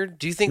sound weird?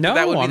 Do you think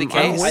that would be the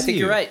case? I think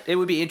you're right. It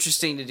would be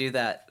interesting to do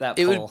that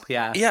poll.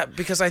 Yeah,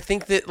 because I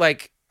think that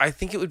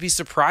it would be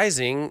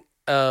surprising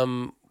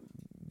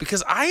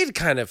because I had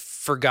kind of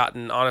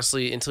forgotten,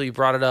 honestly, until you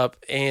brought it up,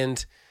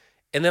 and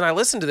then I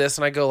listened to this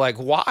and I go like,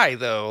 why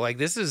though? Like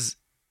this is,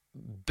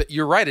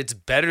 you're right, it's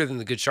better than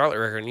the Good Charlotte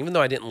record, and even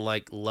though I didn't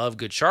love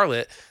Good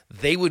Charlotte,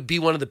 they would be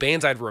one of the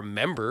bands I'd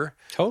remember.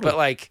 Totally. But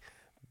like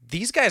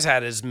these guys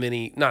had as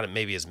many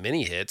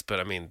hits, but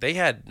I mean they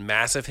had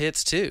massive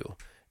hits too,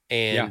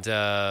 and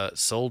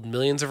sold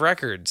millions of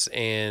records,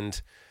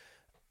 and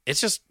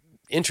it's just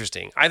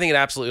interesting. I think it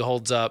absolutely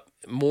holds up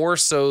more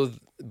so,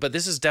 but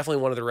this is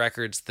definitely one of the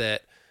records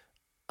that,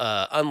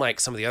 unlike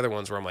some of the other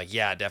ones where I'm like,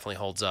 yeah, it definitely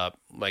holds up.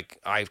 Like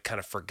I kind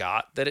of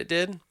forgot that it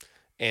did.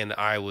 And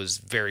I was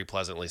very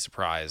pleasantly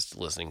surprised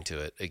listening to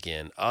it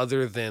again,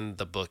 other than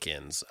the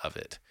bookends of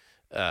it.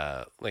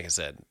 Like I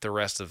said, the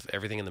rest of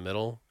everything in the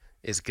middle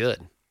is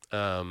good.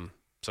 So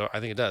I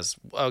think it does.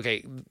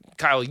 Okay,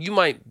 Kyle, you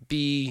might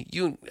be,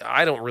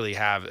 I don't really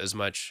have as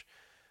much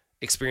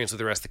experience with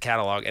the rest of the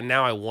catalog, and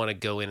now I want to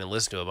go in and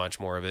listen to a bunch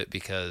more of it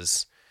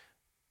because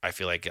I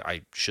feel like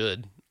I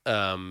should.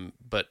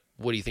 But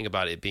what do you think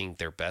about it being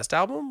their best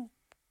album,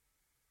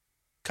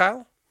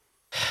 Kyle?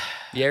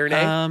 Yeah or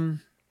nay?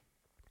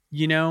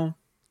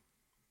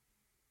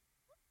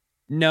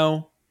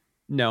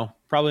 No,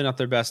 probably not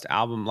their best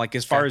album. Like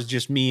as far as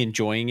just me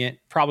enjoying it,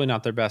 probably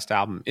not their best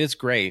album. It's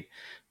great,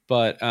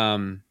 but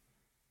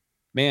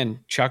man,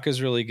 Chuck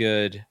is really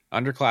good.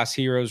 Underclass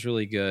Hero is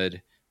really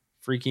good.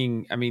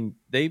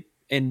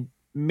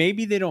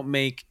 Maybe they don't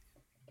make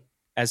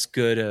as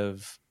good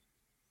of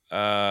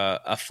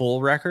a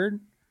full record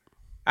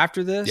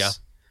after this.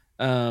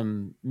 Yeah.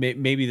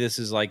 Maybe this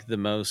is like the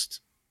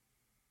most.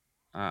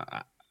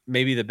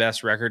 Maybe the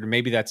best record.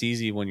 Maybe that's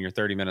easy when you're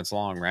 30 minutes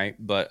long, right?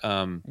 But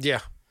yeah.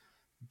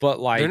 But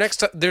like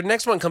their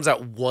next one comes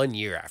out 1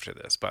 year after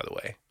this, by the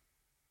way.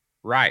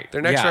 Right.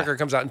 Their next record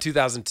comes out in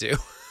 2002.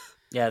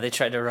 Yeah, they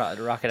tried to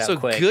rock it out so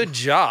quick. Good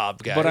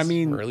job, guys. But I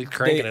mean, really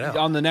cranking it out.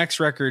 On the next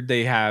record,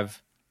 they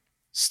have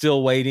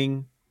Still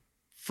Waiting,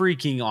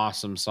 freaking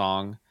awesome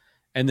song.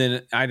 And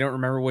then I don't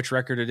remember which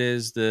record it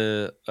is,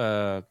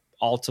 the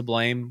All to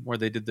Blame, where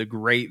they did the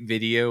great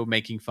video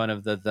making fun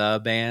of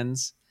the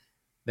bands.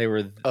 They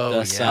were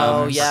the Sums.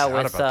 Oh yeah,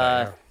 with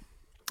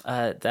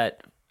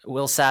that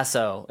Will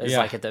Sasso is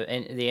like at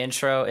the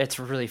intro. It's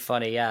really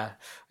funny. Yeah,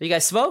 you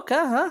guys smoke?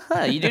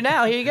 Huh? You do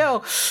now. Here you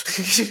go.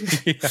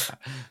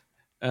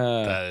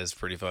 That is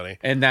pretty funny.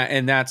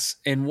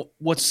 And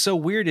what's so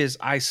weird is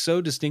I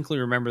so distinctly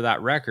remember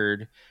that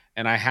record,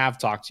 and I have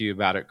talked to you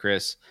about it,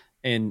 Chris.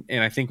 And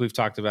I think we've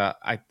talked about.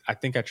 I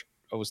think I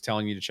was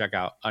telling you to check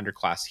out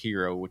Underclass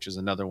Hero, which is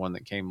another one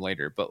that came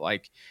later. But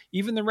like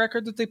even the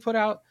record that they put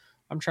out.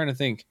 I'm trying to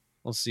think.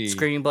 Let's see.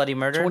 Screaming Bloody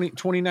Murder?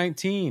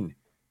 2019.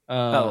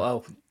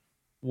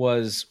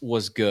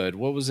 Was good.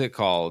 What was it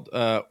called?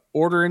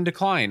 Order in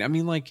Decline. I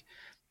mean, like,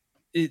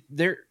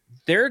 they're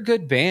a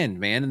good band,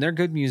 man, and they're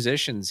good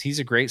musicians. He's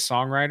a great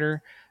songwriter.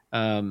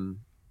 I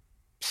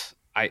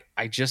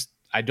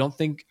don't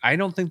think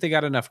they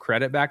got enough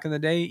credit back in the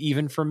day,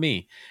 even from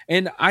me.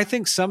 And I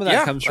think some of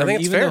that comes from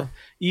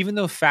even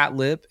though Fat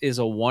Lip is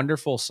a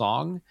wonderful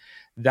song.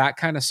 That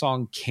kind of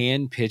song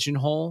can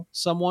pigeonhole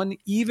someone,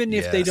 even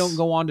if they don't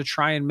go on to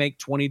try and make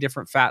 20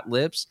 different Fat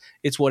Lips.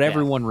 It's what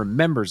everyone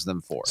remembers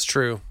them for. It's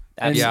true.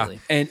 Absolutely.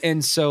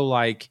 And so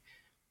like,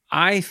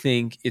 I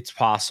think it's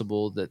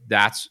possible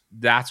that's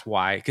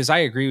why, because I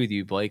agree with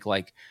you, Blake.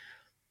 Like,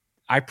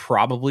 I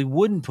probably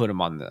wouldn't put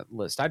them on the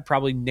list. I'd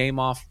probably name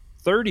off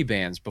 30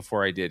 bands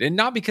before I did. And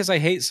not because I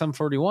hate Sum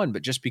 41,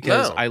 but just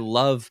because I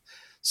love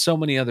so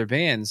many other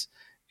bands.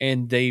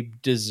 And they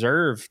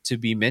deserve to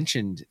be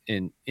mentioned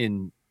in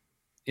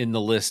the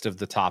list of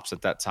the tops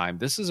at that time.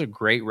 This is a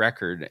great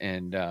record,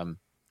 and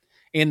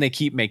they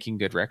keep making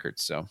good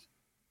records. So,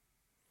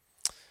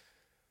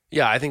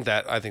 yeah, I think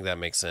that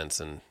makes sense,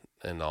 and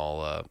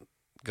I'll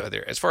go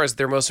there. As far as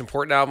their most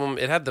important album,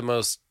 it had the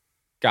most.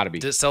 Got to be.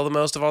 Did it sell the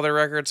most of all their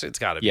records? It's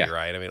got to be,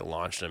 right? I mean, it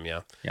launched them,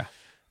 yeah.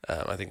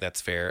 I think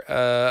that's fair.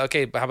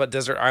 Okay, how about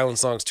Desert Island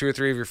Songs? 2 or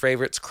 3 of your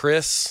favorites,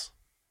 Chris?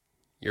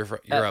 You're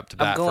up to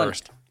bat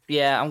first.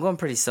 Yeah, I'm going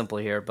pretty simple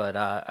here, but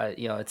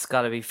it's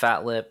got to be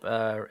Fat Lip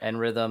and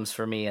Rhythms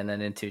for me, and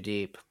then In Too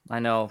Deep. I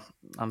know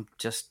I'm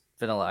just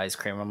vanilla ice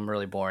cream. I'm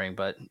really boring,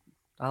 but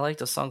I like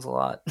those songs a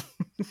lot.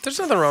 There's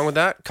nothing wrong with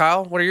that.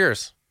 Kyle, what are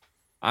yours?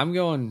 I'm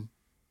going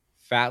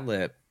Fat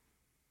Lip,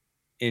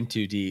 In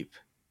Too Deep,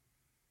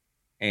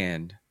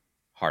 and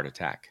Heart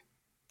Attack.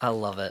 I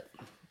love it.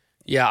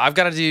 Yeah, I've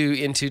got to do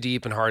In Too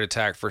Deep and Heart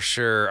Attack for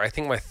sure. I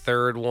think my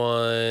third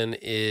one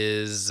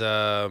is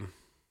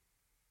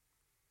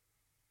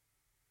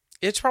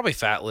it's probably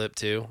Fat Lip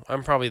too.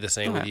 I'm probably the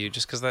same with you,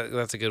 just because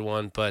that's a good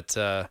one. But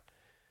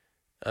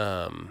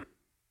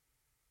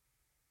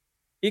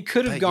it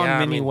could have gone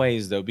many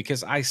ways though,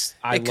 because I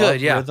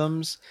love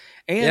Rhythms,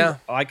 and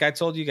like I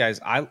told you guys,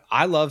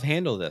 I love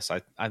Handle This.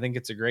 I think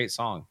it's a great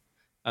song.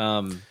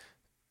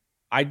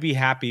 I'd be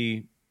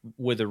happy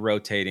with a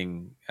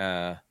rotating.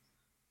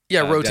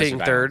 Rotating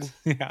third.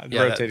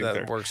 Rotating that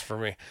third works for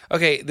me.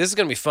 Okay, this is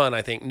gonna be fun.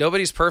 I think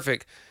nobody's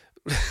perfect.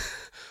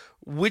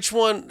 Which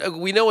one?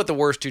 We know what the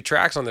worst two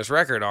tracks on this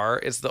record are.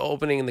 It's the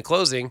opening and the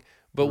closing.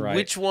 But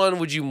which one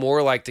would you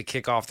more like to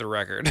kick off the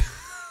record?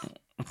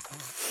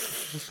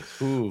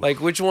 Ooh.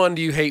 Like, which one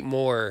do you hate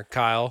more,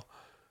 Kyle?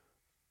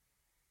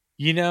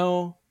 You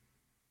know,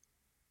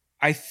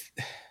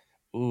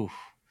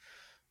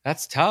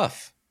 that's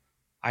tough.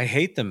 I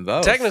hate them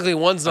both. Technically,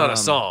 one's not a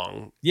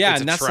song. Yeah, it's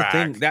and that's track.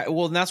 the thing.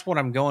 And that's what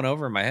I'm going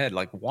over in my head.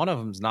 Like, one of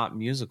them's not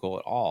musical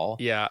at all.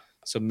 Yeah.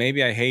 So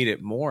maybe I hate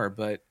it more,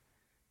 but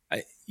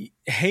I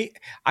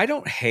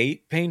don't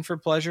hate Pain for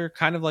Pleasure.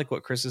 Kind of like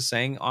what Chris is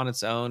saying on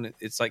its own.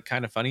 It's like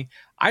kind of funny.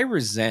 I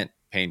resent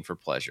Pain for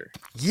Pleasure.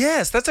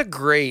 Yes, that's a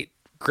great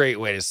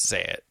way to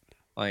say it.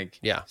 Like,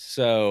 yeah.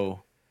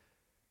 So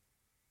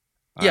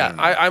yeah,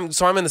 I'm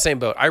in the same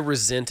boat. I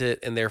resent it,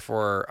 and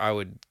therefore I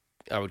would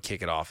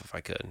kick it off if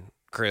I could.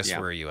 Chris,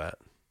 where are you at?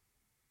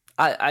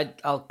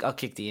 I'll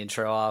kick the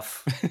intro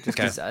off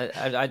because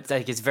I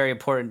think it's very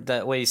important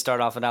that way you start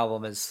off an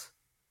album is,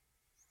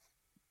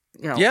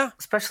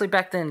 especially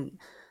back then,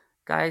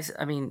 guys.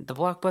 I mean, the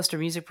Blockbuster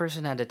Music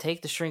person had to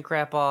take the shrink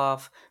wrap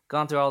off,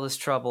 gone through all this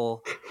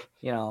trouble,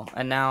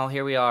 and now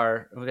here we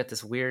are. We got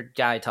this weird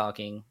guy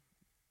talking.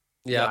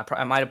 Yeah,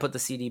 I might have put the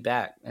CD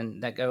back,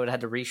 and that guy would have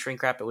had to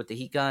re-shrink wrap it with the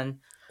heat gun.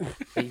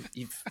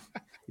 You've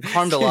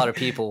harmed a lot of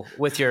people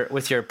with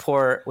your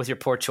poor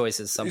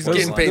choices. He's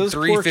getting paid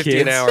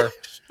 $3.50 an hour.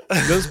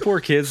 Those poor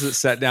kids that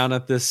sat down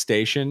at this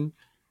station,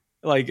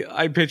 like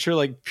I picture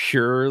like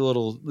pure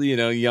little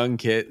young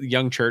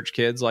church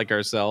kids like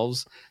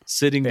ourselves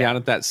sitting down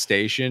at that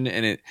station,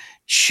 and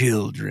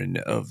Children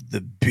of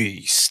the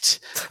Beast.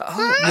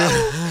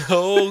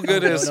 Oh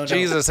goodness, no.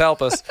 Jesus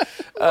help us.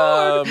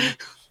 All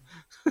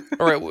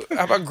right,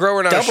 how about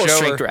Grower Not a Shower? Double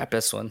shrink wrap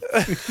this one.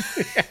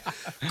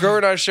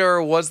 Grower Not a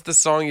Shower, what's the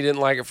song you didn't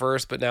like at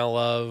first but now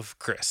love?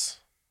 Chris.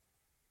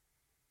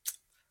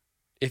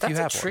 If you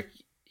have one.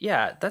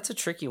 Yeah, that's a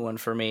tricky one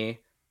for me.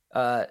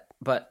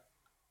 But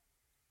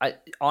I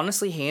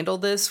honestly Handle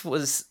This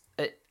was...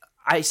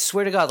 I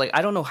swear to God, like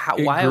I don't know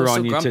why I was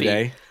so grumpy.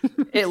 Today.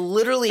 It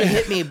literally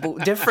hit me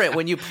different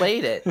when you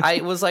played it.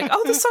 I was like,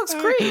 "Oh, this song's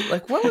great!"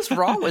 Like, what was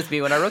wrong with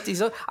me when I wrote these?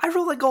 I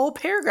wrote like a whole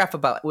paragraph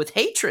with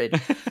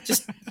hatred,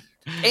 just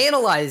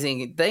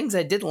analyzing things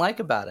I didn't like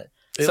about it.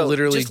 So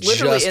literally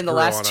in the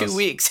last 2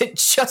 weeks, it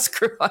just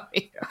grew on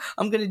me.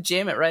 I'm gonna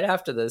jam it right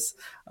after this.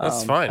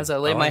 That's fine. As I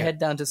lay my head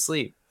down to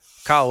sleep.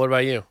 Kyle, what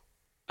about you?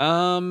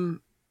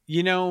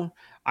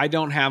 I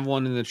don't have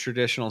one in the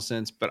traditional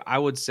sense, but I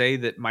would say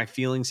that my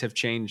feelings have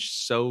changed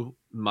so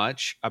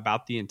much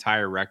about the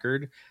entire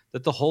record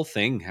that the whole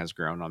thing has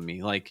grown on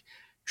me. Like,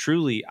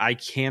 truly, I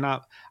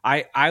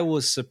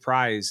was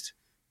surprised.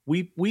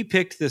 We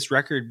picked this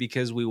record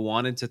because we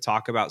wanted to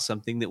talk about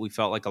something that we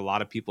felt like a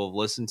lot of people have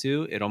listened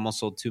to. It almost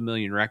sold 2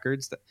 million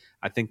records.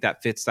 I think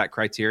that fits that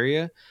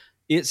criteria.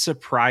 It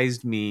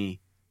surprised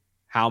me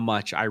how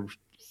much I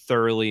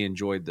thoroughly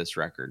enjoyed this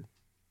record.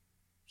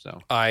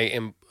 So I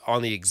am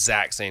on the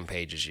exact same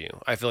page as you.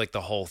 I feel like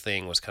the whole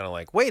thing was kind of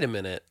like, wait a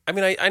minute. I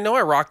mean, I know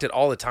I rocked it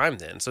all the time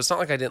then, so it's not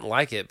like I didn't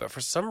like it, but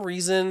for some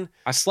reason...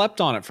 I slept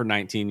on it for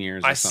 19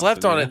 years. I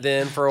slept on it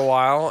then for a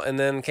while and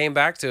then came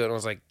back to it and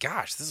was like,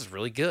 gosh, this is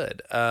really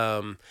good.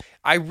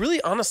 I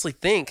really honestly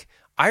think,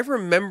 I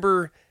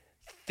remember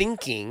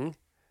thinking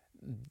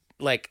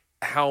like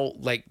how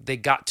like they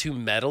got too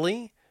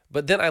metally,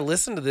 but then I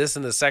listened to this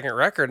in the second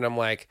record and I'm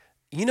like,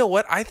 you know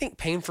what? I think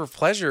Pain for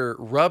Pleasure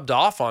rubbed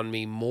off on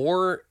me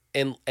more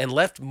and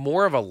left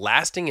more of a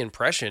lasting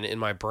impression in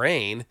my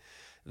brain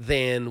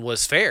than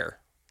was fair.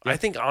 Yeah. I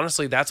think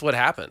honestly that's what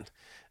happened.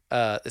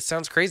 It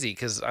sounds crazy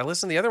because I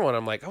listened to the other one.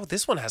 I'm like, oh,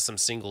 this one has some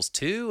singles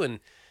too. And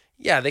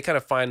yeah, they kind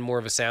of find more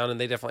of a sound and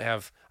they definitely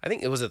have, I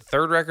think it was a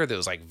third record that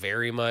was like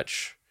very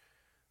much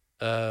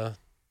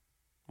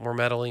more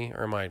metally,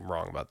 or am I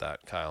wrong about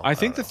that, Kyle? I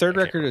think the third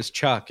record is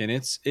Chuck, and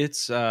it's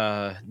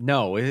not.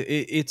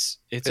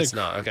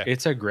 Okay.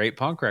 It's a great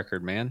punk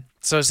record, man.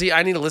 So see,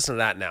 I need to listen to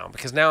that now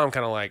because now I'm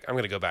kind of like I'm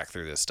going to go back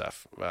through this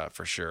stuff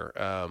for sure.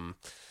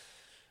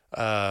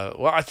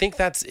 Well, I think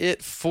that's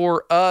it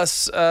for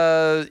us.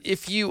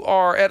 If you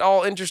are at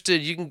all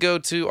interested, you can go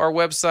to our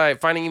website,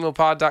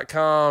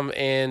 findingemopod.com,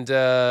 and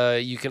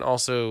you can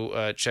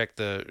also check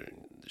the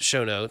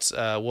show notes.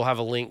 We'll have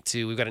a link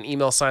to, we've got an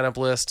email sign-up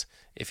list.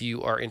 If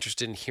you are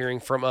interested in hearing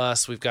from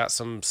us, we've got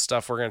some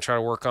stuff we're going to try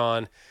to work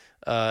on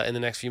in the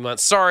next few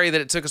months. Sorry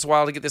that it took us a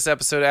while to get this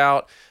episode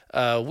out.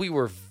 We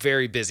were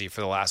very busy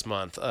for the last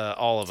month,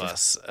 all of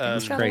us.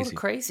 It's got a little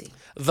crazy.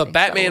 The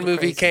Batman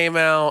movie came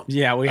out.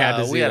 Yeah, we had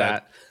to see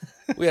that.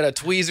 We had a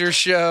Tweezer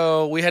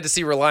show. We had to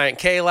see Reliant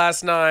K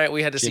last night.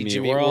 We had to see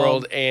Jimmy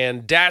World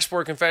and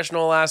Dashboard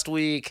Confessional last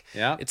week.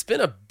 Yeah. It's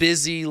been a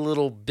busy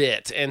little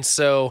bit. And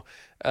so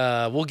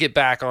we'll get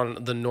back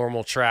on the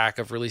normal track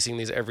of releasing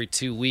these every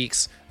 2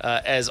 weeks.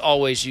 As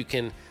always, you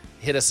can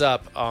hit us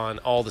up on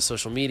all the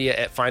social media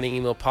at Finding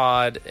Emo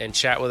Pod and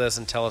chat with us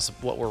and tell us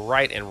what we're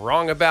right and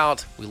wrong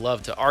about. We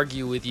love to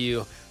argue with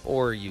you,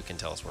 or you can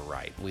tell us we're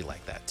right. We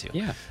like that too.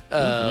 Yeah.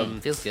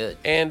 Feels good.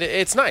 And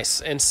it's nice.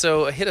 And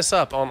so hit us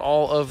up on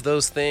all of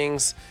those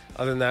things.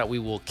 Other than that, we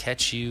will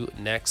catch you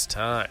next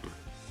time.